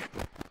located.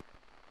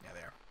 Yeah,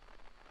 they are.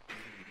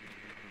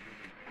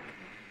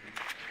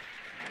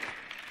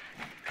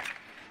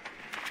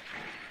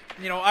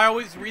 You know, I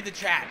always read the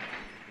chat,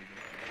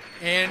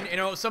 and you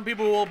know, some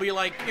people will be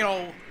like, you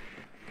know,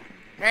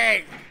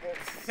 hey,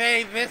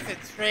 say this in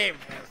stream.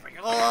 And it's like,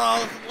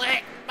 oh,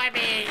 lick my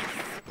face,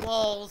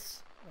 lols.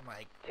 I'm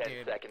like, 10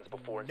 dude, seconds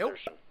before nope.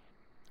 insertion.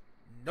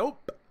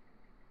 Nope.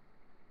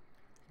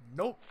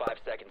 Nope. 5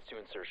 seconds to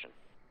insertion.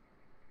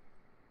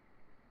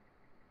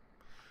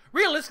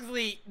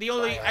 Realistically, the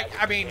only,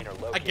 I mean,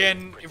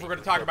 again, if we're going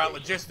to talk about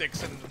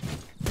logistics, and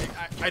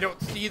I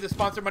don't see the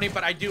sponsor money,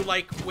 but I do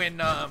like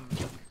when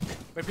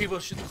people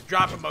should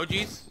drop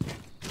emojis.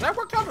 Because I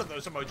worked hard on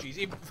those emojis,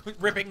 even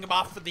ripping them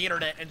off of the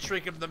internet and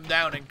shrinking them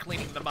down and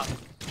cleaning them up.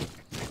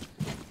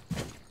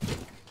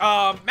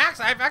 Max,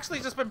 I've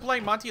actually just been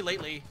playing Monty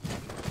lately.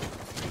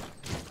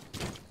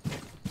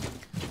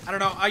 I don't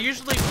know, I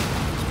usually... I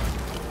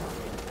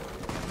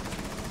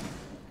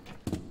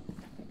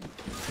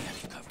have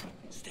you covered.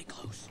 Stay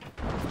close.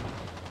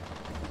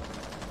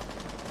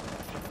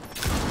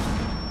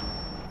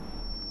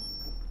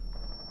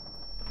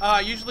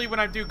 Usually when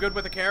I do good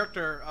with a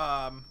character,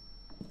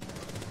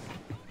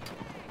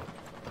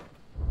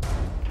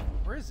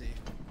 where is he?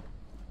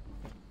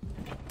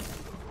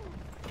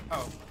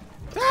 Oh.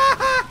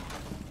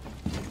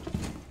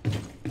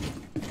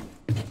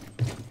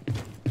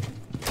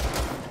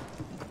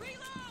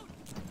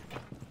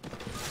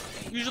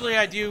 Usually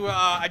I do,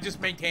 I just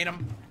maintain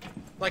them.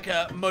 Like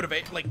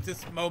motivate, like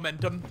this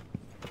momentum.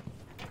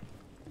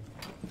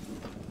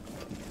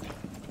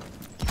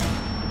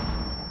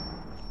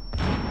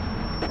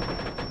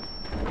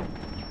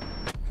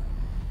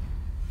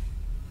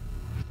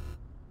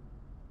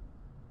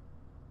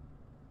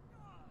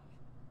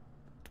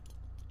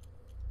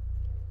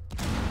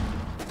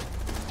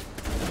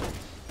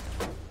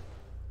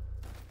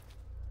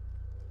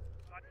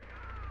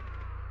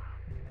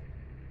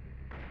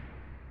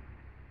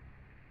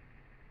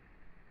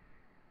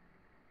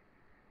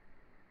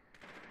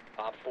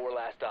 Op 4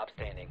 last stop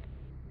standing.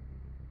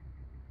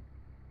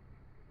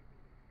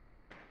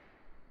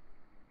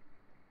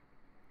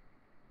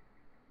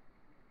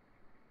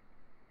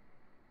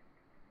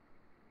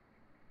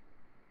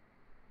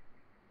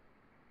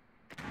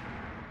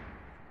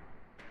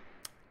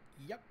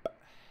 Yep.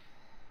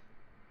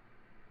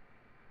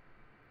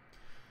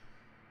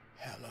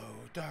 Hello,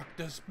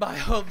 darkness,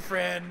 my old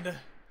friend.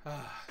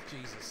 Ah,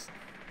 Jesus.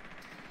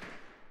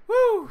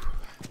 Woo!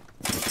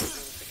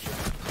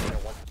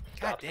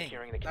 God Stop dang,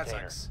 securing the that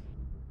container. sucks.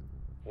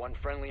 One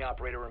friendly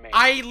operator remains.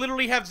 I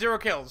literally have 0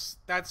 kills.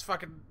 That's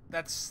fucking,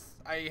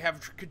 I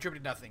have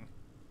contributed nothing.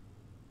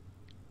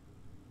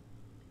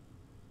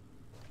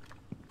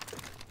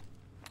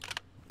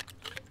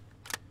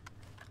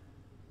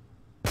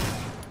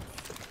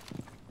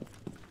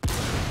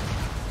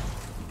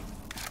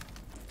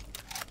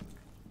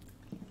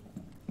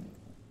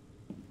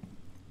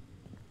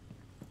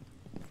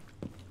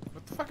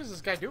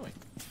 this guy doing?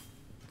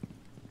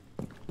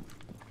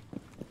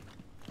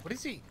 What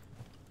is he?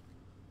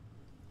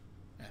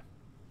 Yeah.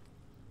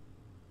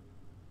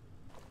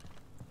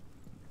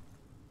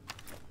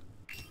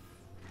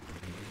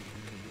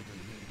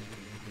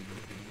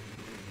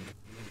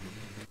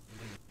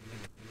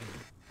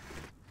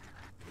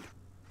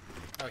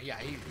 Oh yeah,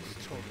 he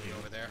was totally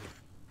over there.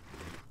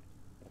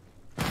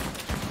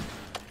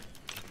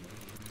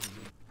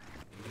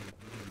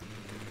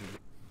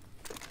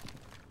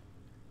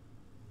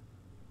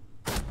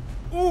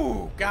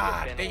 Ooh,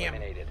 god You've been damn.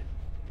 eliminated.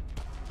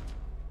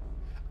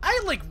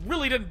 I, like,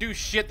 really didn't do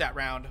shit that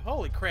round.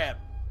 Holy crap.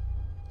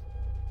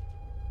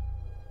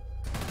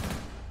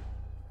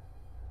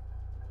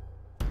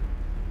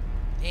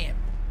 Damn.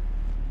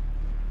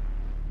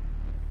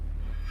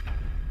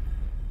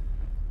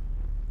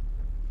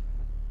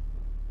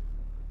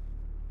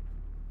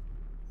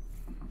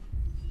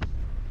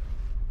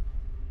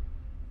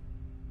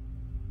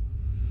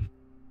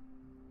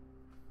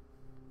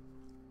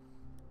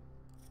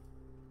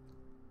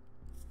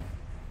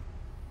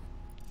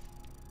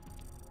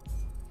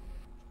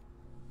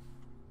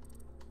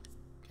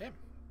 Okay,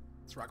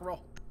 let's rock and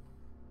roll.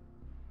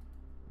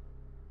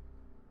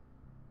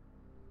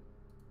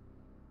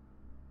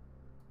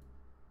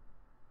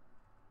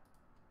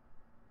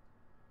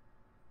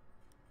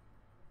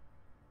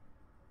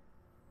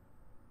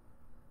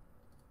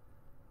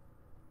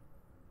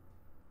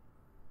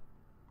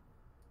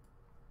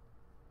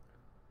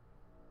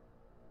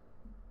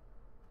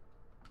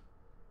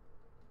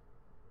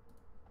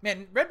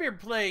 Man,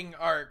 Redbeard playing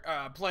what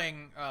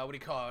do you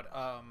call it?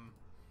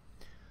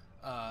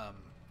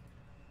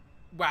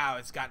 Wow,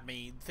 it's got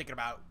me thinking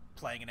about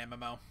playing an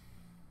MMO.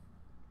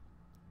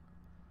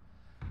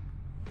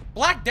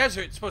 Black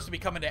Desert's supposed to be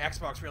coming to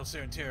Xbox real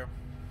soon too.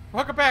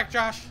 Welcome back,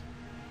 Josh.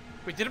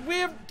 Wait, did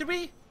we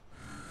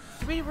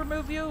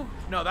remove you?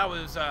 No, that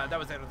was that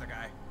other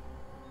guy.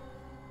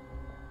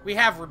 We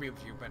have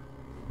removed you, but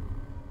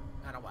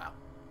not in a while.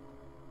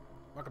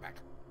 Welcome back.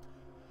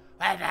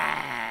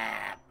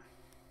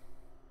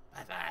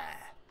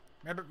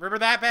 Remember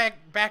that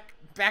back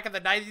in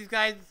the 90s,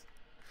 guys?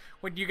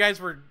 When you guys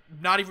were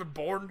not even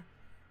born?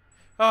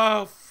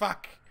 Oh,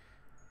 fuck.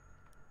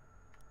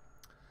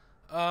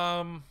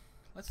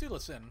 Let's do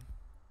this in.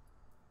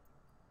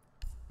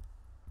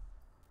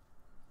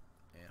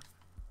 Yeah.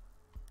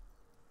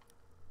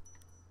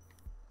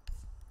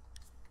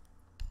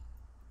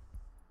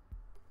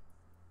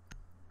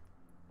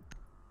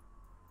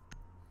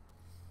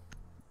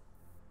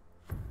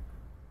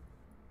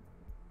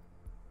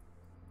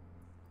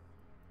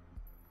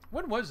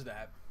 When was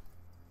that?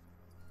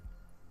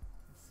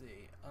 Let's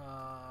see.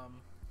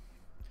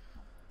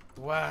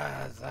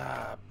 Was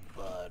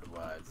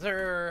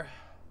Budweiser?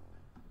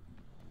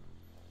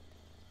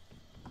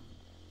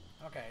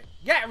 Okay.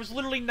 Yeah, it was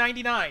literally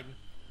 99.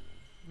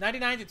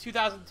 99 to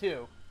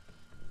 2002.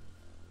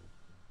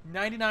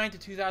 99 to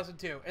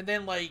 2002. And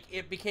then, like,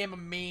 it became a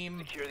meme.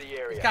 Secure the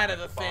area. It's kind of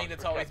the The bomb's thing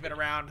that's always been protected.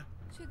 around.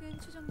 최근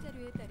추정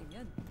자료에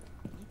따르면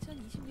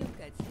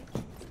 2020년까지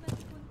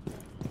스마트폰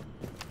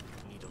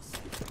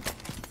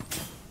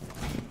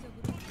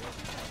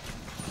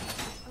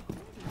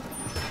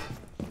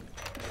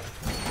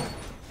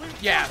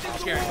Yeah, it's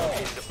scary.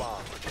 Located the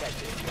bomb.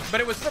 Protect it. But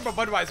it was from a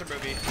Budweiser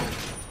movie.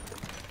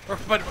 Or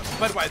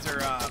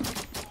Budweiser,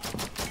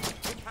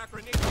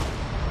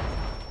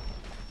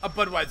 a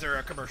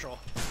Budweiser commercial.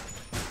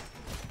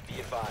 Be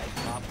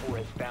advised, Op 4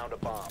 has found a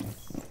bomb.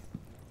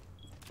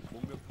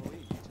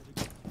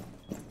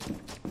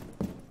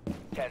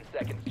 10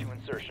 seconds to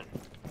insertion.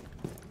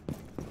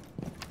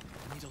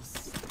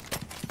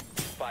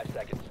 5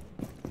 seconds.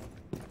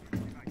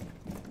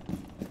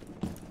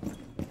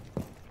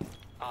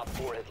 Op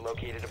 4 has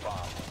located a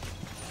bomb.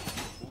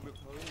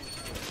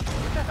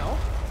 What the hell?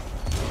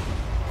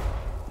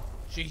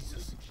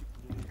 Jesus.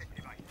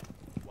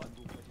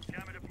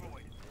 Camera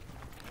deployed.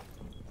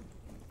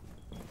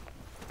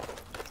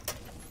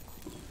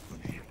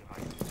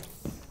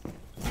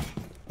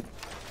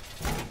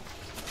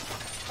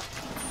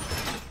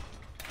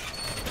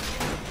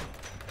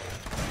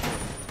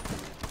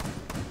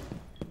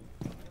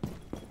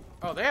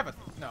 Oh, they have a...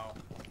 No.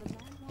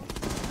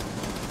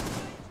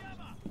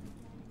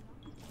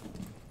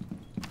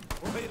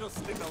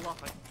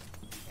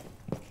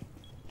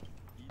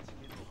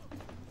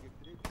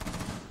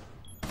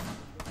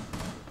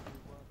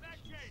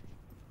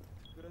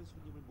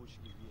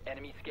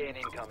 Enemy scan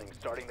incoming,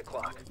 starting the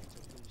clock.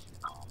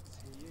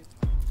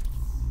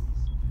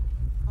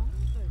 On the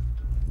first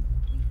floor,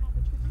 we have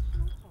a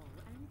traditional hall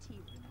and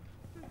tea room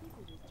for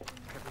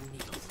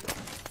visitors to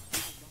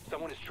enjoy.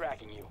 Someone is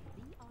tracking you.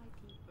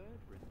 VIP bird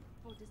room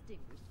for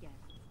distinguished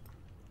guests.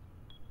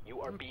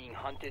 You are being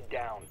hunted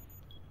down.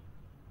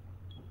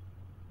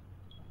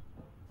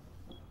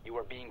 You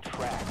are being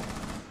tracked.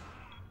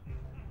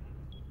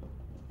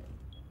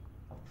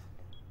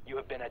 You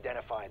have been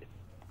identified.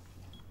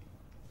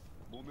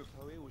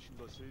 목욕탕에 오신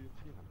것을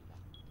환영합니다.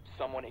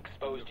 Someone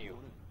exposed you.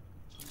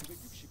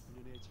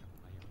 1969년에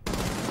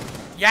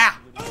작동하여 Yeah!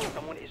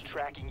 Someone is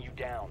tracking you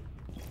down.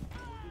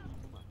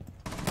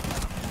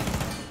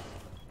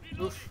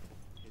 Oof.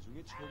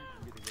 대중에 처음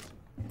공개된 것은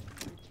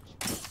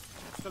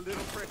 1970년. The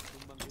little prick.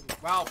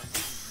 전망대는 Wow.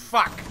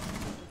 Fuck.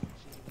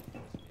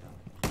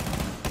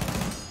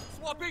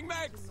 Swapping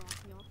mags!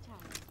 North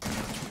Tower.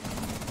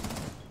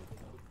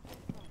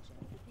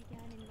 Project that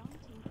began in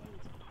 1980,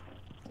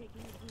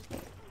 taking a group of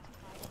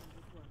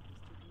 2,500 workers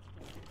to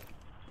construct it.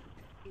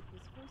 It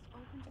was first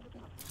opened to the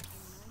public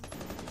in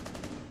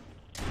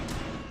 1980.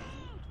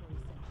 The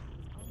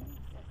laboratory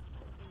section was only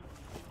accessible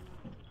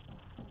in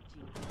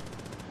 1990.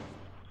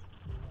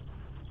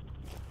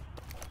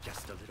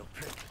 Just a little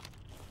prick.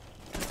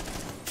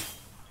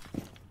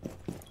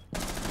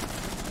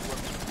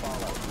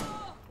 Follow.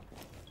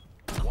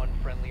 One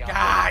friendly God.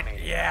 operator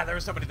remaining. Yeah, there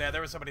was somebody there.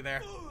 There was somebody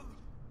there.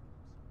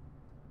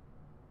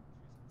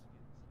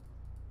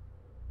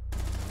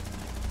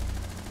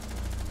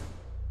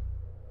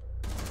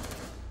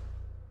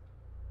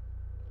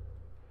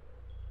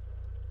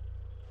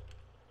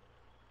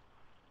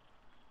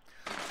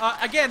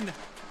 Again,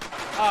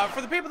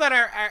 for the people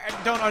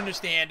that don't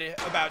understand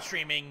about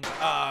streaming,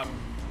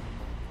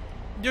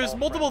 there's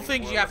multiple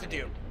things you have to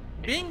do.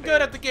 Being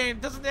good at the game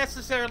doesn't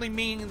necessarily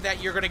mean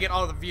that you're gonna get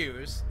all the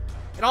views.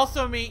 It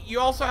also means you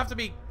also have to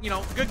be,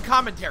 good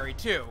commentary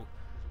too.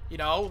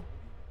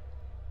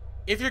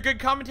 If you're good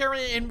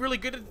commentary and really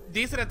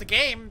decent at the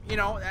game,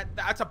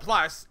 that's a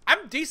plus.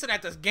 I'm decent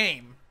at this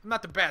game. I'm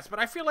not the best, but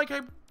I feel like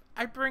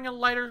I bring a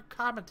lighter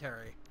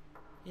commentary.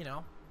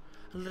 A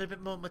little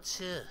bit more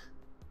mature.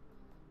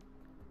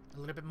 A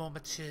little bit more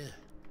mature.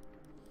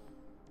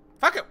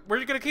 Fuck it,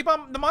 we're gonna keep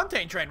on the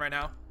Montaigne train right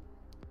now.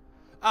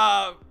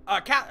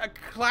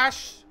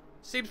 Clash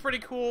seems pretty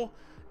cool.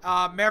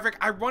 Maverick,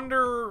 I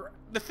wonder,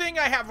 the thing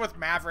I have with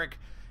Maverick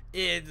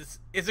is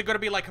it gonna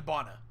be like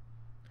Hibana?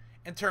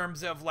 In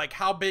terms of, like,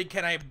 how big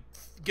can I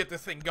get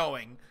this thing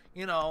going?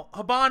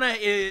 Hibana's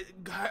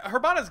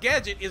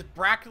gadget is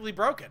practically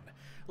broken.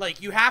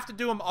 Like, you have to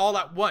do them all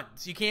at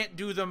once. You can't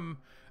do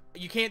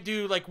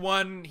like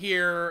one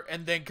here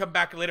and then come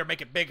back later and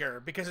make it bigger,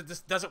 because it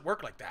just doesn't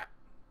work like that.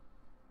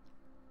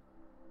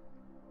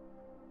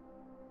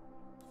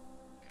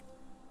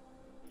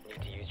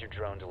 Need to use your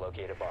drone to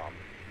locate a bomb.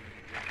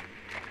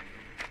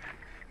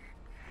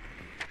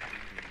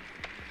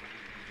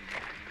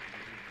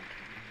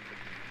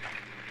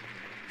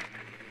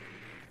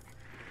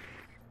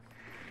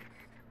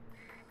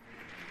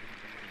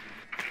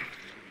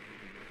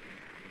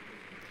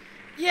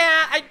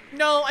 Yeah, I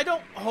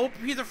don't hope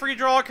he's a free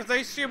draw, because I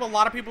assume a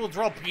lot of people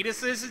draw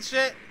penises and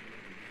shit.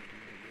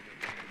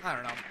 I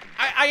don't know.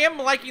 I am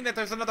liking that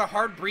there's another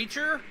hard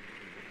breacher.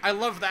 I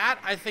love that.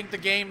 I think the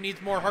game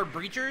needs more hard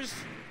breachers,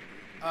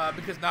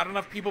 because not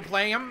enough people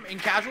play them in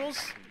casuals.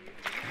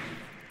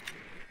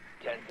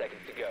 10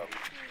 seconds to go.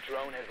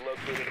 Drone has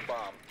located a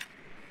bomb.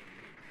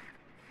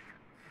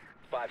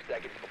 5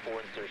 seconds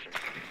before insertion.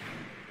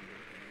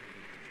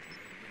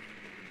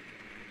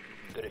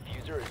 The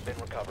diffuser has been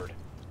recovered.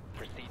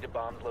 Proceed to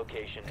bomb's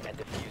location and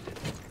defuse it.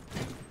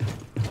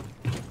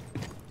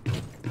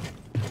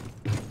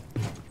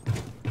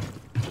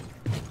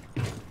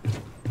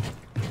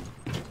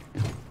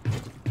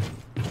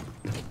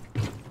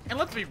 And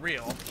let's be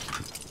real,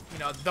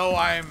 though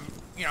I'm,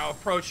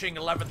 approaching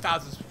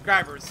 11,000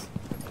 subscribers,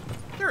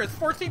 there is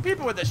 14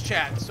 people in this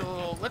chat,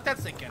 so let that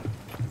sink in.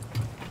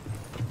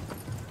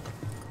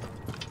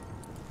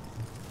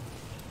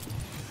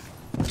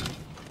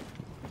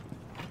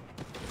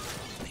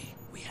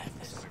 We have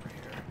this.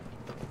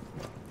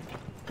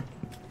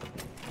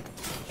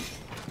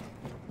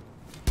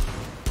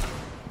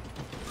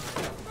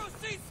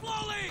 Proceed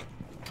slowly!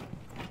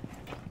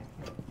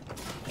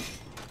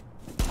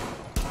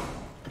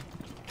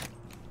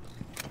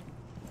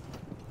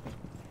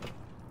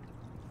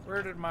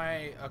 Where did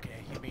my...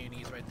 Okay, he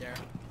B&E's right there.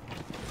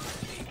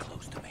 Stay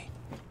close to me.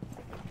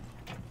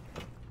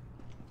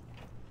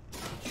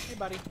 Hey,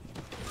 buddy. I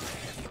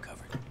have you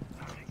covered.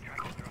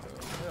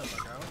 There we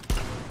go.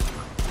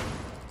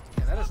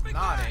 Yeah, that is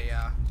not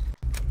a,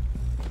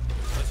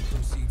 Let's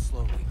proceed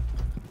slowly.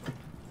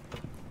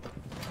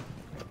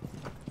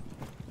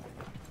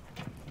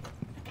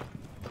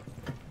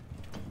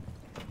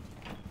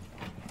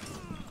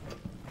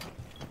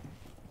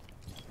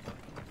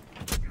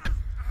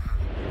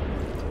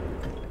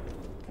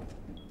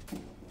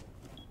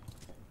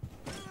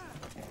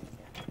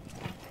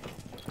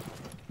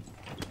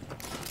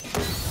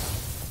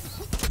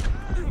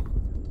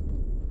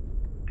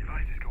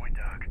 Device is going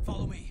dark.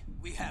 Follow me.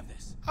 We have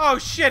this. Oh,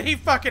 shit, he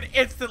fucking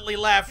instantly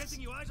left.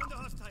 You eyes on the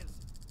hostiles.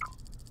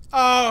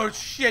 Oh,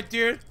 shit,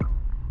 dude.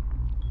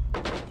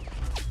 Oh,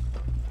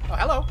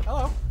 hello,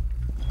 hello.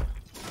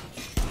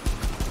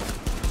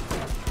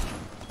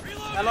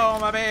 Hello,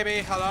 my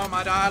baby. Hello,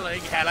 my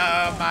darling.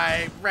 Hello,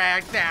 my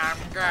ragdown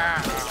girl.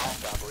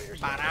 Last operator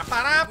standing.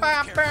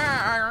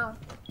 Ba-da-ba-da-ba-ba.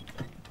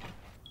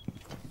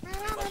 Must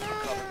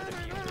recover the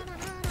diffuser.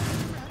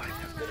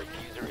 The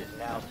diffuser is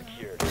now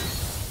secured.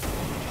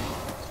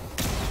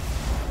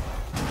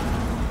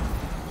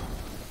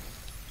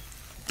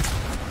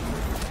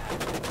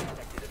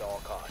 Protected at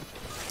all costs.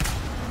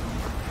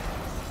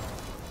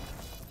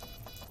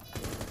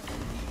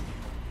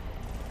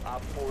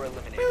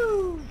 eliminated.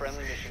 Woo!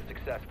 Friendly mission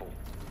successful.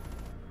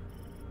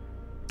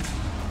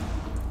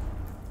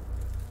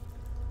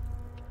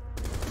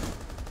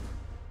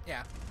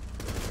 Yeah.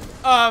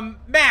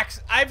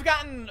 Max, I've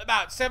gotten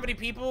about 70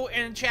 people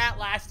in chat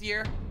last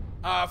year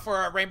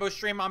for a Rainbow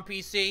stream on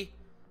PC.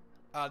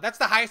 That's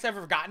the highest I've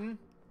ever gotten.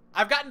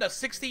 I've gotten to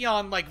 60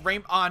 on like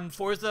on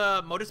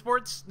Forza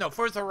Motorsports. No,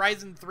 Forza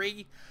Horizon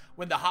 3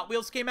 when the Hot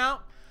Wheels came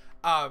out.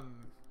 I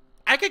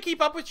could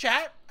keep up with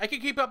chat.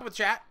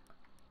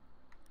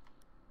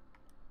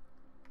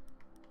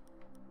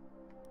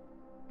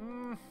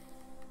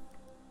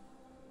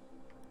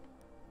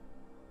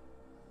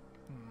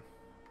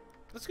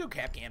 Let's go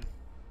Capcan.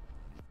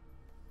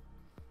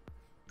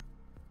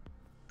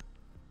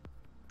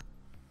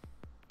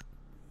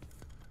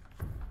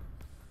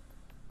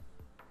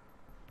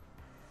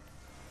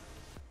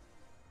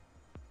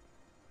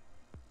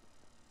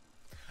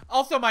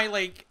 Also, my,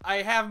 like,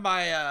 I have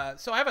my,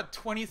 so I have a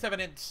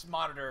 27-inch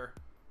monitor.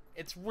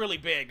 It's really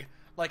big.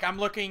 Like, I'm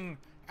looking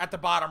at the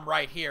bottom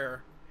right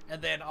here,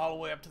 and then all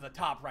the way up to the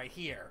top right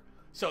here.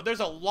 So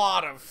there's a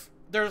lot of,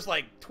 there's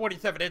like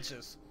 27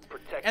 inches.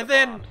 Protect And the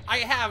then bombs. I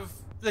have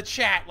the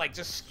chat, like,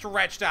 just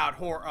stretched out,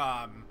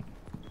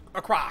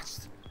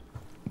 across,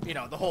 you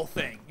know, the whole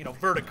thing, you know,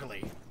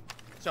 vertically.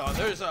 So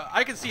there's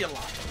I can see a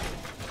lot.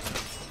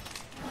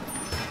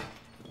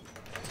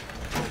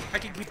 I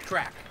can keep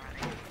track.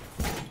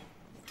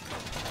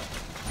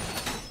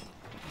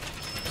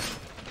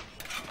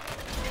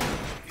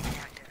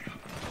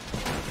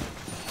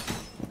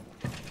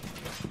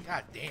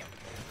 God damn.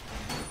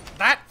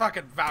 That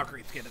fucking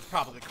Valkyrie skin is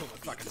probably the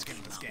coolest fucking skin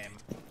in this game.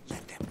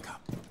 Let them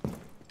come.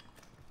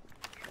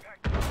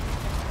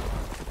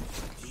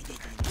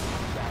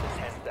 Down to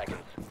 10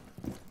 seconds.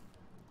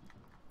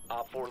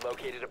 Op 4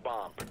 located a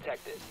bomb.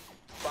 Protect it.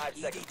 5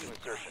 seconds to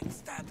insertion.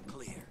 Stand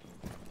clear.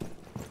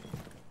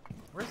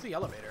 Where's the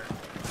elevator?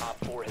 Op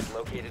 4 has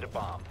located a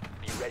bomb.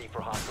 Be ready for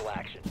hostile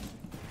action.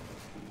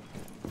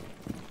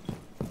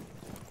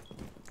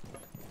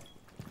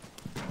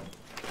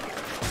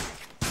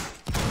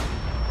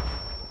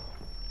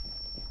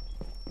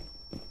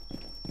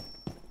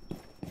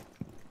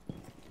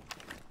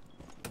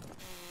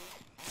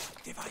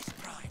 Device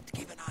primed.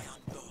 Keep an eye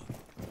on door.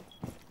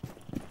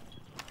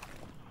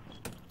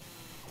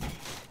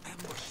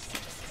 Ambush set.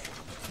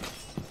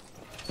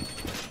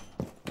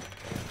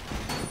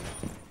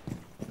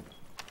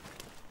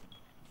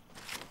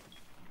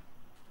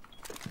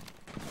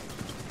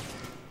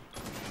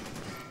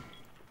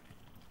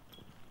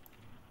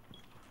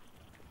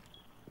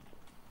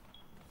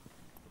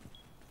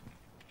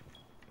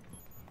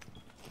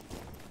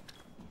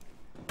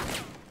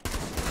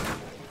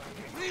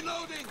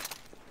 Reloading!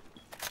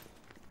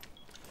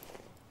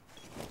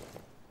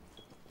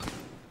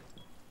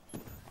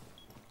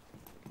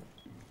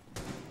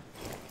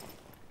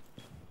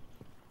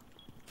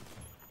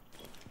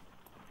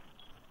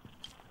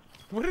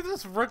 What is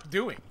this Rook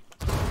doing?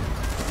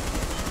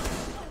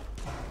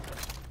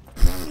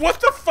 What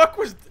the fuck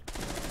was...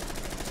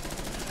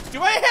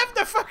 Do I have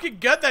the fucking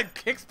gun that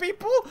kicks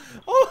people?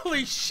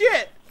 Holy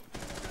shit!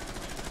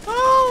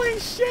 Holy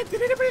shit!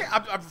 Did anybody...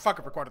 I'm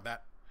fucking recording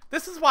that.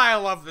 This is why I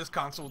love this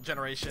console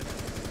generation.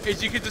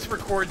 Is you could just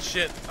record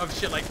shit of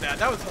shit like that.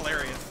 That was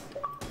hilarious.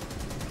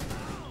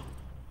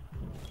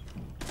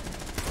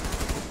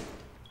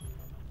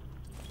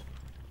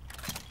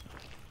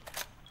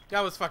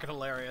 That was fucking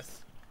hilarious.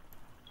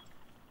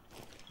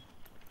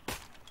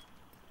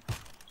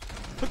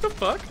 What the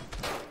fuck?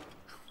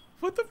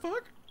 What the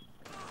fuck?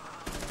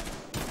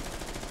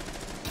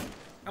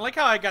 I like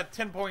how I got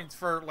 10 points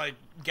for, like,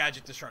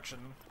 gadget destruction.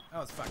 That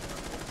was fucking cool.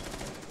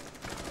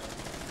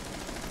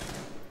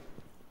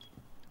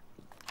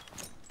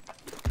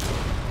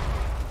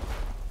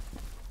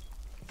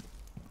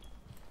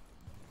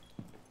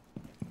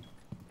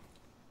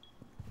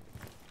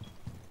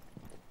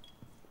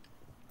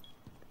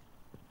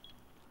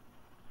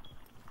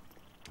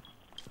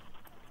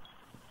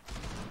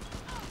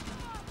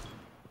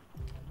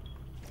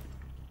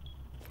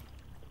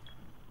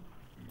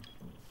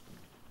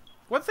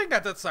 One thing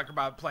that does suck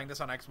about playing this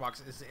on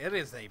Xbox is it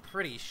is a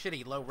pretty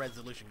shitty low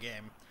resolution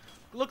game.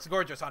 It looks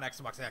gorgeous on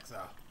Xbox X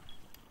though.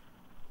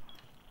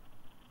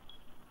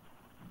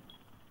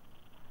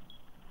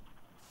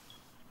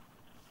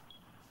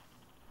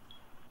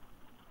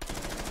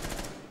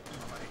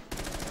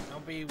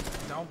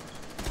 Don't.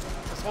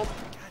 Just hold.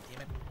 God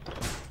damn it.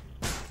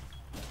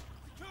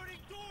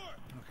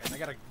 Okay, I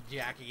got a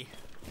Jackie.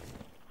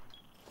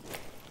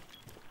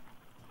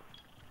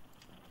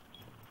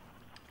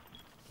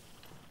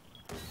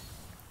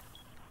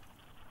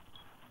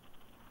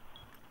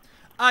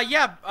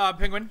 Yeah,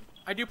 Penguin.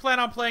 I do plan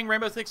on playing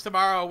Rainbow Six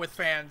tomorrow with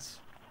fans.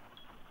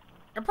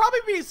 And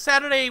probably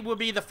Saturday will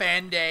be the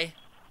fan day.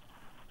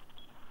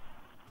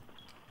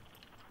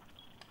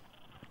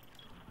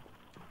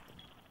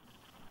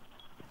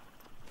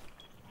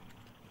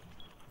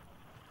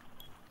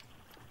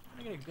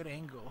 I get a good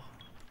angle.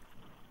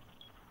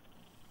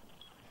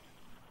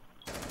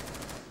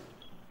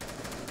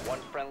 One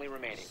friendly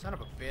remaining. Son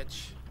of a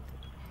bitch.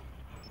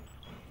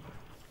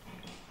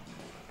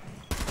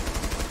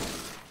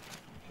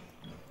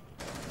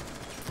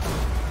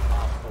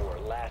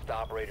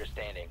 operator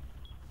standing.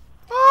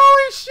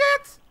 Holy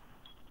shit!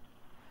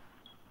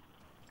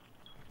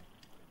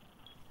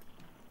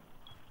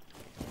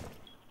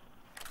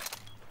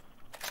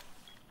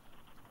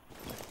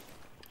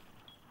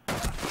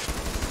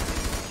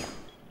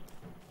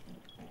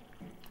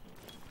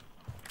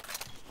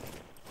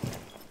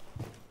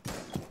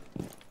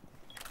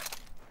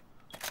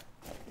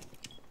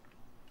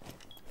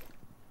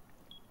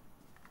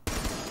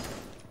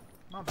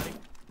 Come on, buddy.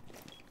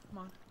 Come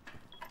on.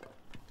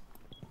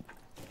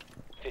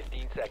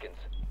 15 seconds.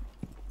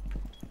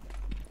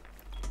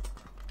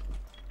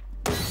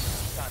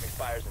 Time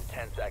expires in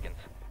 10 seconds.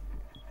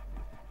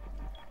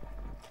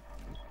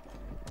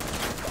 5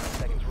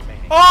 seconds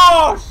remaining.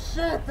 Oh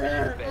shit,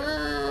 Failed. dude!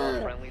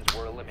 All friendlies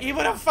were eliminated. He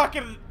would have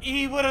fucking.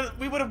 We would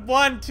have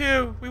won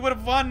too. We would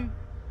have won.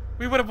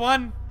 We would have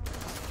won.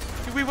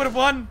 We would have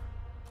won.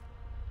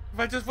 If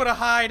I just would have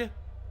hide.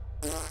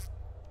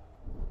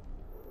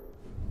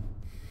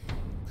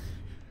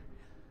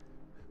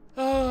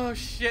 Oh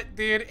shit,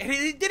 dude. And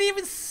he didn't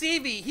even see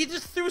me. He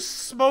just threw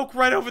smoke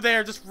right over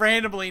there just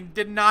randomly and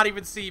did not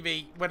even see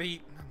me when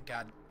he. Oh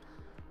god.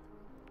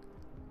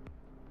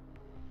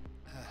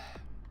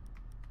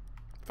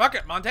 Fuck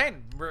it, Montaigne.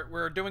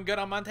 We're doing good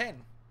on Montaigne.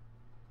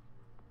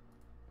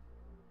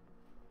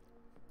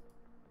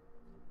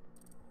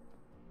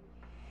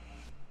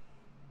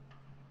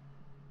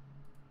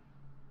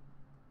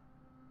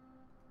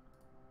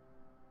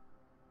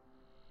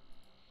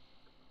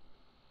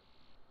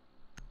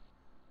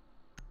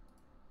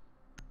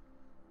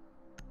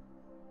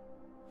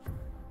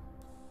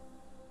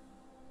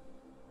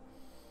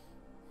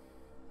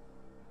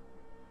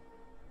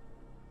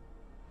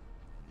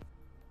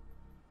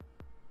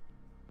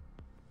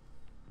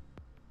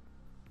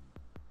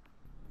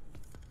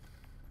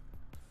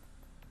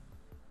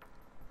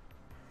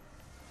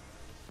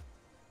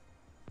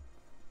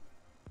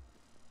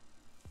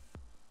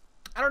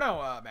 I don't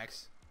know,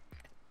 Max.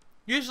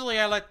 Usually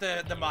I let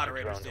the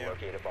moderators do what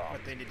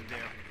they need to do.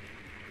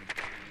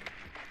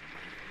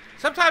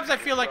 Sometimes I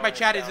feel like my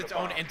chat is its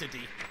own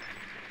entity.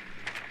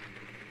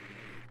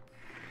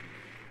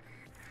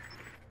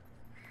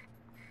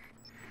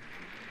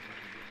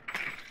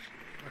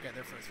 Okay,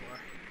 they're first floor.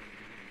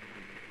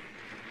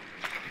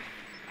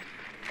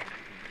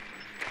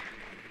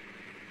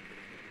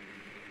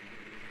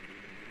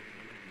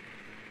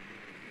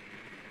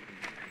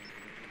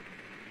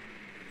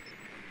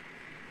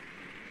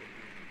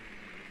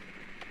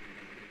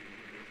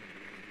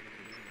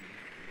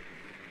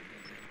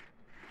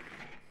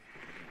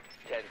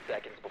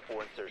 Seconds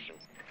before insertion.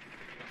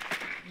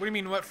 What do you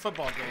mean, what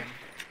football game?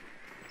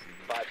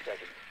 5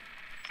 seconds.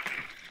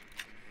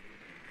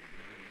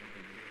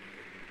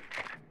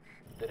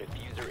 The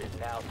diffuser is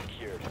now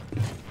secured.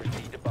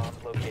 Proceed to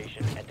bomb's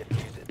location and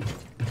defuse it.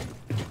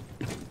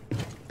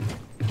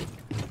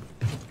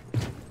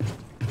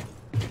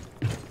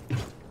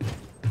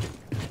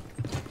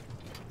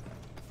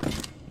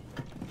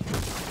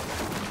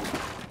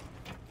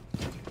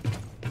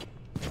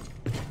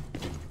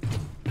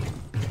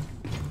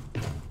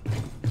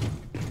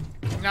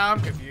 Now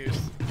I'm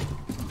confused.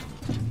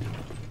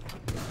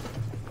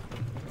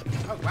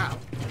 Oh, wow.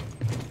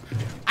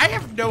 I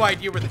have no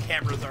idea where the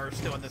cameras are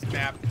still in this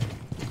map.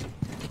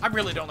 I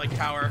really don't like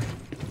tower.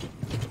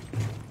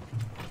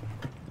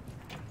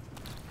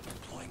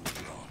 Deploying the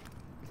drone.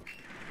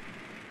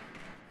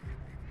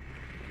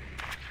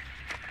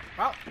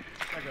 Well,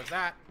 there goes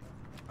that.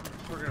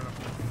 We're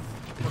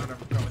gonna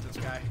go with this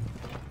guy.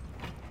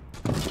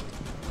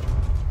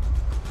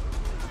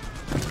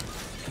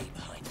 Stay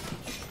behind me.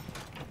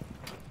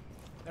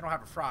 They don't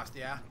have a frost,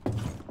 yeah? Have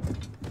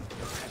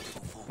to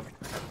go forward.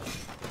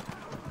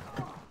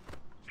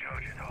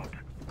 Charge it hot.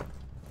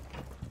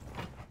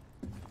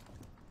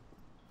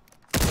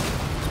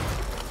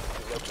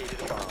 You located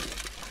a bomb.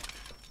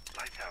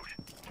 Lights out.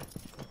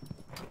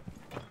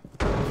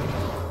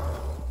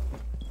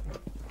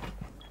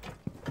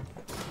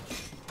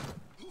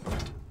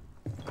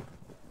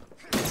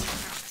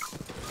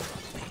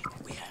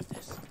 We have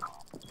this.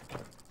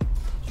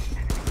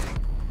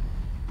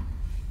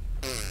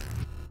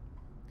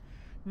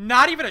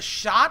 Not even a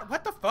shot?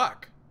 What the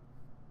fuck?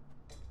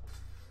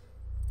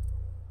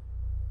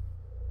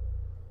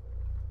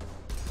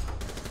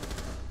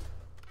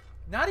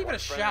 Not even One a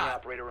friendly shot.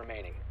 operator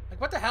remaining. Like,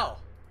 what the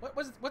hell?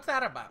 What's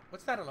that about?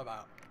 What's that all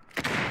about?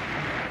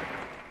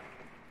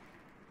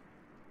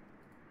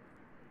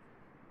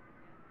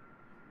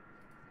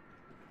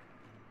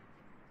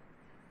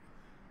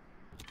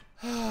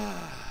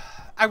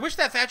 I wish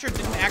that Thatcher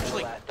didn't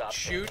actually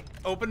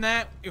open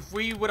that. If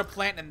we would have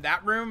planted in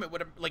that room, it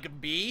would have, like a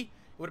B,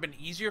 it would have been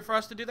easier for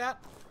us to do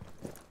that.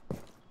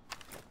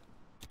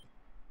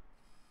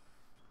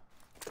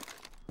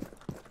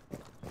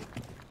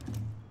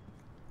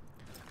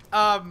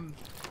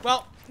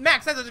 Well,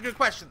 Max, that's a good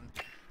question.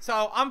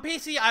 So, on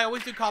PC, I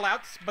always do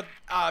callouts, but,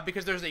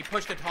 because there's a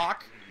push to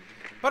talk.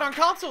 But on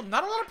console,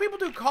 not a lot of people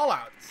do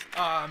callouts.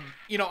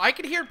 You know, I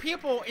can hear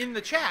people in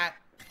the chat,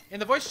 in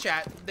the voice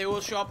chat, they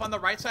will show up on the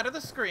right side of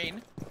the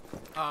screen.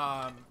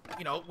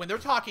 You know, when they're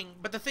talking.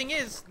 But the thing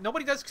is,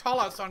 nobody does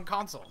call-outs on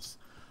consoles.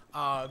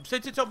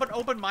 Since it's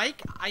open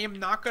mic, I am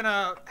not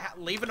gonna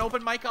leave an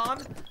open mic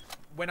on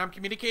when I'm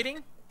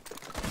communicating.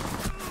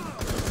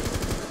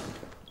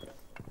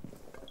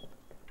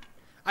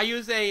 I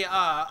use a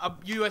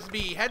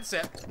USB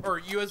headset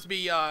or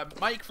USB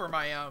mic for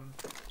my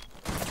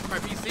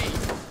PC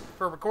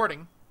for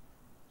recording.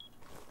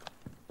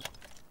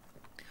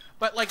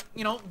 But like,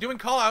 you know, doing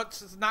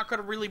callouts is not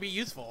going to really be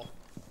useful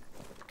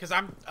because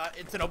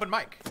it's an open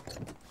mic.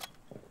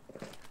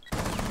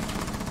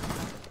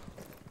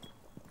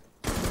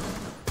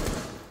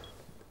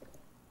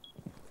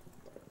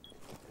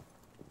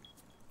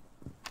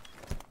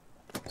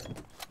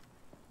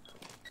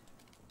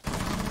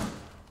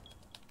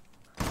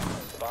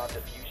 Bomb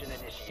diffusion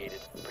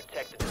initiated.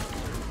 Protect the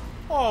diffuser.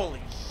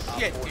 Holy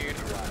shit, dude.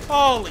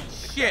 Holy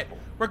shit.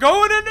 We're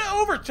going into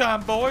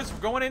overtime, boys. We're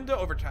going into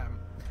overtime.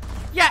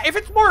 Yeah, if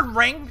it's more in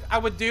ranked, I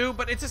would do,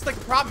 but it's just like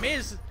the problem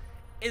is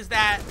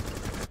that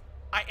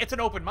it's an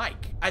open mic.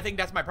 I think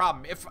that's my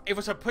problem. If it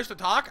was a push to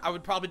talk, I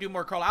would probably do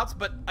more call-outs,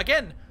 but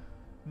again,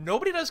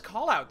 nobody does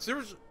call-outs.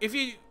 Through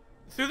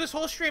this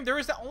whole stream, there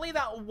was only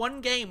that one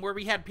game where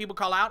we had people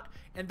call out,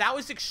 and that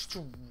was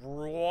extremely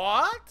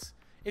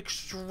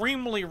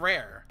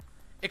rare.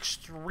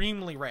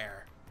 Extremely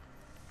rare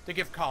to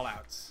give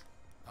call-outs.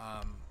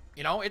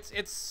 You know,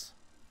 it's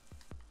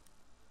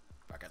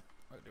fuck it.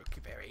 I'll do a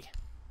Kiberi.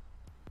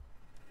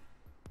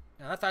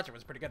 Yeah, that Thatcher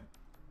was pretty good.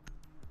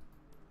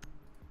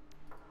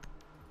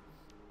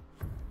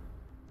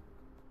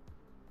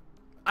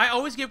 I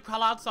always give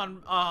callouts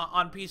on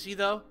PC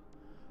though,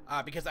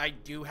 because I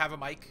do have a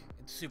mic.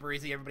 It's super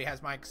easy. Everybody has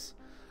mics.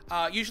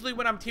 Usually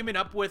when I'm teaming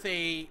up with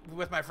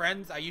my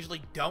friends, I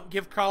usually don't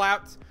give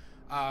callouts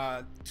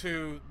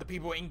to the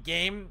people in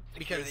game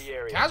because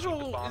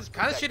casual is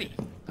kind of shitty.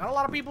 Not a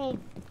lot of people,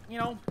 you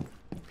know,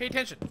 pay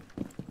attention.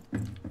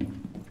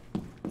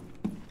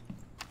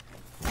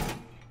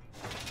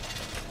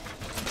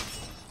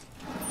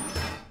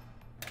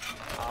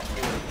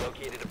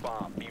 Located a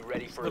bomb. Be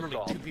ready for Literally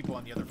assault. 2 people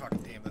on the other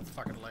fucking team. That's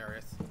fucking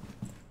hilarious.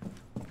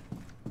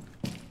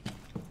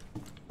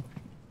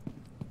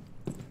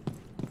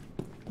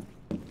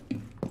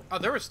 Oh,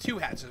 there was 2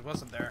 hatches,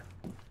 wasn't there?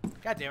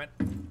 God damn it.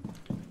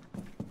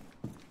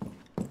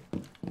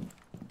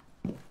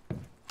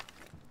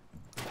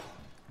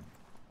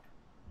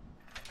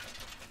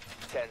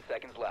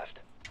 Seconds left.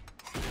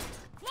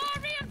 More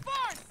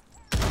reinforced!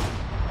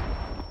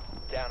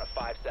 Down to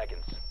 5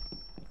 seconds.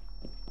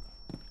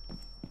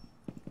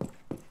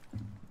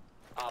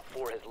 Op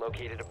 4 has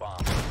located a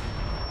bomb.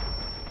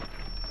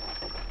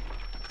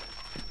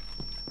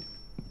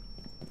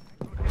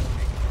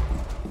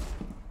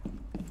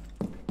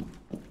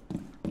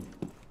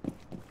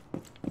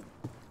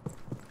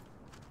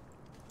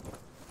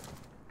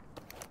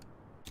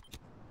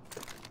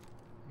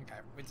 Okay,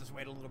 we just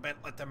wait a little bit,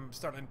 let them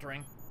start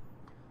entering.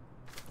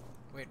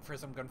 Wait for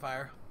some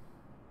gunfire.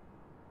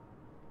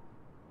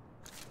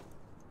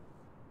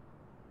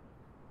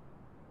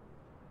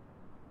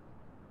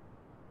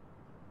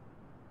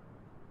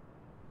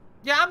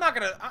 Yeah, I'm not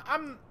gonna.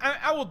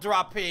 I will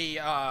drop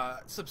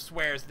some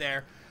swears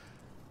there.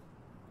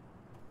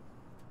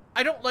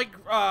 I don't like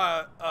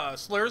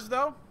slurs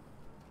though.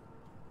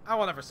 I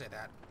will never say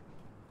that.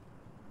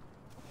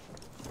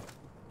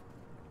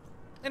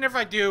 And if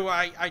I do,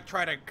 I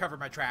try to cover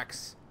my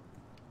tracks.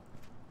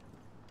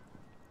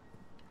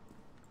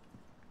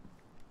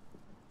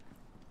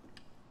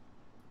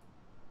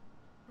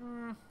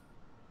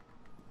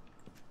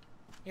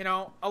 You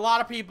know, a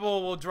lot of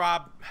people will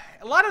drop.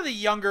 A lot of the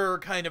younger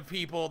kind of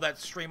people that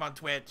stream on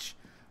Twitch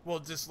will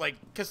just like,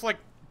 cause like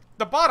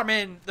the bottom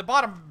of the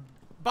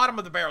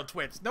barrel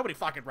Twitch. Nobody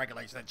fucking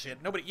regulates that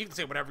shit. Nobody. You can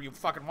say whatever you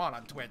fucking want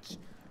on Twitch.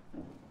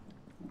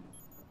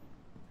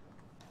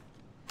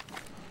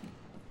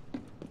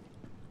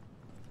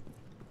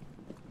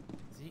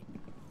 See?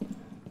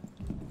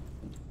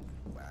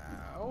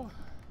 Wow.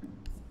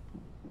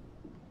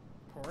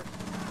 Port.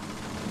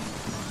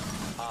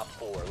 Op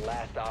 4,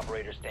 last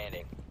operator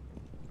standing.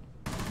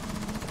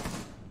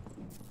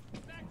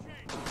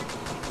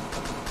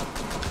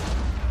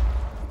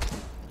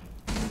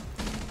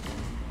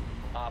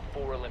 Op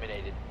 4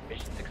 eliminated.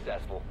 Mission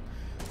successful.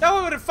 That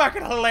would have been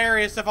fucking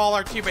hilarious if all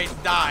our teammates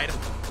died.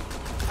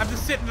 I'm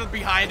just sitting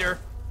behind her.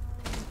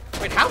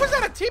 Wait, how was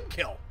that a team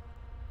kill?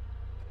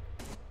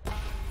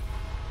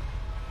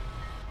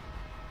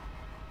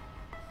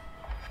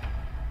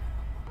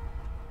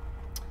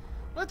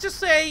 Let's just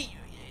say,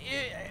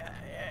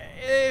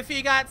 if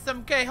you got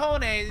some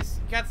cojones,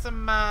 got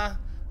some,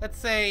 let's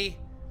say,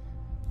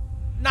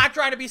 not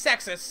trying to be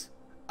sexist,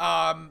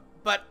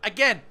 but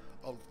again,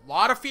 a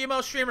lot of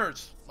female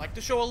streamers like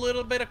to show a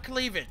little bit of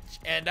cleavage,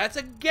 and that's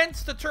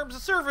against the terms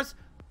of service,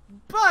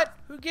 but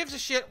who gives a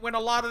shit when a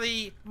lot of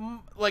the,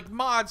 like,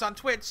 mods on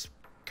Twitch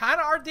kind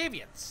of are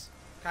deviants.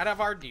 I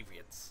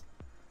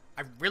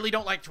really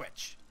don't like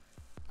Twitch.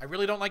 I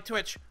really don't like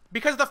Twitch,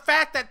 because the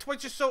fact that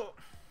Twitch is so...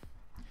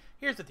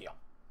 Here's the deal.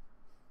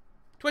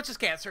 Twitch is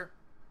cancer.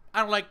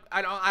 I don't like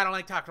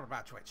talking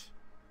about Twitch.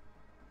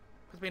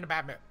 Puts me in a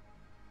bad mood.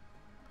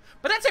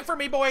 But that's it for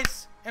me,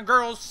 boys and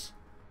girls.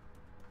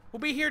 We'll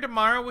be here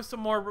tomorrow with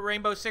some more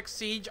Rainbow Six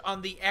Siege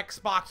on the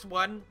Xbox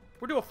One.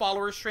 We'll do a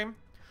follower stream.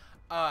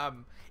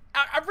 I'm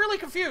really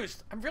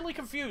confused. I'm really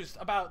confused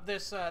about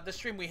this this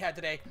stream we had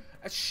today.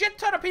 A shit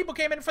ton of people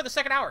came in for the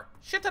second hour.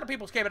 Shit ton of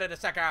people came in the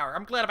second hour.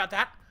 I'm glad about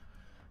that.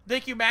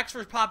 Thank you, Max,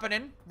 for popping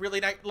in. Really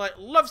nice.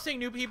 Love seeing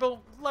new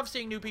people. Love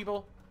seeing new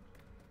people.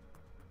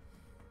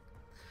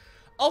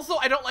 Also,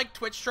 I don't like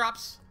Twitch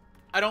drops.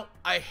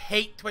 I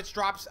hate Twitch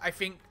drops. I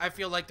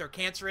feel like they're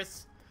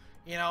cancerous,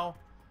 you know.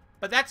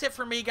 But that's it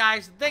for me,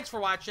 guys. Thanks for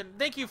watching.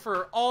 Thank you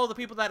for all the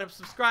people that have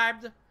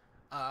subscribed.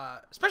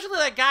 Especially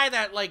that guy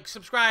that, like,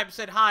 subscribed,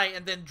 said hi,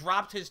 and then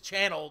dropped his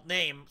channel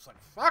name. It's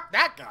like, fuck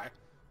that guy.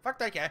 Fuck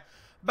that guy.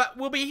 But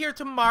we'll be here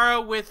tomorrow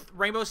with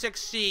Rainbow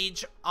Six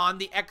Siege on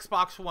the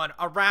Xbox One.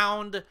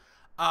 Around,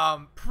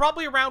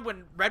 probably around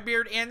when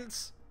Redbeard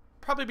ends.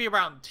 Probably be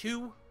around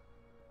 2.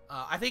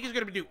 I think he's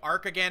going to do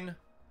Ark again.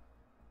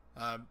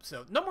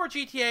 So, no more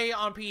GTA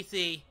on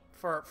PC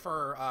for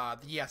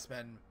the Yes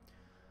Men.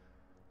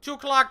 2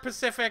 o'clock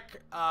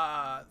Pacific,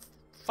 5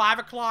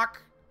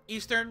 o'clock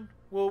Eastern.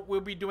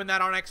 We'll be doing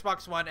that on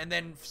Xbox One. And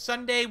then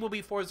Sunday will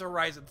be Forza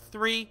Horizon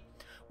 3.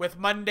 With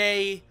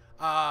Monday,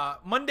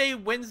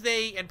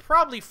 Wednesday, and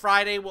probably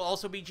Friday will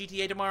also be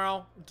GTA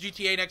tomorrow.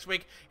 GTA next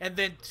week. And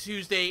then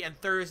Tuesday and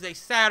Thursday,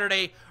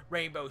 Saturday,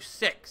 Rainbow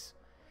Six.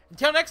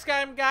 Until next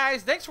time,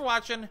 guys, thanks for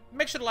watching.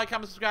 Make sure to like,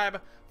 comment,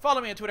 subscribe.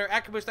 Follow me on Twitter,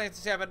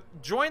 @Caboose97.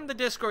 Join the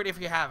Discord if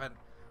you haven't.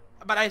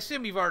 But I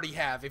assume you already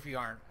have if you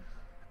aren't.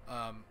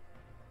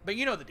 But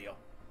you know the deal.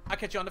 I'll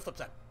catch you on the flip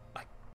side.